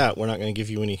only you have, that, we're not going to give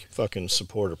you any fucking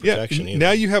support or protection either.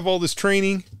 now you have all this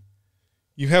training,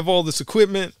 you have all this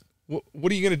equipment.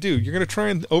 What are you going to do? You're going to try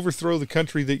and overthrow the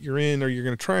country that you're in, or you're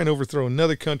going to try and overthrow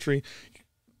another country,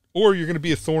 or you're going to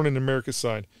be a thorn in America's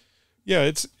side. Yeah,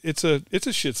 it's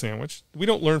a shit sandwich. We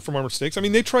don't learn from our mistakes. I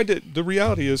mean, they tried to, the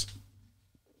reality is,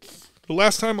 the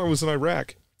last time I was in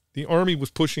Iraq, the Army was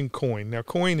pushing coin. Now,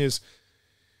 coin is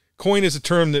a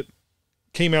term that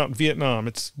came out in Vietnam.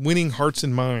 It's winning hearts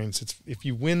and minds. It's if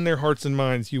you win their hearts and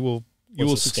minds, you will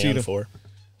succeed. Stand for?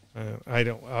 I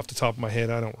don't, off the top of my head,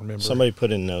 I don't remember. Somebody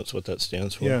put in notes what that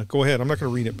stands for. Yeah, go ahead. I'm not going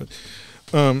to read it,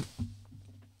 but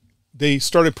they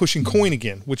started pushing coin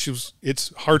again, which is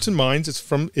it's hearts and minds.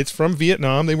 It's from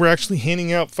Vietnam. They were actually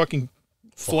handing out fucking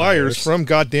flyers from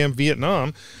goddamn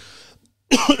Vietnam.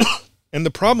 And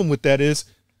the problem with that is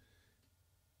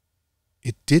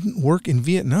it didn't work in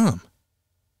Vietnam.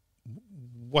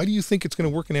 Why do you think it's going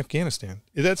to work in Afghanistan?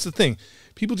 That's the thing.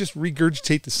 People just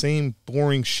regurgitate the same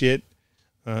boring shit.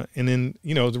 And then,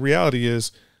 the reality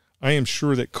is I am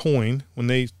sure that coin, when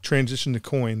they transitioned to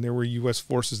coin, there were U.S.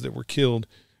 forces that were killed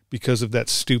because of that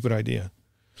stupid idea.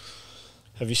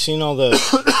 Have you seen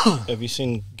have you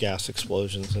seen gas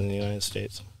explosions in the United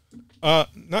States?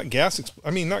 Not gas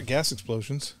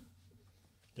explosions.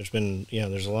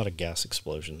 There's a lot of gas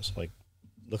explosions.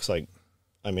 Looks like,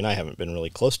 I mean, I haven't been really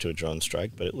close to a drone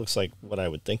strike, but it looks like what I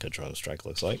would think a drone strike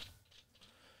looks like.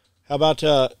 How about,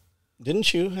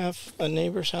 didn't you have a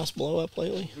neighbor's house blow up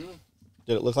lately? Mm-hmm.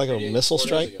 Did it look like a missile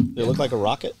strike? Did it look like a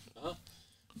rocket?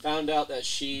 Found out that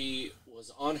she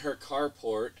was on her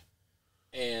carport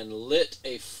and lit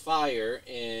a fire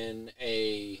in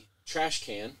a trash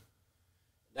can.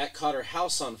 That caught her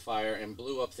house on fire and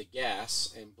blew up the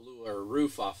gas and blew her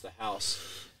roof off the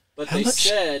house. But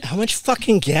how much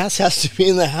fucking gas has to be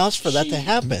in the house for that to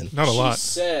happen? Not a lot. She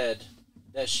said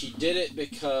that she did it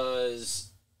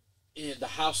because the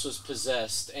house was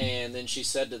possessed, and then she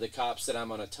said to the cops that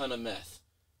I'm on a ton of meth,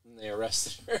 and they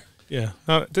arrested her. Yeah,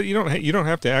 you don't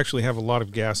have to actually have a lot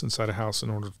of gas inside a house in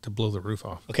order to blow the roof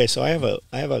off. Okay, so I have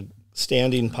a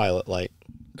standing Pilot Light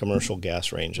commercial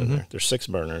gas range in there. There's 6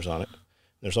 burners on it.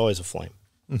 There's always a flame.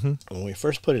 Mm-hmm. When we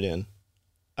first put it in,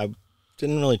 I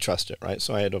didn't really trust it, right?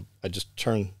 So I just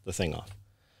turned the thing off.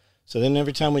 So then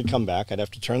every time we'd come back, I'd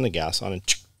have to turn the gas on and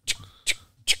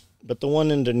but the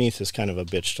one underneath is kind of a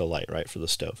bitch to light, right, for the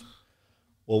stove.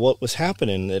 Well, what was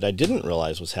happening that I didn't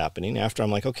realize was happening after I'm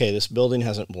like, okay, this building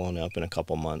hasn't blown up in a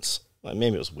couple months.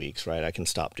 Maybe it was weeks, right? I can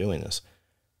stop doing this.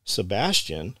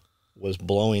 Sebastian was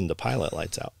blowing the Pilot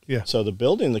Lights out. Yeah. So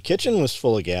the kitchen was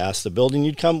full of gas. The building,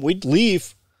 we'd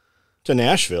leave to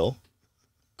Nashville,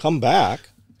 come back,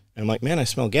 and I'm like, man, I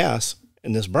smell gas,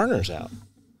 and this burner's out.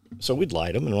 So we'd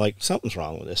light them, and we're like, something's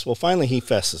wrong with this. Well, finally he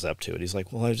fesses up to it. He's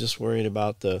like, well, I was just worried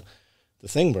about the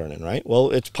thing burning, right?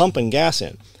 Well, it's pumping gas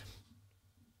in.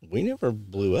 We never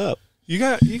blew up. You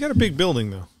got a big building,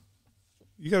 though.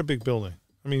 You got a big building.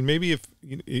 I mean, maybe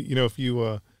if you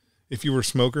were a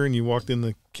smoker and you walked in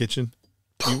the kitchen,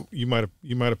 you might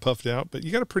have puffed out. But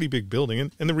you got a pretty big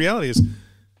building, and the reality is,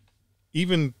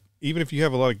 even if you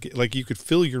have a lot of, you could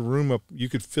fill your room up, you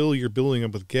could fill your building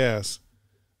up with gas.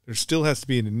 There still has to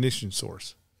be an ignition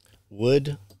source.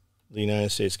 Would the United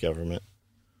States government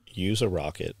use a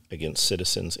rocket against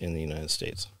citizens in the United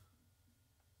States?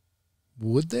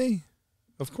 Would they?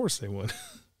 Of course they would.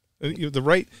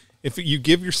 If you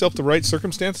give yourself the right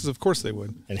circumstances, of course they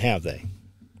would. And have they?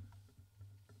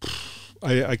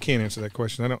 I can't answer that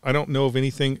question. I don't know of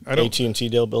anything. AT&T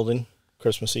Dale building,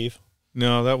 Christmas Eve?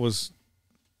 No, that was...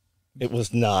 It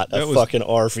was not a fucking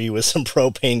RV with some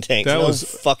propane tanks. No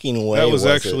fucking way. Here's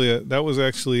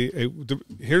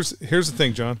the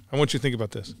thing, John. I want you to think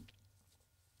about this.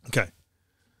 Okay.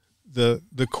 The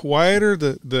quieter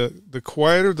the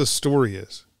quieter the story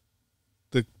is,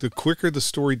 the quicker the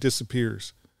story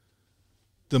disappears,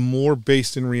 the more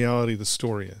based in reality the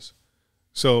story is.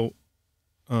 So,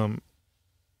 that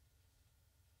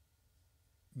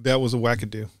was a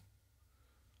wackadoo.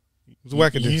 It was a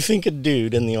wackadoo. You think a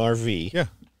dude in the RV? Yeah,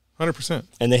 100%.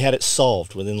 And they had it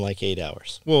solved within like 8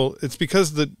 hours. Well, it's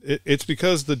because the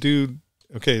dude.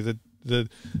 Okay, the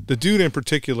dude in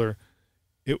particular,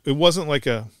 it wasn't like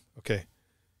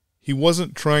he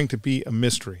wasn't trying to be a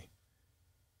mystery.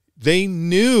 They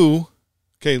knew,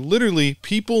 literally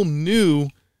people knew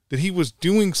that he was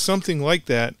doing something like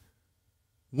that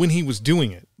when he was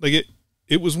doing it. Like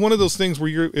it was one of those things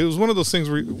where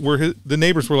the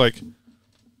neighbors were like,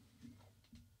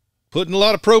 putting a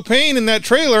lot of propane in that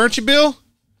trailer, aren't you, Bill?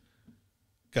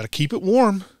 Got to keep it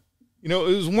warm. You know,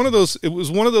 it was one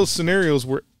of those scenarios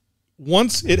where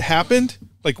once it happened,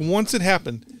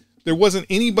 there wasn't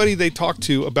anybody they talked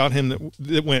to about him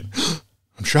that went,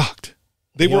 I'm shocked.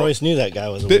 They always knew that guy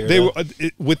was a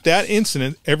weirdo. With that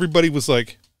incident, everybody was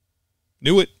like,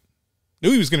 knew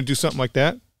he was going to do something like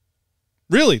that.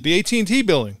 Really? The AT&T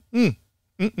building?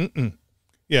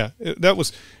 Yeah, that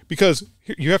was because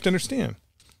you have to understand,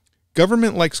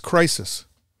 government likes crisis.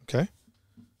 Okay,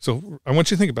 so I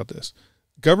want you to think about this.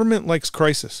 Government likes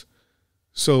crisis.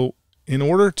 So in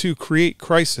order to create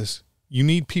crisis, you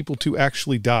need people to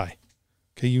actually die.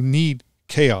 Okay, you need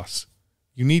chaos.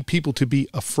 You need people to be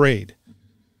afraid.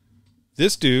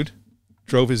 This dude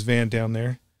drove his van down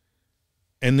there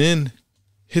and then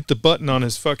hit the button on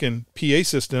his fucking PA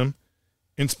system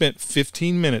and spent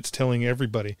 15 minutes telling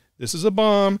everybody, this is a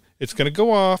bomb. It's going to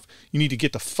go off. You need to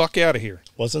get the fuck out of here.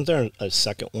 Wasn't there a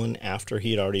second one after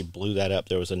he had already blew that up?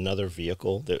 There was another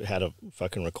vehicle that had a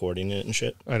fucking recording in it and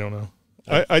shit. I don't know.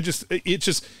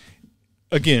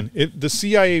 Again, if the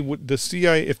CIA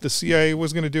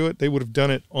was going to do it, they would have done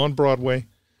it on Broadway,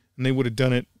 and they would have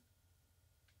done it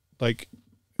like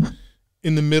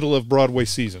in the middle of Broadway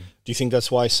season. Do you think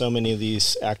that's why so many of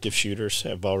these active shooters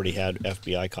have already had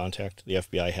FBI contact? The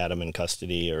FBI had them in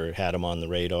custody or had them on the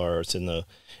radar, or it's in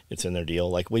their deal.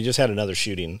 Like, we just had another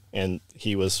shooting, and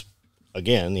he was,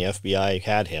 again, the FBI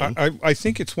had him. I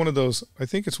think it's one of those. I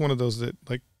think it's one of those that,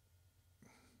 like,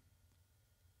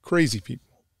 crazy people.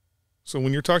 So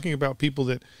when you're talking about people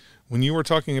that, when you were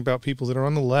talking about people that are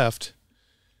on the left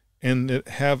and that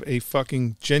have a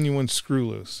fucking genuine screw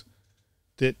loose,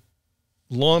 that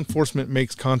law enforcement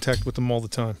makes contact with them all the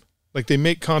time. Like, they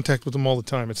make contact with them all the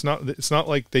time. It's not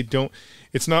like they don't,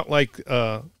 it's not like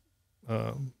the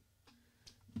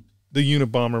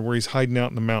Unabomber where he's hiding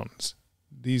out in the mountains.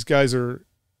 These guys are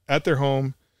at their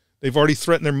home. They've already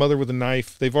threatened their mother with a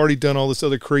knife. They've already done all this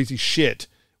other crazy shit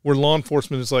where law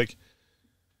enforcement is like,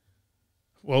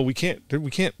 well, we can't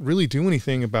really do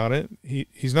anything about it.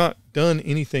 He's not done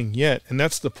anything yet. And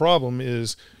that's the problem,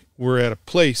 is we're at a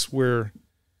place where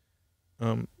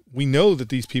we know that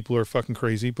these people are fucking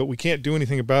crazy, but we can't do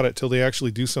anything about it till they actually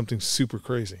do something super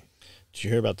crazy. Did you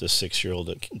hear about this 6-year-old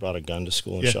that brought a gun to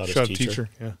school and shot his teacher?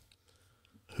 Yeah.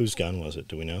 Whose gun was it?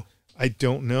 Do we know? I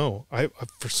don't know. I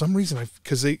for some reason,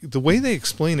 because the way they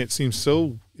explain it seems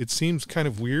kind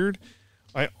of weird.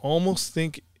 I almost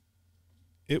think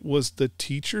it was the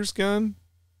teacher's gun.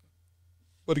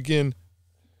 But again,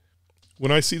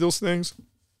 when I see those things,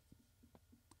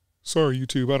 sorry,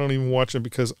 YouTube, I don't even watch them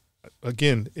because,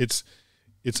 again, it's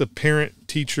a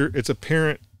parent-teacher, it's a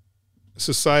parent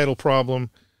societal problem.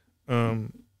 I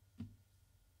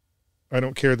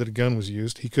don't care that a gun was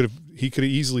used. He could have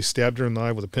easily stabbed her in the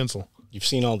eye with a pencil. You've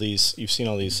seen all these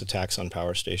attacks on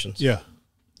power stations? Yeah.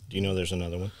 Do you know there's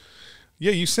another one?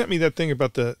 Yeah, you sent me that thing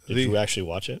about Did you actually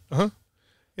watch it? Uh-huh.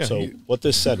 Yeah. So what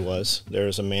this said was, there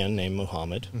is a man named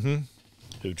Muhammad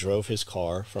who drove his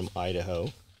car from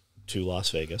Idaho to Las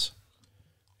Vegas,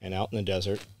 and out in the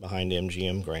desert behind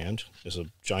MGM Grand is a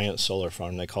giant solar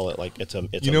farm. They call it like it's a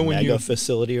mega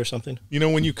facility or something. You know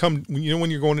when you're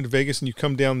going into Vegas and you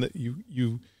come down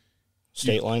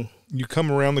State Line. You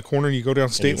come around the corner and you go down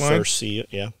State Line. First see it,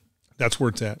 yeah. That's where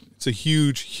it's at. It's a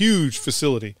huge, huge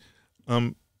facility.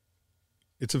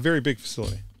 It's a very big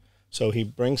facility. So he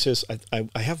brings his. I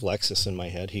have Lexus in my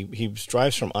head. He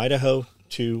drives from Idaho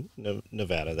to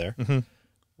Nevada there,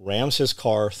 rams his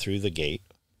car through the gate,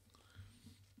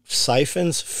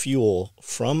 siphons fuel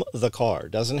from the car.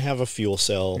 Doesn't have a fuel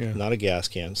cell, not a gas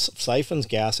can. Siphons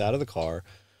gas out of the car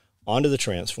onto the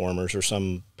transformers or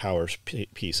some power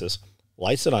pieces.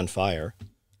 Lights it on fire.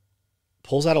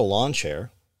 Pulls out a lawn chair.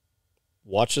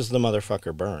 Watches the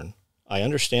motherfucker burn. I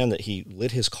understand that he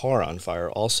lit his car on fire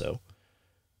also,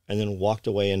 and then walked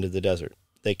away into the desert.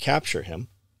 They capture him.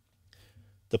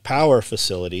 The power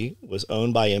facility was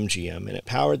owned by MGM, and it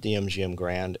powered the MGM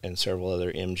Grand and several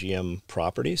other MGM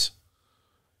properties.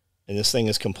 And this thing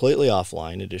is completely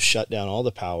offline. It has shut down all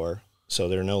the power, so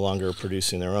they're no longer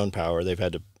producing their own power. They've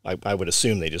had to, I would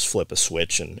assume they just flip a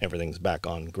switch and everything's back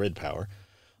on grid power.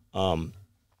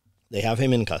 They have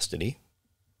him in custody.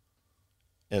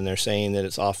 And they're saying that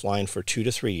it's offline for 2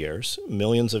 to 3 years,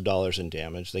 millions of dollars in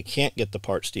damage. They can't get the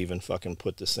parts to even fucking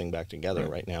put this thing back together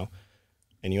right now.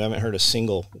 and you haven't heard a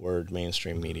single word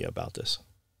mainstream media about this.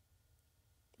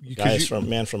 Guys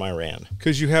from Iran.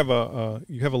 Because you have a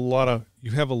lot of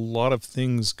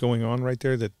things going on right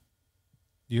there that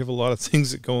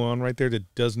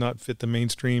does not fit the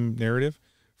mainstream narrative.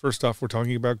 First off, we're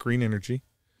talking about green energy,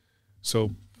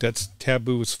 so that's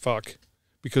taboo as fuck.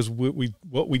 Because what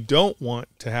we don't want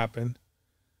to happen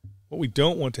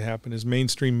is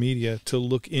mainstream media to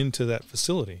look into that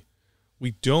facility.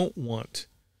 We don't want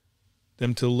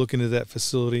them to look into that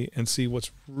facility and see what's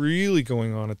really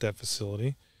going on at that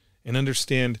facility and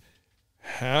understand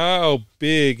how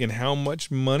big and how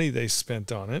much money they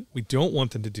spent on it. We don't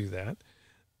want them to do that.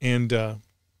 And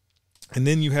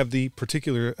then you have the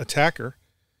particular attacker.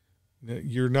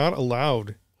 You're not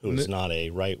allowed. Who is not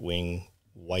a right-wing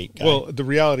white guy. Well, the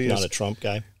reality is not a Trump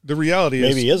guy. The reality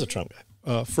maybe he is a Trump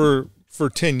guy. For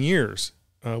 10 years,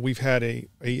 we've had an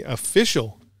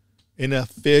official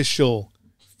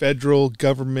federal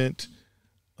government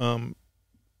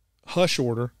hush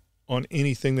order on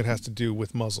anything that has to do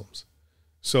with Muslims.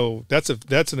 So that's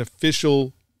an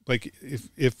official, like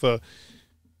if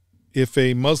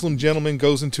a Muslim gentleman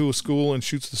goes into a school and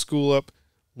shoots the school up,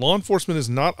 law enforcement is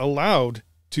not allowed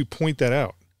to point that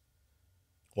out.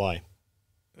 Why?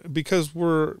 Because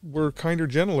we're kinder,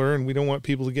 gentler, and we don't want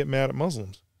people to get mad at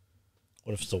Muslims.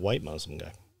 What if it's a white Muslim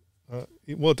guy?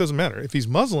 Well, it doesn't matter. If he's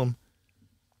Muslim,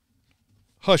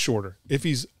 hush order. If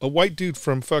he's a white dude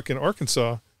from fucking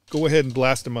Arkansas, go ahead and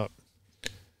blast him up.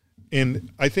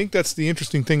 And I think that's the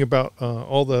interesting thing about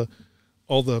all the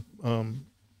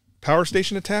power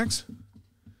station attacks.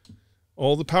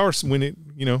 All the power, when it,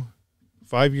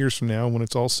 5 years from now, when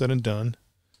it's all said and done,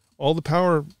 all the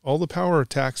power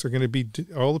attacks that's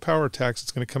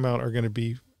going to come out are going to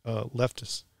be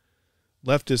leftists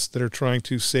that are trying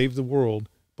to save the world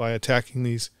by attacking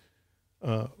these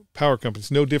power companies.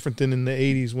 No different than in the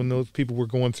 80s when those people were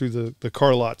going through the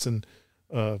car lots and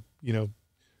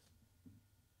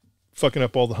fucking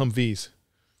up all the Humvees.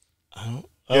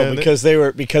 Because they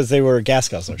were gas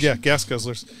guzzlers. Yeah, gas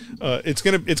guzzlers. It's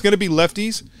gonna be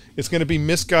lefties. It's gonna be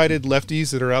misguided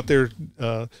lefties that are out there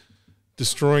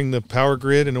destroying the power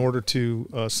grid in order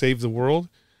to save the world,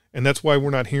 and that's why we're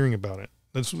not hearing about it.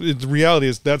 The reality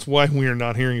is that's why we are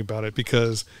not hearing about it,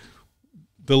 because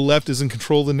the left is in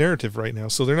control of the narrative right now.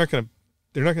 So they're not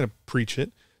gonna preach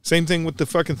it. Same thing with the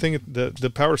fucking thing at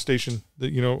the power station.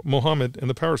 Mohammed and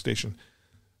the power station.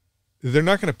 They're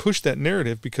not going to push that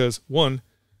narrative because, one,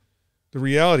 the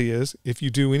reality is if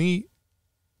you do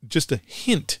just a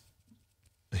hint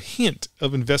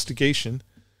of investigation,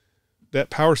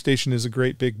 that power station is a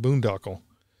great big boondoggle.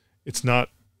 It's not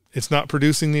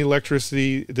producing the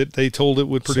electricity that they told it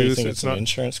would produce. So you think it's not an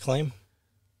insurance claim?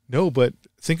 No, but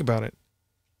think about it.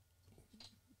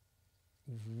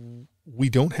 We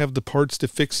don't have the parts to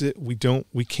fix it. We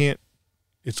can't.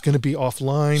 It's going to be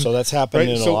offline. So that's happened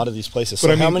in a lot of these places.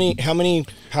 So how many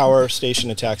power station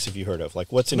attacks have you heard of?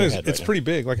 Like, what's in your head? It's pretty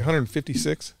big, like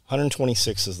 156.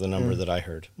 126 is the number that I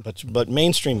heard. But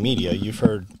mainstream media, you've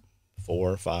heard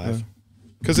 4 or 5.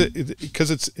 Because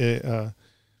it's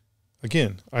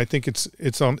again, I think it's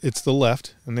the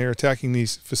left, and they're attacking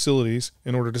these facilities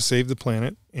in order to save the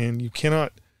planet, and you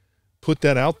cannot put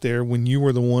that out there when you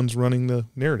are the ones running the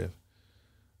narrative.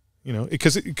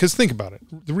 Because think about it.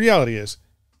 The reality is,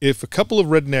 if a couple of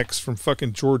rednecks from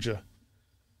fucking Georgia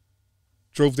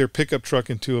drove their pickup truck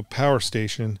into a power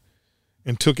station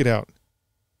and took it out,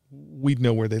 we'd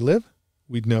know where they live.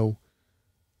 We'd know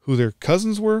who their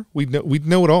cousins were. We'd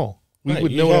know it all. We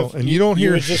would know it all. And you don't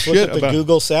hear just shit look at the about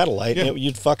Google satellite. Yeah. And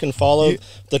you'd fucking follow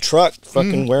the truck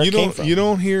fucking where it came from. You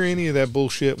don't hear any of that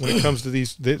bullshit when it comes to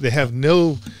these. They have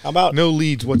no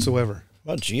leads whatsoever.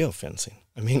 How about geofencing?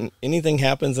 I mean, anything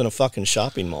happens in a fucking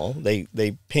shopping mall,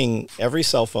 they ping every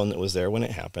cell phone that was there when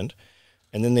it happened,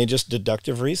 and then they just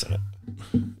deductive reason it.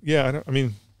 Yeah, I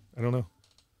don't know.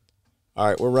 All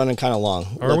right, we're running kind of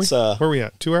long. Are we? Where are we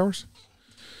at? 2 hours?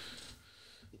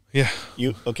 Yeah.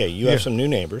 You have some new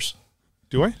neighbors.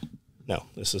 Do I? No,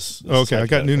 this is okay. I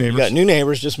got new neighbors. You got new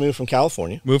neighbors just moved from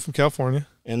California.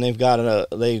 And they drive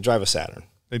a Saturn.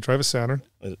 They drive a Saturn.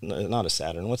 Not a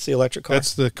Saturn. What's the electric car?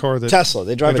 That's the car that Tesla.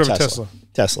 They drive a Tesla.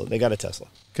 Tesla. They got a Tesla.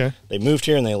 Okay. They moved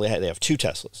here and they have 2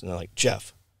 Teslas, and they're like,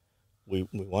 Jeff, we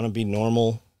want to be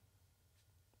normal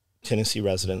Tennessee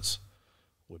residents.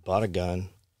 We bought a gun.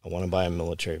 I want to buy a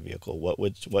military vehicle.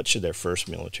 What should their first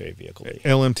military vehicle be?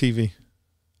 LMTV.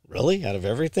 Really? Out of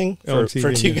everything? For 2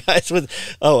 yeah. guys with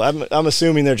I'm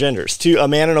assuming their genders. A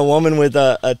man and a woman with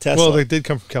a Tesla. Well, they did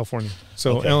come from California.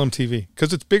 So okay. LMTV.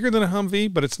 Because it's bigger than a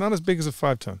Humvee, but it's not as big as a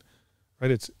 5-ton. Right?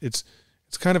 It's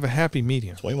It's kind of a happy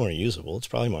medium. It's way more usable. It's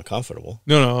probably more comfortable.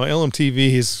 No,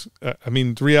 LMTV is, I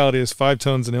mean, the reality is 5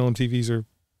 tons and LMTVs are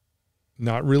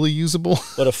not really usable.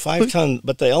 But a 5-ton,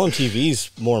 but the LMTV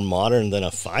is more modern than a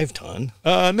 5-ton.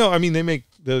 No, I mean, they make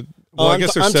the, well, I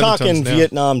guess they're I'm 7 talking tons now.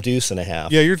 Vietnam Deuce and a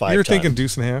half. Yeah, you're 5-ton. thinking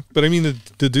Deuce and a half. But I mean,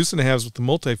 the Deuce and a halves with the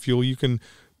multi-fuel, you can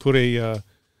put a,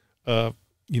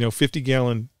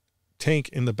 50-gallon tank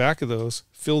in the back of those,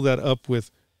 fill that up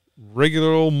with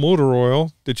regular old motor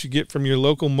oil that you get from your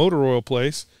local motor oil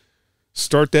place.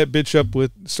 Start that bitch up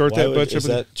with. Is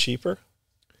that cheaper?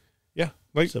 Yeah,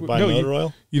 like To buy motor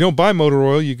oil? You don't buy motor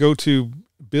oil. You go to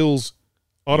Bill's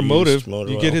Automotive. Used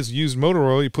motor You oil. get his used motor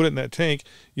oil. You put it in that tank.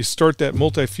 You start that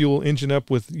multi-fuel engine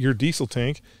up with your diesel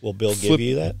tank. Will Bill give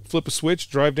you that? Flip a switch,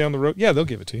 drive down the road. Yeah, they'll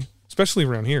give it to you, especially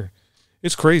around here.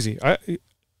 It's crazy.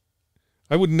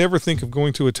 I would never think of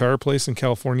going to a tire place in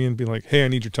California and be like, "Hey, I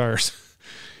need your tires."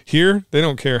 Here, they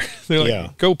don't care. They're like, Yeah.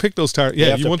 "Go pick those tires."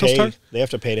 Yeah, you want those tires? They have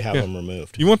to pay to have Yeah. them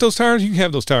removed. You want those tires? You can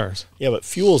have those tires. Yeah, but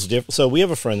fuel's different. So we have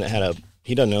a friend that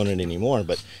he doesn't own it anymore,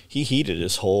 but he heated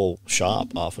his whole shop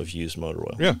off of used motor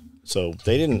oil. Yeah. So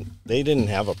they didn't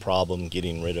have a problem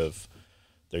getting rid of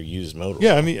their used motor oil.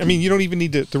 Yeah, I mean, you don't even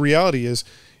need to. The reality is,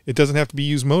 it doesn't have to be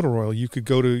used motor oil. You could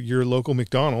go to your local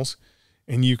McDonald's,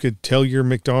 and you could tell your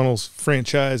McDonald's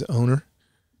franchise owner,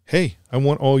 "Hey, I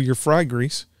want all your fry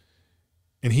grease,"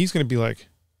 and he's going to be like,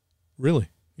 "Really?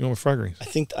 You want my fry grease?" I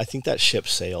think that ship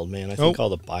sailed, man. I think all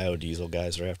the biodiesel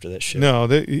guys are after that ship. No,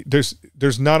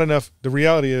 there's not enough. The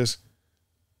reality is,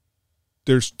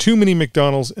 there's too many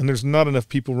McDonald's, and there's not enough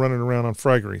people running around on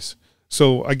fry grease.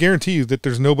 So I guarantee you that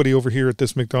there's nobody over here at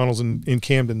this McDonald's in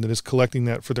Camden that is collecting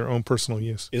that for their own personal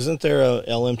use. Isn't there a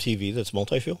LMTV that's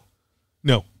multi-fuel?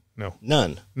 No.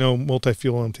 None. No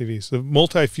multi-fuel MTVs. The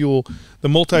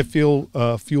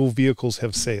multi-fuel fuel vehicles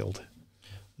have sailed.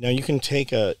 Now you can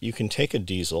take a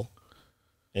diesel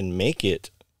and make it.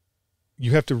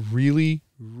 You have to really,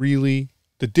 really.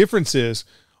 The difference is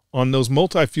on those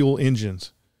multi-fuel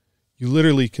engines, you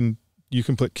literally can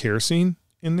put kerosene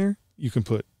in there. You can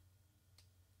put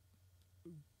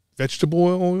vegetable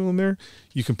oil in there.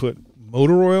 You can put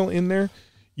motor oil in there.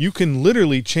 You can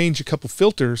literally change a couple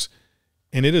filters,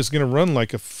 and it is going to run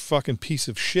like a fucking piece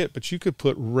of shit, but you could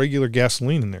put regular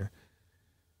gasoline in there.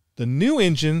 The new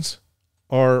engines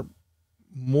are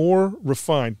more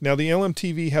refined. Now, the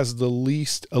LMTV has the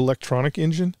least electronic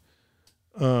engine,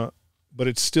 but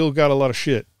it's still got a lot of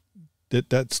shit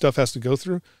that stuff has to go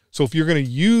through. So if you're going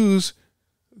to use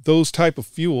those type of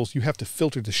fuels, you have to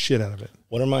filter the shit out of it.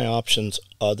 What are my options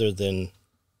other than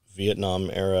Vietnam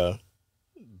era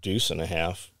Deuce and a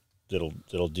half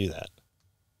that'll do that?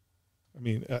 I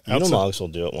mean, Unimogs will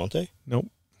do it, won't they? Nope.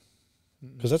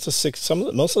 Because that's most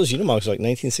of those Unimogs are like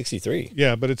 1963.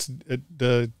 Yeah, but it's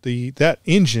that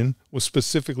engine was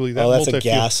specifically that. Oh, that's a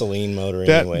multi-fuel. gasoline motor,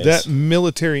 That anyways. that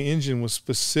military engine was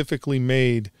specifically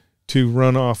made to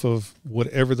run off of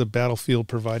whatever the battlefield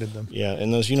provided them. Yeah,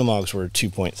 and those Unimogs were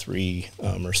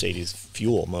 2.3 Mercedes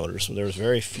fuel motors. So there was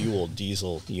very few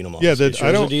diesel Unimogs. Yeah, Yours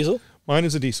I don't. a diesel. Mine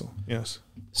is a diesel. Yes.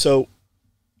 So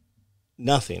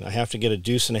nothing. I have to get a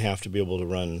Deuce and a half to be able to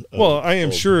run. Well, I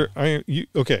am sure.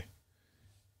 Okay.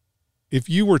 If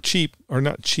you were cheap or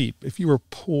not cheap, if you were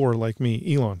poor like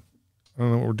me, Elon, I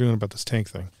don't know what we're doing about this tank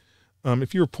thing.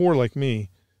 If you were poor like me,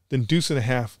 then Deuce and a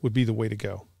half would be the way to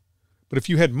go. But if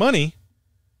you had money,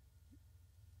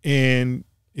 then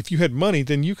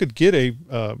you could get a,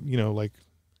 like,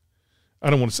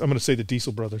 I'm going to say the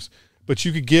Diesel Brothers, but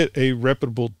you could get a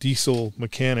reputable diesel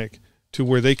mechanic to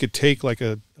where they could take like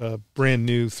a brand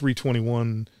new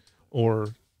 321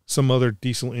 or some other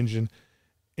diesel engine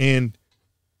and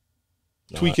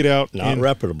tweak it out. Not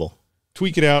reputable.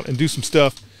 Tweak it out and do some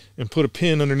stuff and put a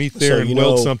pin underneath there and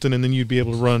weld something, and then you'd be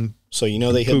able to run. So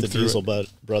they hit the Diesel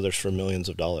Brothers for millions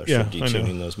of dollars for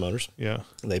detuning those motors. Yeah.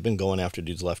 They've been going after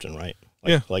dudes left and right.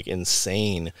 Like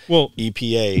insane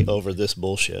EPA over this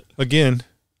bullshit. Again,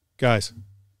 guys,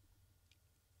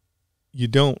 you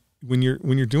don't when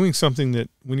you're doing something that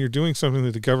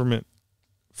the government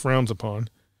frowns upon,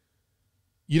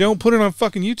 you don't put it on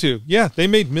fucking YouTube. Yeah, they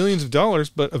made millions of dollars,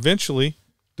 but eventually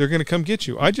they're going to come get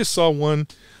you. I just saw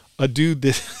a dude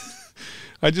that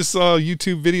I just saw a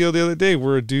YouTube video the other day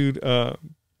where a dude,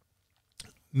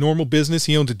 normal business,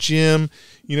 he owns a gym.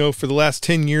 For the last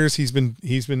 10 years, he's been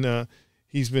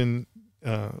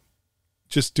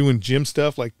just doing gym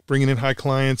stuff, like bringing in high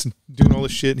clients and doing all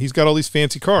this shit. And he's got all these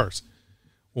fancy cars.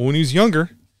 Well, when he was younger,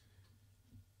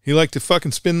 he liked to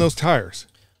fucking spin those tires.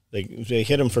 They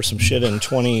hit him for some shit in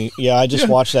 20. Yeah, I just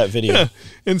watched that video. Yeah.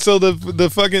 And so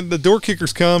the door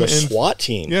kickers come the SWAT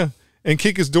team. Yeah. And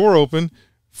kick his door open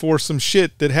for some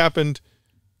shit that happened,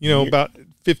 you know, about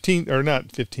 15 or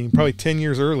not 15, probably 10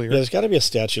 years earlier. Yeah, there's got to be a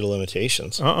statute of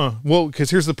limitations. Well, because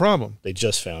here's the problem. They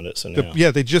just found it, so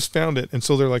now. They just found it, and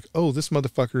so they're like, "Oh, this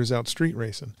motherfucker is out street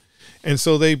racing," and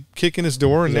so they kick in his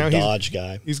door, and He's now a Dodge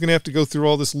guy. He's going to have to go through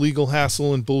all this legal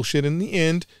hassle and bullshit. In the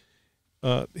end,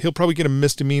 he'll probably get a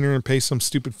misdemeanor and pay some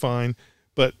stupid fine.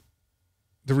 But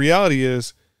the reality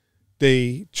is,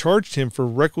 they charged him for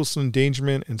reckless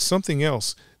endangerment and something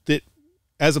else that,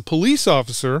 as a police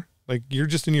officer, like you're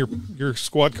just in your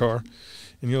squad car,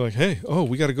 and you're like, "Hey,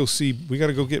 we got to go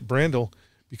get Brandel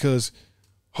because,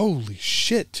 holy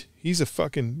shit, he's a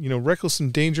fucking, reckless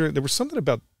endanger." There was something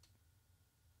about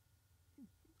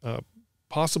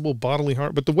possible bodily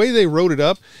harm, but the way they wrote it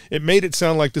up, it made it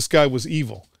sound like this guy was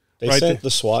evil. They sent the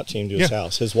SWAT team to his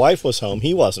house. His wife was home.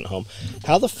 He wasn't home.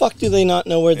 How the fuck do they not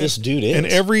know where this dude is? And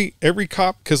every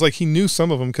cop, because like he knew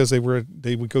some of them because they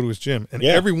would go to his gym, and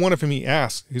every one of them he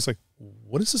asked, he's like,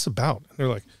 "What is this about?" And they're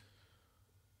like,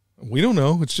 "We don't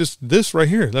know. It's just this right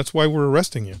here. That's why we're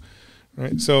arresting you."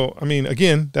 Right. So, I mean,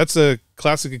 again, that's a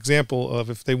classic example of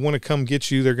if they want to come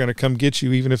get you, they're going to come get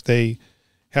you, even if they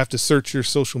have to search your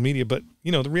social media. But,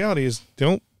 the reality is,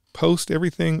 don't post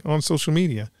everything on social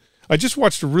media. I just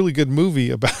watched a really good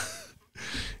movie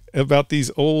about these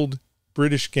old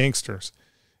British gangsters,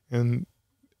 and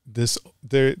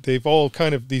they've all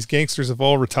these gangsters have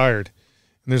all retired,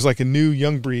 and there's like a new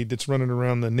young breed that's running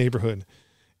around the neighborhood,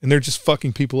 and they're just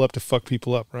fucking people up to fuck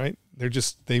people up, right?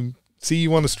 They see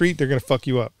you on the street, they're going to fuck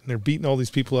you up, and they're beating all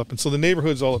these people up, and so the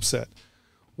neighborhood's all upset.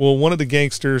 Well, one of the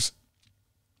gangsters,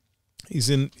 he's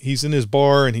in his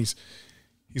bar, and he's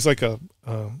like a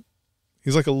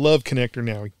love connector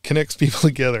now. He connects people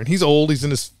together, and he's old. He's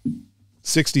in his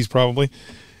 60s probably,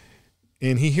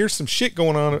 and he hears some shit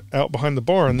going on out behind the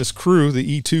bar. And this crew,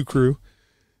 the E2 crew,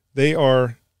 they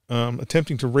are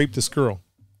attempting to rape this girl,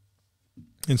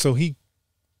 and so he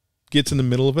gets in the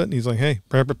middle of it, and he's like, "Hey,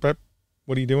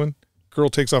 what are you doing?" Girl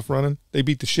takes off running. They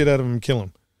beat the shit out of him and kill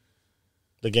him.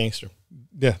 The gangster.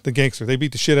 Yeah, the gangster. They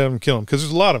beat the shit out of him and kill him because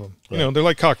there's a lot of them. Right. They're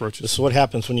like cockroaches. This is what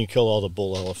happens when you kill all the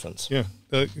bull elephants. Yeah,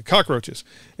 cockroaches.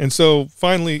 And so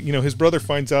finally, his brother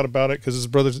finds out about it because his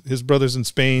brother's in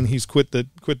Spain. He's quit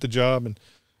the job and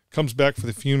comes back for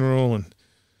the funeral and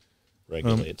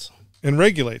regulates.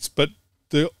 But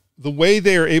the way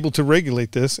they are able to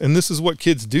regulate this, and this is what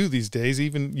kids do these days.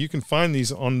 Even you can find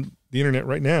these on the internet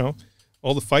right now.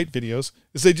 All the fight videos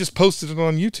is they just posted it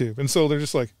on YouTube, and so they're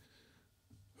just like,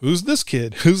 "Who's this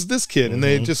kid? Who's this kid?" Mm-hmm. And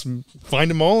they just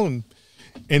find them all and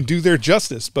do their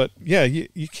justice. But yeah,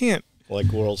 you can't.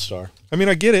 Like World Star. I mean,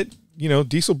 I get it.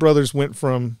 Diesel Brothers went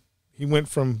from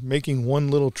making one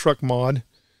little truck mod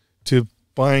to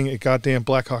buying a goddamn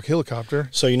Black Hawk helicopter.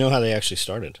 So you know how they actually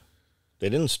started? They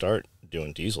didn't start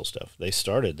doing diesel stuff. They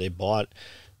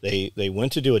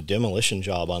went to do a demolition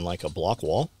job on like a block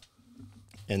wall,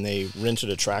 and they rented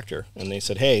a tractor, and they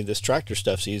said, "Hey, this tractor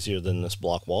stuff's easier than this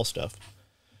block wall stuff."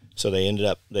 So they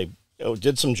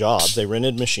did some jobs. They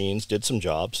rented machines, did some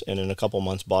jobs, and in a couple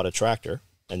months bought a tractor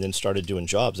and then started doing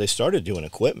jobs. They started doing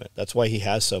equipment. That's why he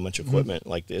has so much equipment. Mm-hmm.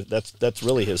 Like that's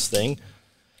really his thing.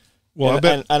 Well,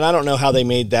 and I don't know how they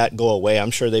made that go away.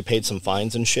 I'm sure they paid some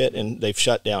fines and shit, and they've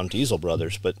shut down Diesel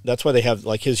Brothers. But that's why they have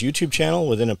like his YouTube channel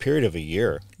within a period of a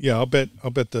year. Yeah, I'll bet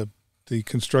the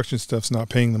construction stuff's not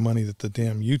paying the money that the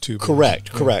damn YouTube.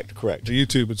 Correct. The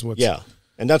YouTube is what's. Yeah.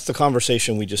 And that's the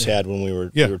conversation we just had when we were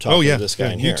talking to this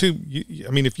guy in here. YouTube.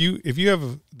 I mean, if you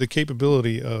have the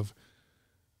capability of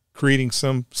creating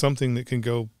something that can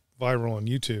go viral on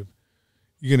YouTube,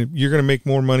 you're gonna make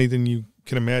more money than you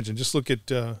can imagine. Just look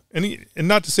at and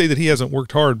not to say that he hasn't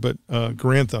worked hard, but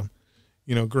Grantham,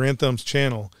 Grantham's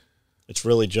channel. It's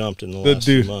really jumped in the last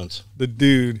few months. The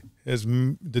dude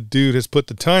has put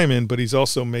the time in, but he's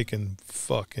also making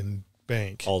fucking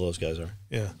bank. All those guys are.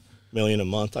 Yeah. $1 million a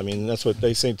month. I mean, that's what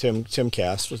they say. Tim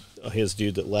Cast, his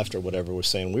dude that left or whatever, was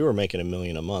saying we were making $1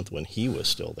 million a month when he was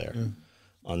still there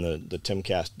on the Tim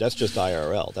Cast. That's just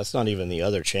IRL. That's not even the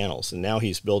other channels. And now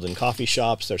he's building coffee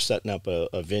shops. They're setting up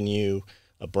a venue,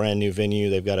 a brand new venue.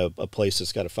 They've got a place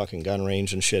that's got a fucking gun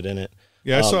range and shit in it.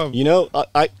 Yeah, I saw.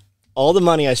 I all the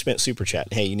money I spent super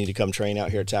chatting. Hey, you need to come train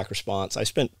out here at Attack Response. I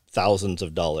spent thousands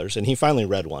of dollars, and he finally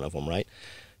read one of them. Right,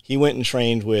 he went and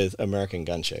trained with American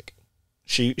Gun Chick.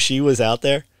 She was out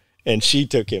there, and she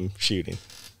took him shooting.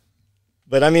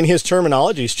 But, I mean, his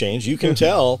terminology's changed. You can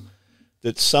tell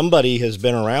that somebody has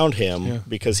been around him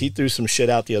because he threw some shit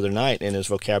out the other night, and his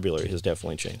vocabulary has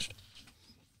definitely changed.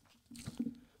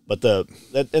 But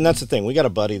that's the thing. We got a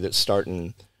buddy that's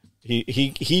starting.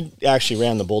 He actually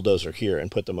ran the bulldozer here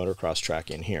and put the motocross track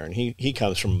in here, and he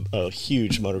comes from a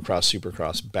huge motocross,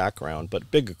 supercross background, but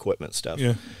big equipment stuff.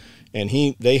 Yeah. And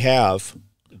they have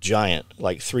giant,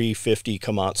 like 350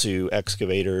 Komatsu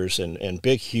excavators and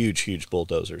big, huge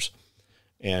bulldozers.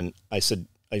 And I said,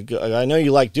 I know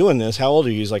you like doing this. How old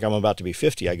are you? He's like, I'm about to be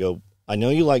 50. I go, I know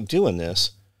you like doing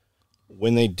this.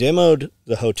 When they demoed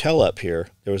the hotel up here,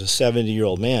 there was a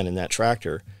 70-year-old man in that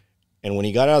tractor. And when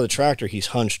he got out of the tractor, he's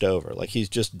hunched over. Like he's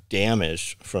just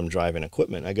damaged from driving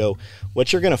equipment. I go,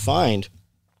 what you're going to find,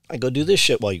 I go, do this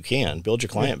shit while you can. Build your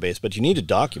client base, but you need to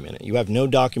document it. You have no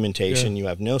documentation. You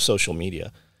have no social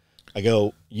media. I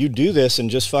go, you do this and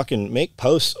just fucking make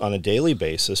posts on a daily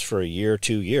basis for a year,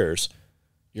 2 years.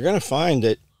 You're going to find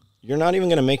that you're not even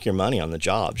going to make your money on the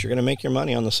jobs. You're going to make your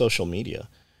money on the social media.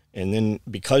 And then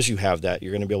because you have that,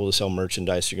 you're going to be able to sell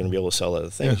merchandise. You're going to be able to sell other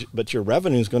things. Yeah. But your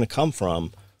revenue is going to come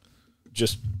from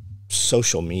just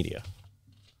social media.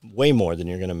 Way more than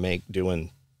you're going to make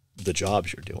doing the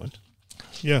jobs you're doing.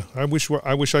 Yeah, I wish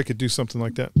I could do something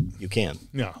like that. You can.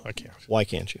 No, I can't. Why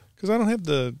can't you? Because I don't have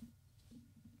the.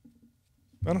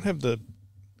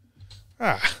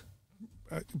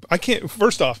 I can't.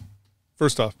 First off,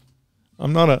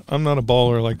 I'm not a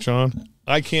baller like John.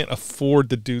 I can't afford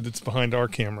the dude that's behind our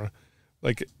camera,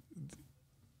 like,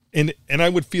 and I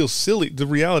would feel silly. The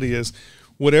reality is,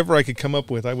 whatever I could come up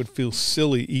with, I would feel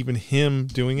silly even him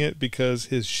doing it because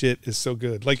his shit is so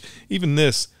good. Like even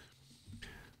this,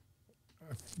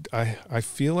 I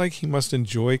feel like he must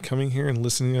enjoy coming here and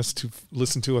listen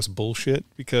to us bullshit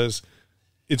because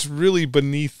it's really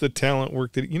beneath the talent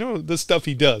work that the stuff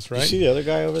he does. Right? You see the other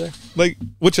guy over there? Like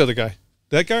which other guy?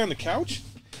 That guy on the couch?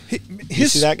 You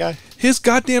see that guy? His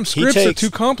goddamn scripts are too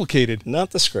complicated.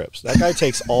 Not the scripts. That guy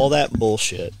takes all that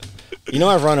bullshit.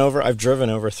 I've driven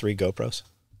over 3 GoPros.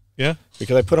 Yeah?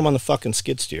 Because I put them on the fucking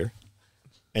skid steer,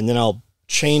 and then I'll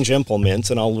change implements,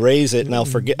 and I'll raise it, and I'll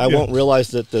forget. I won't realize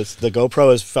that the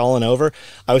GoPro has fallen over.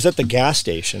 I was at the gas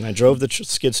station. I drove the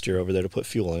skid steer over there to put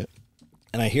fuel in it,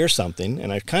 and I hear something,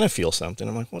 and I kind of feel something.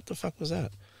 I'm like, what the fuck was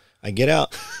that? I get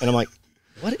out, and I'm like,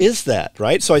 what is that,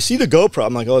 right? So I see the GoPro.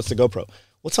 I'm like, oh, it's the GoPro.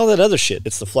 What's all that other shit?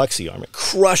 It's the Flexi arm. It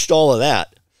crushed all of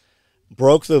that,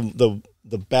 broke the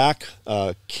back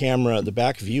camera, the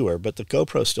back viewer, but the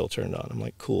GoPro still turned on. I'm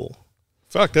like, cool.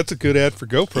 Fuck, that's a good ad for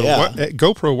GoPro. Yeah.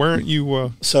 GoPro, why aren't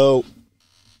you... So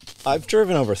I've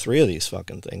driven over 3 of these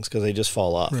fucking things because they just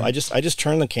fall off. Right. I just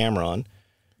turn the camera on,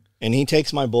 and he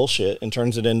takes my bullshit and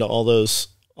turns it into all those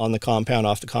on the compound,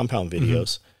 off the compound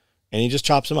videos, and he just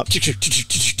chops them up.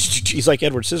 He's like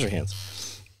Edward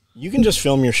Scissorhands. You can just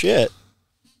film your shit,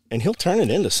 and he'll turn it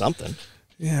into something.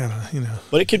 Yeah,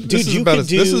 But it could, dude. This is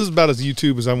about as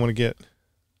YouTube as I want to get.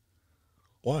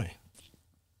 Why?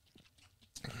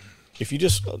 If you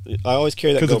just, I always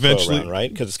carry that GoPro around,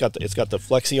 right? Because it's got the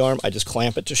Flexi arm. I just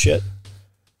clamp it to shit,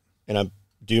 and I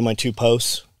do my 2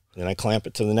 posts, and then I clamp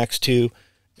it to the next 2,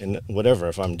 and whatever.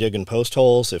 If I'm digging post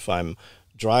holes, if I'm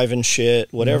driving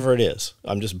shit, whatever it is,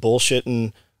 I'm just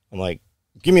bullshitting. I'm like,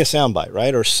 give me a soundbite,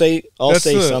 right? Or I'll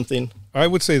say something. I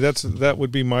would say that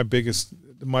would be my biggest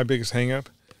hang up.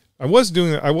 I was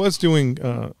doing a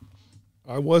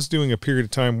period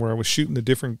of time where I was shooting the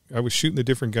different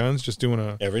guns, just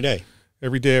doing every day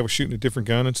I was shooting a different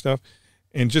gun and stuff,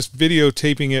 and just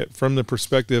videotaping it from the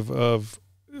perspective of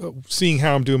seeing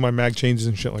how I'm doing my mag changes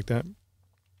and shit like that.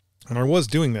 And I was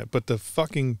doing that, but the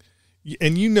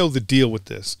the deal with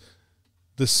this,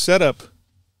 the setup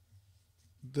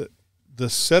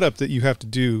that you have to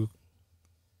do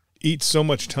eats so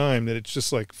much time that it's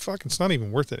just like, fuck, it's not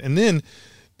even worth it. And then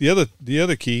the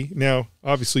other key, now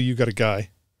obviously you got a guy,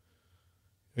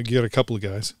 you got a couple of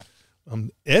guys.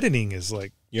 Editing is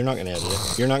like, you're not going to edit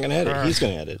it. You're not going to edit it. He's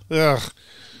going to edit it.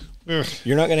 Ugh.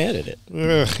 You're not going to edit it.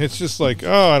 Ugh. It's just like,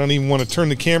 I don't even want to turn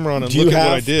the camera on and look at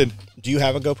what I did. Do you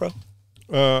have a GoPro?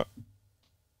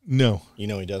 No.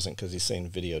 He doesn't because he's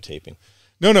saying videotaping.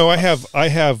 No, I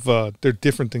have. They're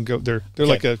different than They're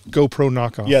like a GoPro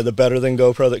knockoff. Yeah, the better than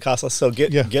GoPro that costs less. So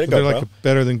get a GoPro. They're like a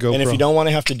better than GoPro. And if you don't want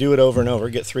to have to do it over and over,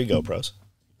 get 3 GoPros.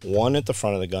 1 at the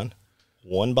front of the gun,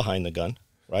 1 behind the gun,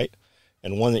 right?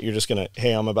 And 1 that you're just gonna,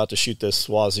 hey, I'm about to shoot this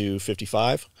Wazoo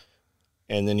 55,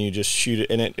 and then you just shoot it,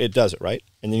 and it does it, right?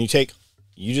 And then you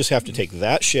just have to take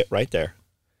that shit right there,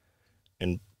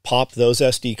 and pop those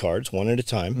SD cards 1 at a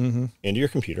time into your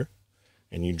computer.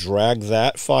 And you drag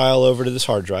that file over to this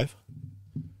hard drive.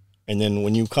 And then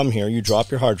when you come here, you drop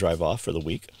your hard drive off for the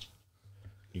week.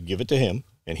 You give it to him,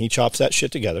 and he chops that shit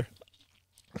together.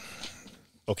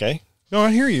 Okay? No,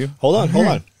 I hear you. Hold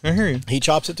on. I hear you. He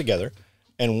chops it together,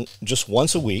 and just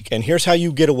once a week. And here's how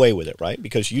you get away with it, right?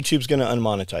 Because YouTube's going to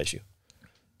unmonetize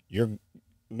you.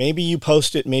 Maybe you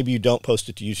post it, maybe you don't post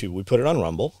it to YouTube. We put it on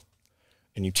Rumble,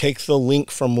 and you take the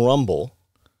link from Rumble,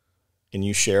 and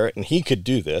you share it, and he could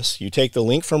do this. You take the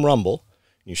link from Rumble,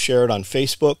 you share it on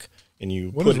Facebook, and you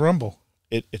What is Rumble?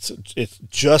 It's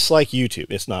just like YouTube.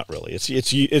 It's not really. It's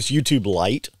YouTube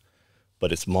Lite,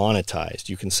 but it's monetized.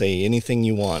 You can say anything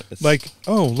you want. It's, Like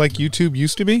YouTube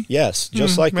used to be? yes,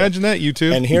 just like Imagine that,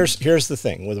 YouTube. And here's the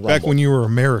thing with Rumble. Back when you were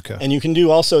America. And you can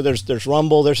do also, there's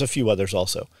Rumble, there's a few others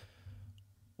also.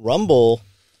 Rumble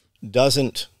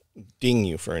doesn't ding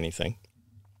you for anything.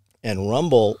 And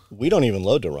Rumble, we don't even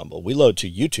load to Rumble. We load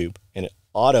to YouTube, and it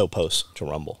auto posts to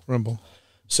Rumble. Rumble.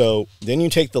 So then you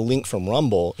take the link from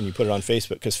Rumble and you put it on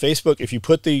Facebook. Because Facebook, if you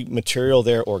put the material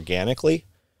there organically,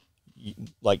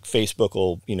 like Facebook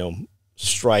will,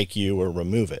 strike you or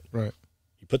remove it. Right.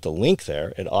 You put the link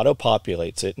there, it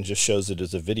auto-populates it and just shows it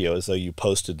as a video as though you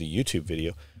posted the YouTube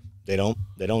video. They don't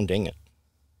ding it.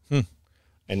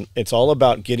 And it's all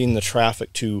about getting the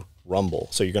traffic to Rumble.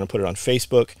 So you're going to put it on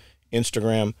Facebook,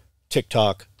 Instagram,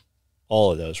 TikTok,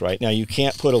 all of those, right? Now you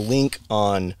can't put a link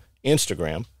on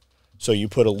Instagram, so you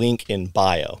put a link in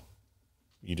bio.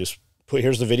 You just put,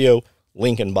 here's the video,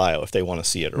 link in bio if they want to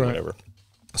see it or whatever.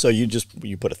 So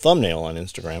you put a thumbnail on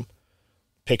Instagram,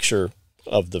 picture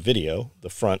of the video, the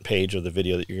front page of the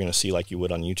video that you're going to see like you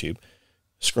would on YouTube,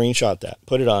 screenshot that,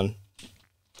 put it on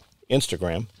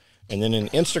Instagram, and then in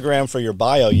Instagram for your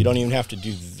bio, you don't even have to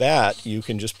do that. You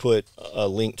can just put a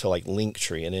link to like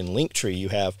Linktree, and in Linktree you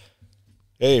have,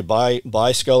 hey,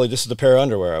 buy Scully, this is the pair of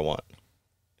underwear I want.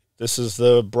 This is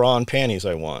the bra and panties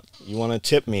I want. You want to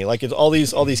tip me? Like it's all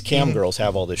these cam girls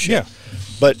have all this shit.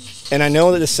 Yeah. And I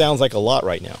know that this sounds like a lot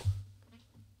right now,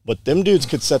 but them dudes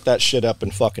could set that shit up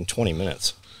in fucking 20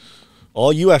 minutes.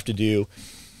 All you have to do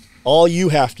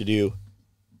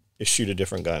is shoot a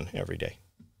different gun every day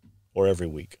or every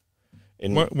week.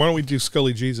 And Why don't we do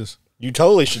Scully Jesus? you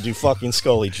totally should do fucking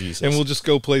Scully Jesus. And we'll just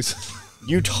go places.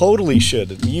 You totally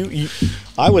should.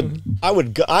 I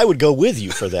would go with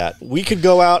you for that. We could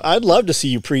go out. I'd love to see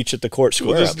you preach at the court square.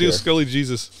 We'll just up do here. Scully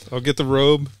Jesus. I'll get the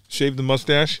robe, shave the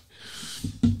mustache.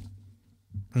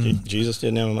 Jesus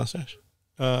didn't have a mustache.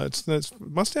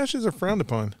 Mustaches are frowned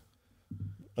upon.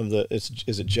 I'm about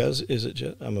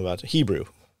to Hebrew.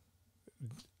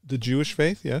 The Jewish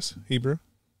faith, yes. Hebrew.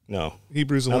 No,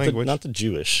 Hebrew's a not language. not the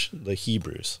Jewish. The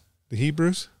Hebrews. The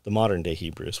Hebrews? The modern day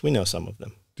Hebrews. We know some of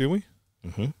them. Do we?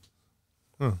 Mm-hmm.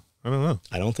 Oh, I don't know.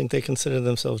 I don't think they consider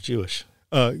themselves Jewish.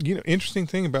 Interesting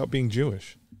thing about being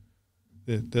Jewish.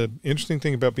 The interesting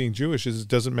thing about being Jewish is it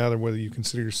doesn't matter whether you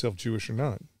consider yourself Jewish or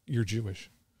not. You're Jewish.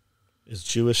 Is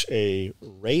Jewish a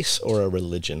race or a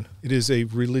religion? It is a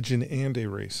religion and a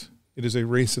race. It is a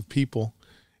race of people.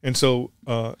 And so...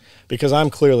 because I'm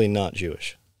clearly not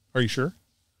Jewish. Are you sure?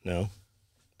 No.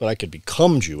 But I could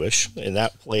become Jewish. In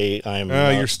that way, I'm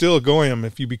you're still a goyim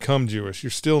if you become Jewish. You're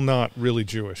still not really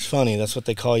Jewish. It's funny. That's what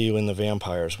they call you in the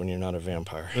vampires when you're not a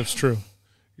vampire. That's true.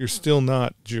 You're still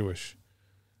not Jewish.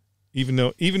 Even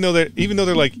though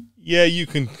they're like, yeah, you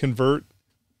can convert,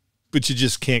 but you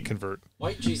just can't convert.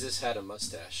 White Jesus had a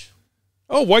mustache.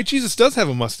 Oh, white Jesus does have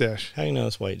a mustache. How do you know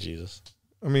it's white Jesus?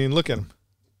 I mean, look at him.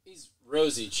 He's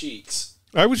rosy cheeks.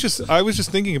 I was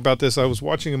just thinking about this. I was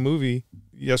watching a movie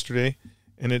yesterday,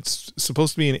 and it's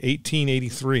supposed to be in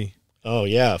 1883. Oh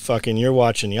yeah, fucking! You're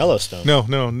watching Yellowstone.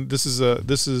 No, this is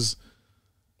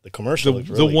the commercial.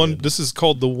 the Really one. good. This is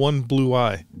called The One Blue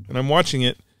Eye, and I'm watching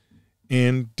it.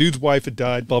 And dude's wife had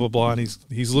died, blah blah blah, and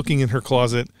he's looking in her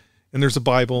closet, and there's a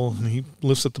Bible, and he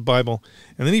lifts up the Bible,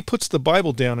 and then he puts the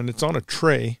Bible down, and it's on a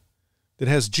tray that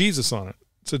has Jesus on it.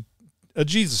 It's a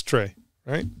Jesus tray,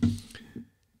 right?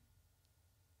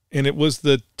 And it was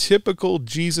the typical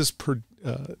Jesus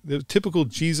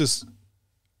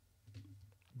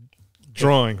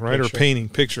drawing, right, Picture. or painting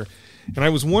picture. And I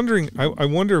was wondering, I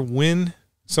wonder when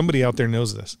somebody out there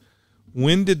knows this.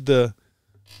 When did the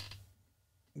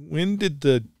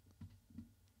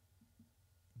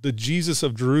Jesus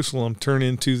of Jerusalem turn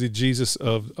into the Jesus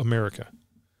of America?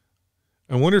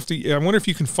 I wonder if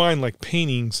you can find like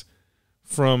paintings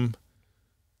from,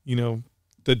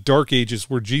 the Dark Ages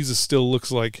where Jesus still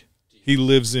looks like he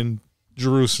lives in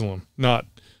Jerusalem, not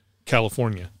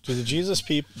California. Do the Jesus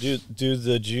people do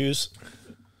the Jews?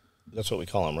 That's what we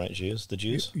call them, right? Jews, the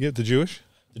Jews. Yeah, the Jewish.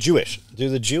 The Jewish. Do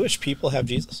the Jewish people have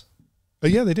Jesus?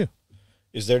 Yeah, they do.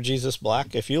 Is their Jesus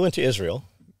black? If you went to Israel,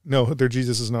 No, their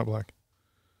Jesus is not black.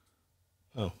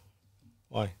 oh,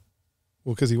 why?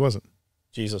 Well, because he wasn't.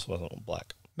 Jesus wasn't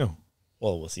black. No,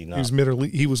 Well, was he not?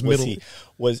 he was Middle.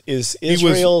 Is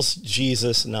Israel's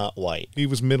Jesus not white? He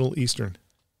was Middle Eastern.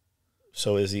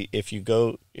 So is he? If you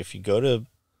go to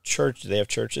church, do they have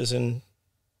churches in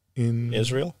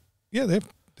Israel? Yeah,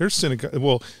 there's synagogue.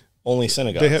 Well, Only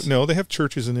synagogues. they have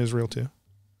churches in Israel too.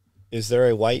 Is there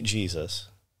a white Jesus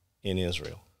in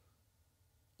Israel?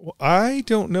 Well, I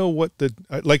don't know what the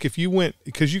like. If you went,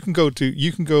 because you can go to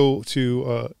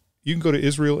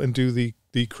Israel and do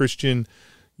the Christian,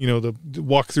 the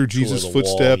walk through Jesus'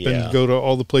 footstep and go to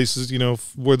all the places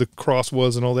where the cross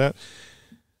was and all that.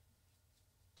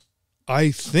 I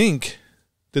think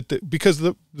that because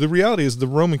the reality is the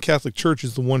Roman Catholic Church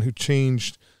is the one who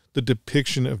changed the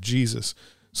depiction of Jesus.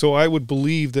 So I would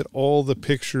believe that all the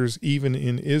pictures, even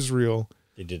in Israel,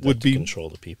 they did that to control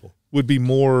the people. Would be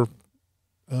more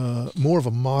of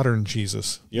a modern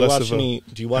Jesus. Do you watch any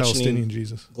Palestinian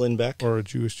Jesus, Glenn Beck, or a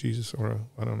Jewish Jesus, or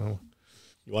I don't know.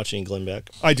 You watch any Glenn Beck?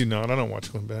 I do not. I don't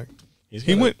watch Glenn Beck.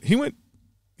 He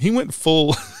went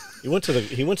full. He went to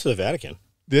the Vatican.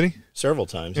 Did he? Several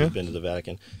times. Yeah. He's been to the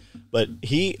Vatican. But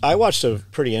I watched a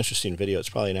pretty interesting video. It's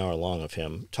probably an hour long of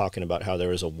him talking about how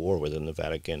there is a war within the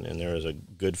Vatican, and there is a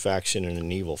good faction and an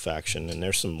evil faction, and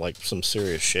there's some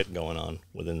serious shit going on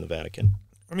within the Vatican.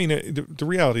 I mean, the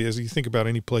reality is, you think about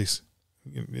any place,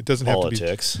 it doesn't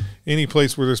politics. Have to be any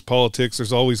place where there's politics.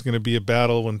 There's always going to be a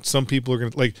battle, and some people are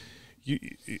going to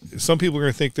some people are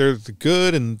going to think they're the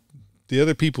good, and the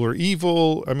other people are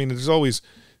evil. I mean, there's always,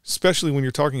 especially when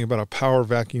you're talking about a power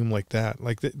vacuum like that,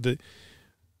 like the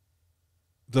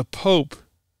Pope.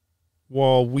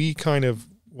 While we kind of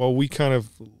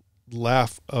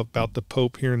laugh about the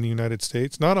Pope here in the United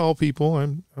States, not all people.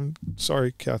 I'm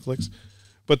sorry, Catholics.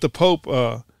 But the Pope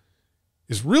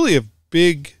is really a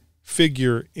big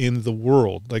figure in the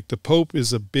world. Like, the Pope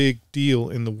is a big deal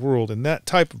in the world. And that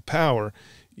type of power,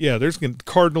 yeah, there's going to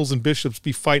cardinals and bishops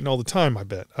be fighting all the time, I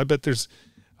bet.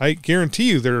 I guarantee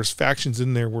you there's factions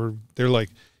in there where they're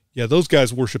like, yeah, those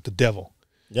guys worship the devil.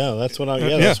 Yeah, that's what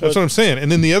that's what I'm saying. And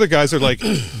then the other guys are like,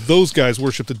 those guys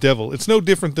worship the devil. It's no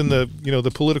different than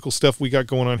the political stuff we got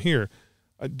going on here.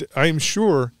 I'm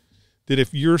sure that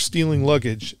if you're stealing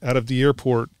luggage out of the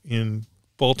airport in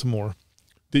Baltimore,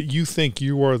 that you think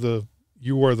you are the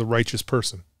righteous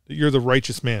person, that you're the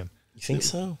righteous man. You think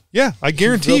so? Yeah, I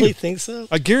guarantee you. Really think so?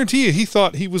 I guarantee you, he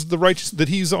thought he was the righteous, that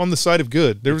he's on the side of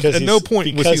good. There was at no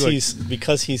point was he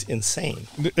because he's insane.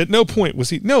 At no point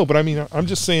was he. No, but I mean, I'm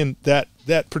just saying that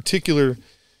particular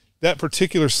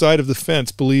side of the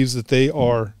fence believes that they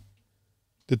are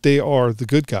the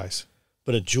good guys.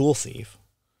 But a jewel thief.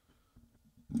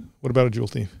 What about a jewel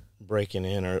thief? Breaking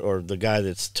in, or the guy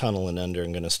that's tunneling under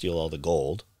and going to steal all the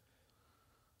gold.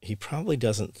 He probably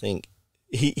doesn't think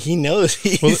he knows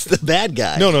he's the bad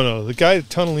guy. No. The guy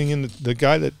tunneling in, the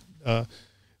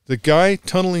guy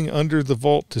tunneling under the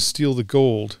vault to steal the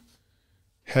gold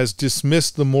has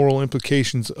dismissed the moral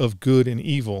implications of good and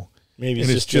evil. Maybe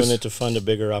he's just doing it to fund a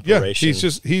bigger operation. Yeah,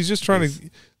 he's just trying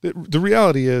to. The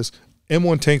reality is,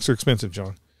 M1 tanks are expensive,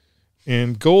 John.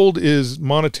 And gold is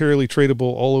monetarily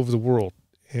tradable all over the world.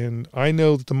 And I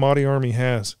know that the Mahdi Army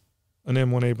has an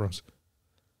M1 Abrams.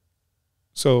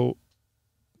 So,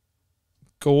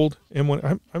 gold,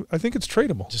 M1, I think it's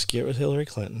tradable. Just get with Hillary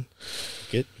Clinton.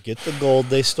 Get the gold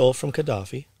they stole from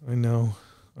Gaddafi. I know.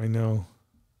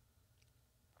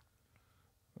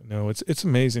 It's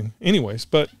amazing. Anyways,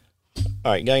 but...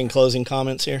 All right, got any closing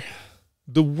comments here?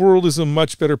 The world is a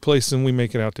much better place than we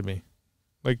make it out to be.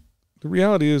 Like, the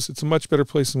reality is, it's a much better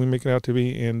place than we make it out to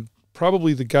be, and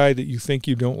probably the guy that you think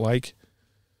you don't like,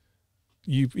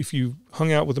 if you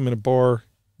hung out with him in a bar,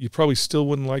 you probably still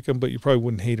wouldn't like him, but you probably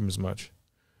wouldn't hate him as much.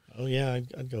 Oh, yeah,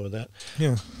 I'd go with that.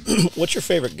 Yeah. What's your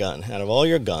favorite gun? Out of all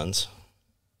your guns,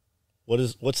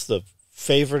 what's the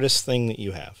favoriteest thing that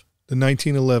you have? The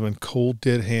 1911 Cold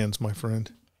Dead Hands, my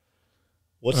friend.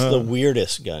 What's the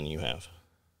weirdest gun you have?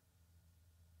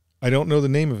 I don't know the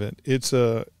name of it. It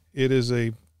is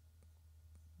a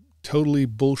totally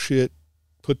bullshit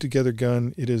put together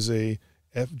gun. It is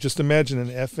just imagine an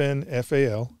FN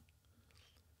FAL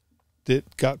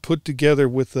that got put together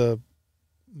with like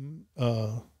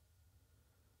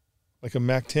a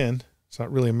MAC-10. It's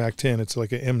not really a MAC-10. It's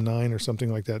like an M9 or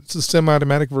something like that. It's a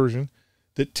semi-automatic version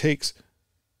that takes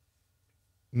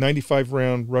 95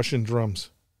 round Russian drums.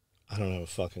 I don't know a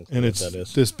fucking clue and what that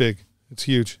is. This big. It's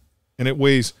huge. And it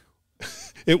weighs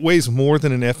more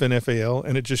than an FN FAL,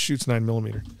 and it just shoots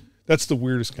 9mm. That's the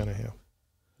weirdest gun I have.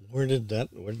 Where did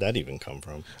that even come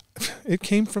from? It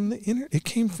came from it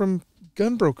came from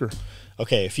Gunbroker.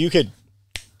 Okay, if you've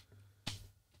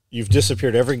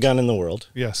disappeared every gun in the world.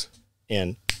 Yes.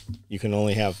 And you can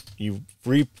only have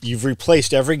you've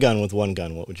replaced every gun with one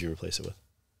gun. What would you replace it with?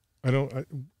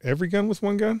 Every gun with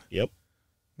one gun? Yep.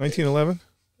 1911?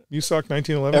 MUSOC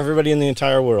 1911? Everybody in the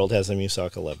entire world has a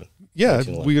MUSOC 11. Yeah,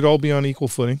 we would all be on equal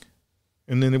footing.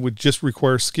 And then it would just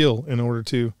require skill in order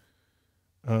to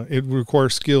it would require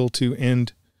skill to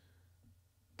end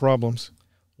problems.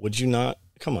 Would you not?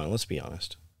 Come on, let's be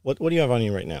honest. What do you have on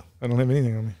you right now? I don't have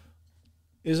anything on me.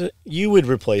 Is it? You would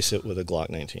replace it with a Glock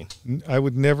 19. I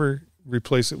would never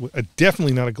replace it with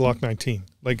definitely not a Glock 19.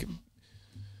 Like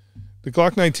the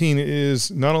Glock 19 is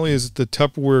not only is it the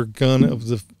Tupperware gun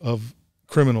of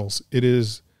criminals, it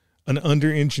is an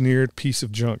under-engineered piece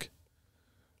of junk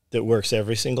That works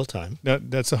every single time.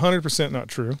 That's 100% not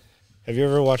true. Have you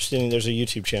ever watched any? There's a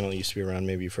YouTube channel that used to be around.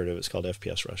 Maybe you've heard of it. It's called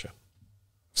FPS Russia.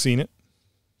 Seen it?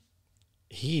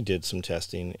 He did some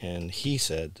testing, and he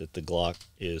said that the Glock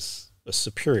is a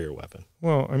superior weapon.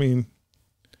 Well, I mean,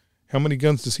 how many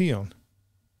guns does he own?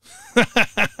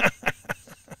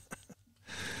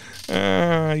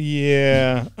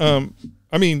 Yeah.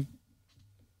 I mean,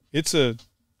 it's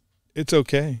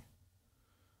okay.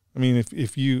 I mean,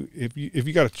 if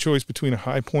you got a choice between a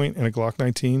High Point and a Glock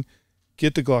 19,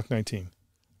 get the Glock 19.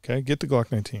 Okay, get the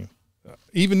Glock 19.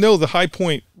 Even though the High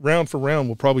Point round for round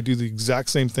will probably do the exact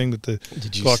same thing that the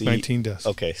Glock 19 does.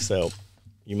 Okay, so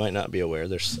you might not be aware.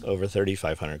 There's over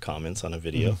 3,500 comments on a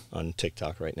video on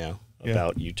TikTok right now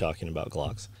about you talking about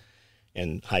Glocks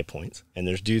and High Points. And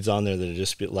there's dudes on there that are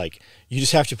just like, you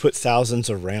just have to put thousands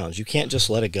of rounds. You can't just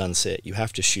let a gun sit. You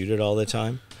have to shoot it all the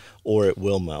time, or it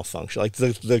will malfunction. Like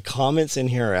the comments in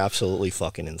here are absolutely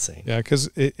fucking insane. Yeah, because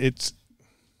it's.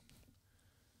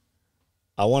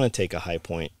 I want to take a High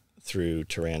Point through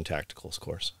Taran Tactical's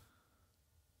course.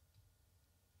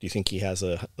 Do you think he has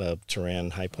a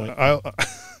Taran High Point?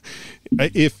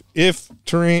 If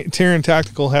Taran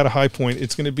Tactical had a High Point,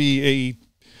 it's going to be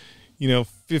a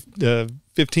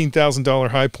 $15,000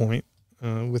 High Point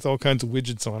with all kinds of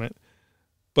widgets on it.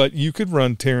 But you could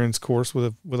run Taran's course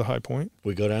with a High Point.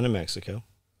 We go down to Mexico.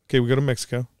 Okay, we go to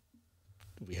Mexico.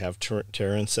 We have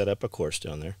Taran set up a course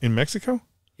down there. In Mexico?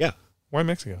 Yeah. Why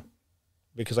Mexico?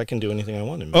 Because I can do anything I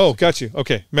want in Mexico. Oh, got you.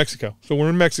 Okay, Mexico. So we're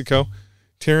in Mexico.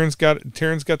 Taran's got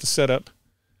the setup.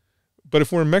 But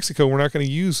if we're in Mexico,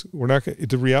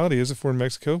 the reality is if we're in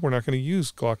Mexico, we're not going to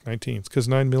use Glock 19s because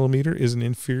 9mm is an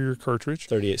inferior cartridge.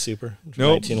 38 Super.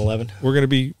 Nope. 1911. We're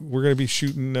going to be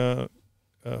shooting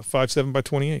 5.7 by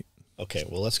 28. Okay,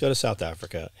 well let's go to South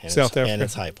Africa and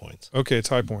it's High Points. Okay, it's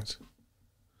High Points.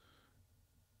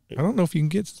 I don't know if you can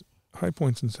get High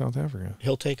Points in South Africa.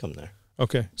 He'll take them there.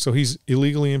 Okay, so he's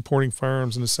illegally importing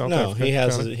firearms into South Africa. No, he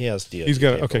has dealer. He's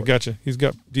got paperwork. okay, gotcha. He's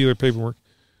got dealer paperwork,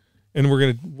 and we're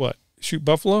gonna what? Shoot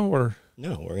buffalo or?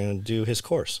 No, we're gonna do his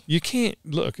course. You can't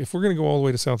look if we're gonna go all the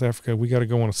way to South Africa. We got to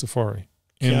go on a safari.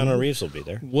 And Keanu Reeves will be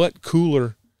there. What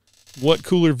cooler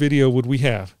video would we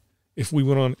have if we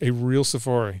went on a real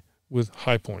safari with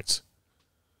High Points?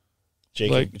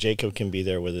 Jacob can be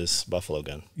there with his buffalo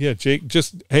gun. Yeah, Jacob,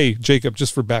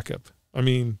 just for backup. I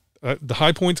mean. The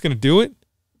High Point's going to do it,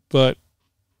 but,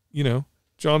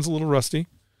 John's a little rusty,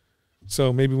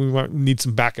 so maybe we might need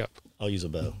some backup. I'll use a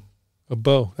bow. A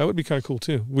bow. That would be kind of cool,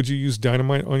 too. Would you use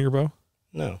dynamite on your bow?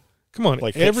 No. Come on.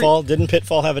 Like Pitfall? Didn't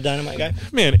Pitfall have a dynamite guy?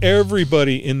 Man,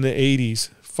 everybody in the 80s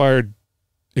fired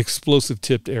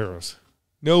explosive-tipped arrows.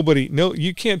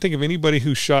 You can't think of anybody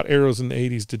who shot arrows in the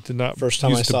 80s that did not First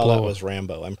time I saw that was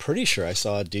Rambo. I'm pretty sure I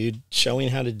saw a dude showing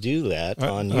how to do that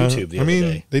on YouTube the other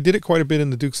day. They did it quite a bit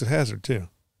in the Dukes of Hazzard, too.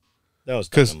 That was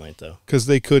dynamite, though. Because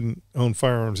they couldn't own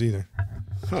firearms either.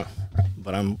 Huh.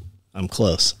 But I'm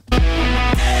close.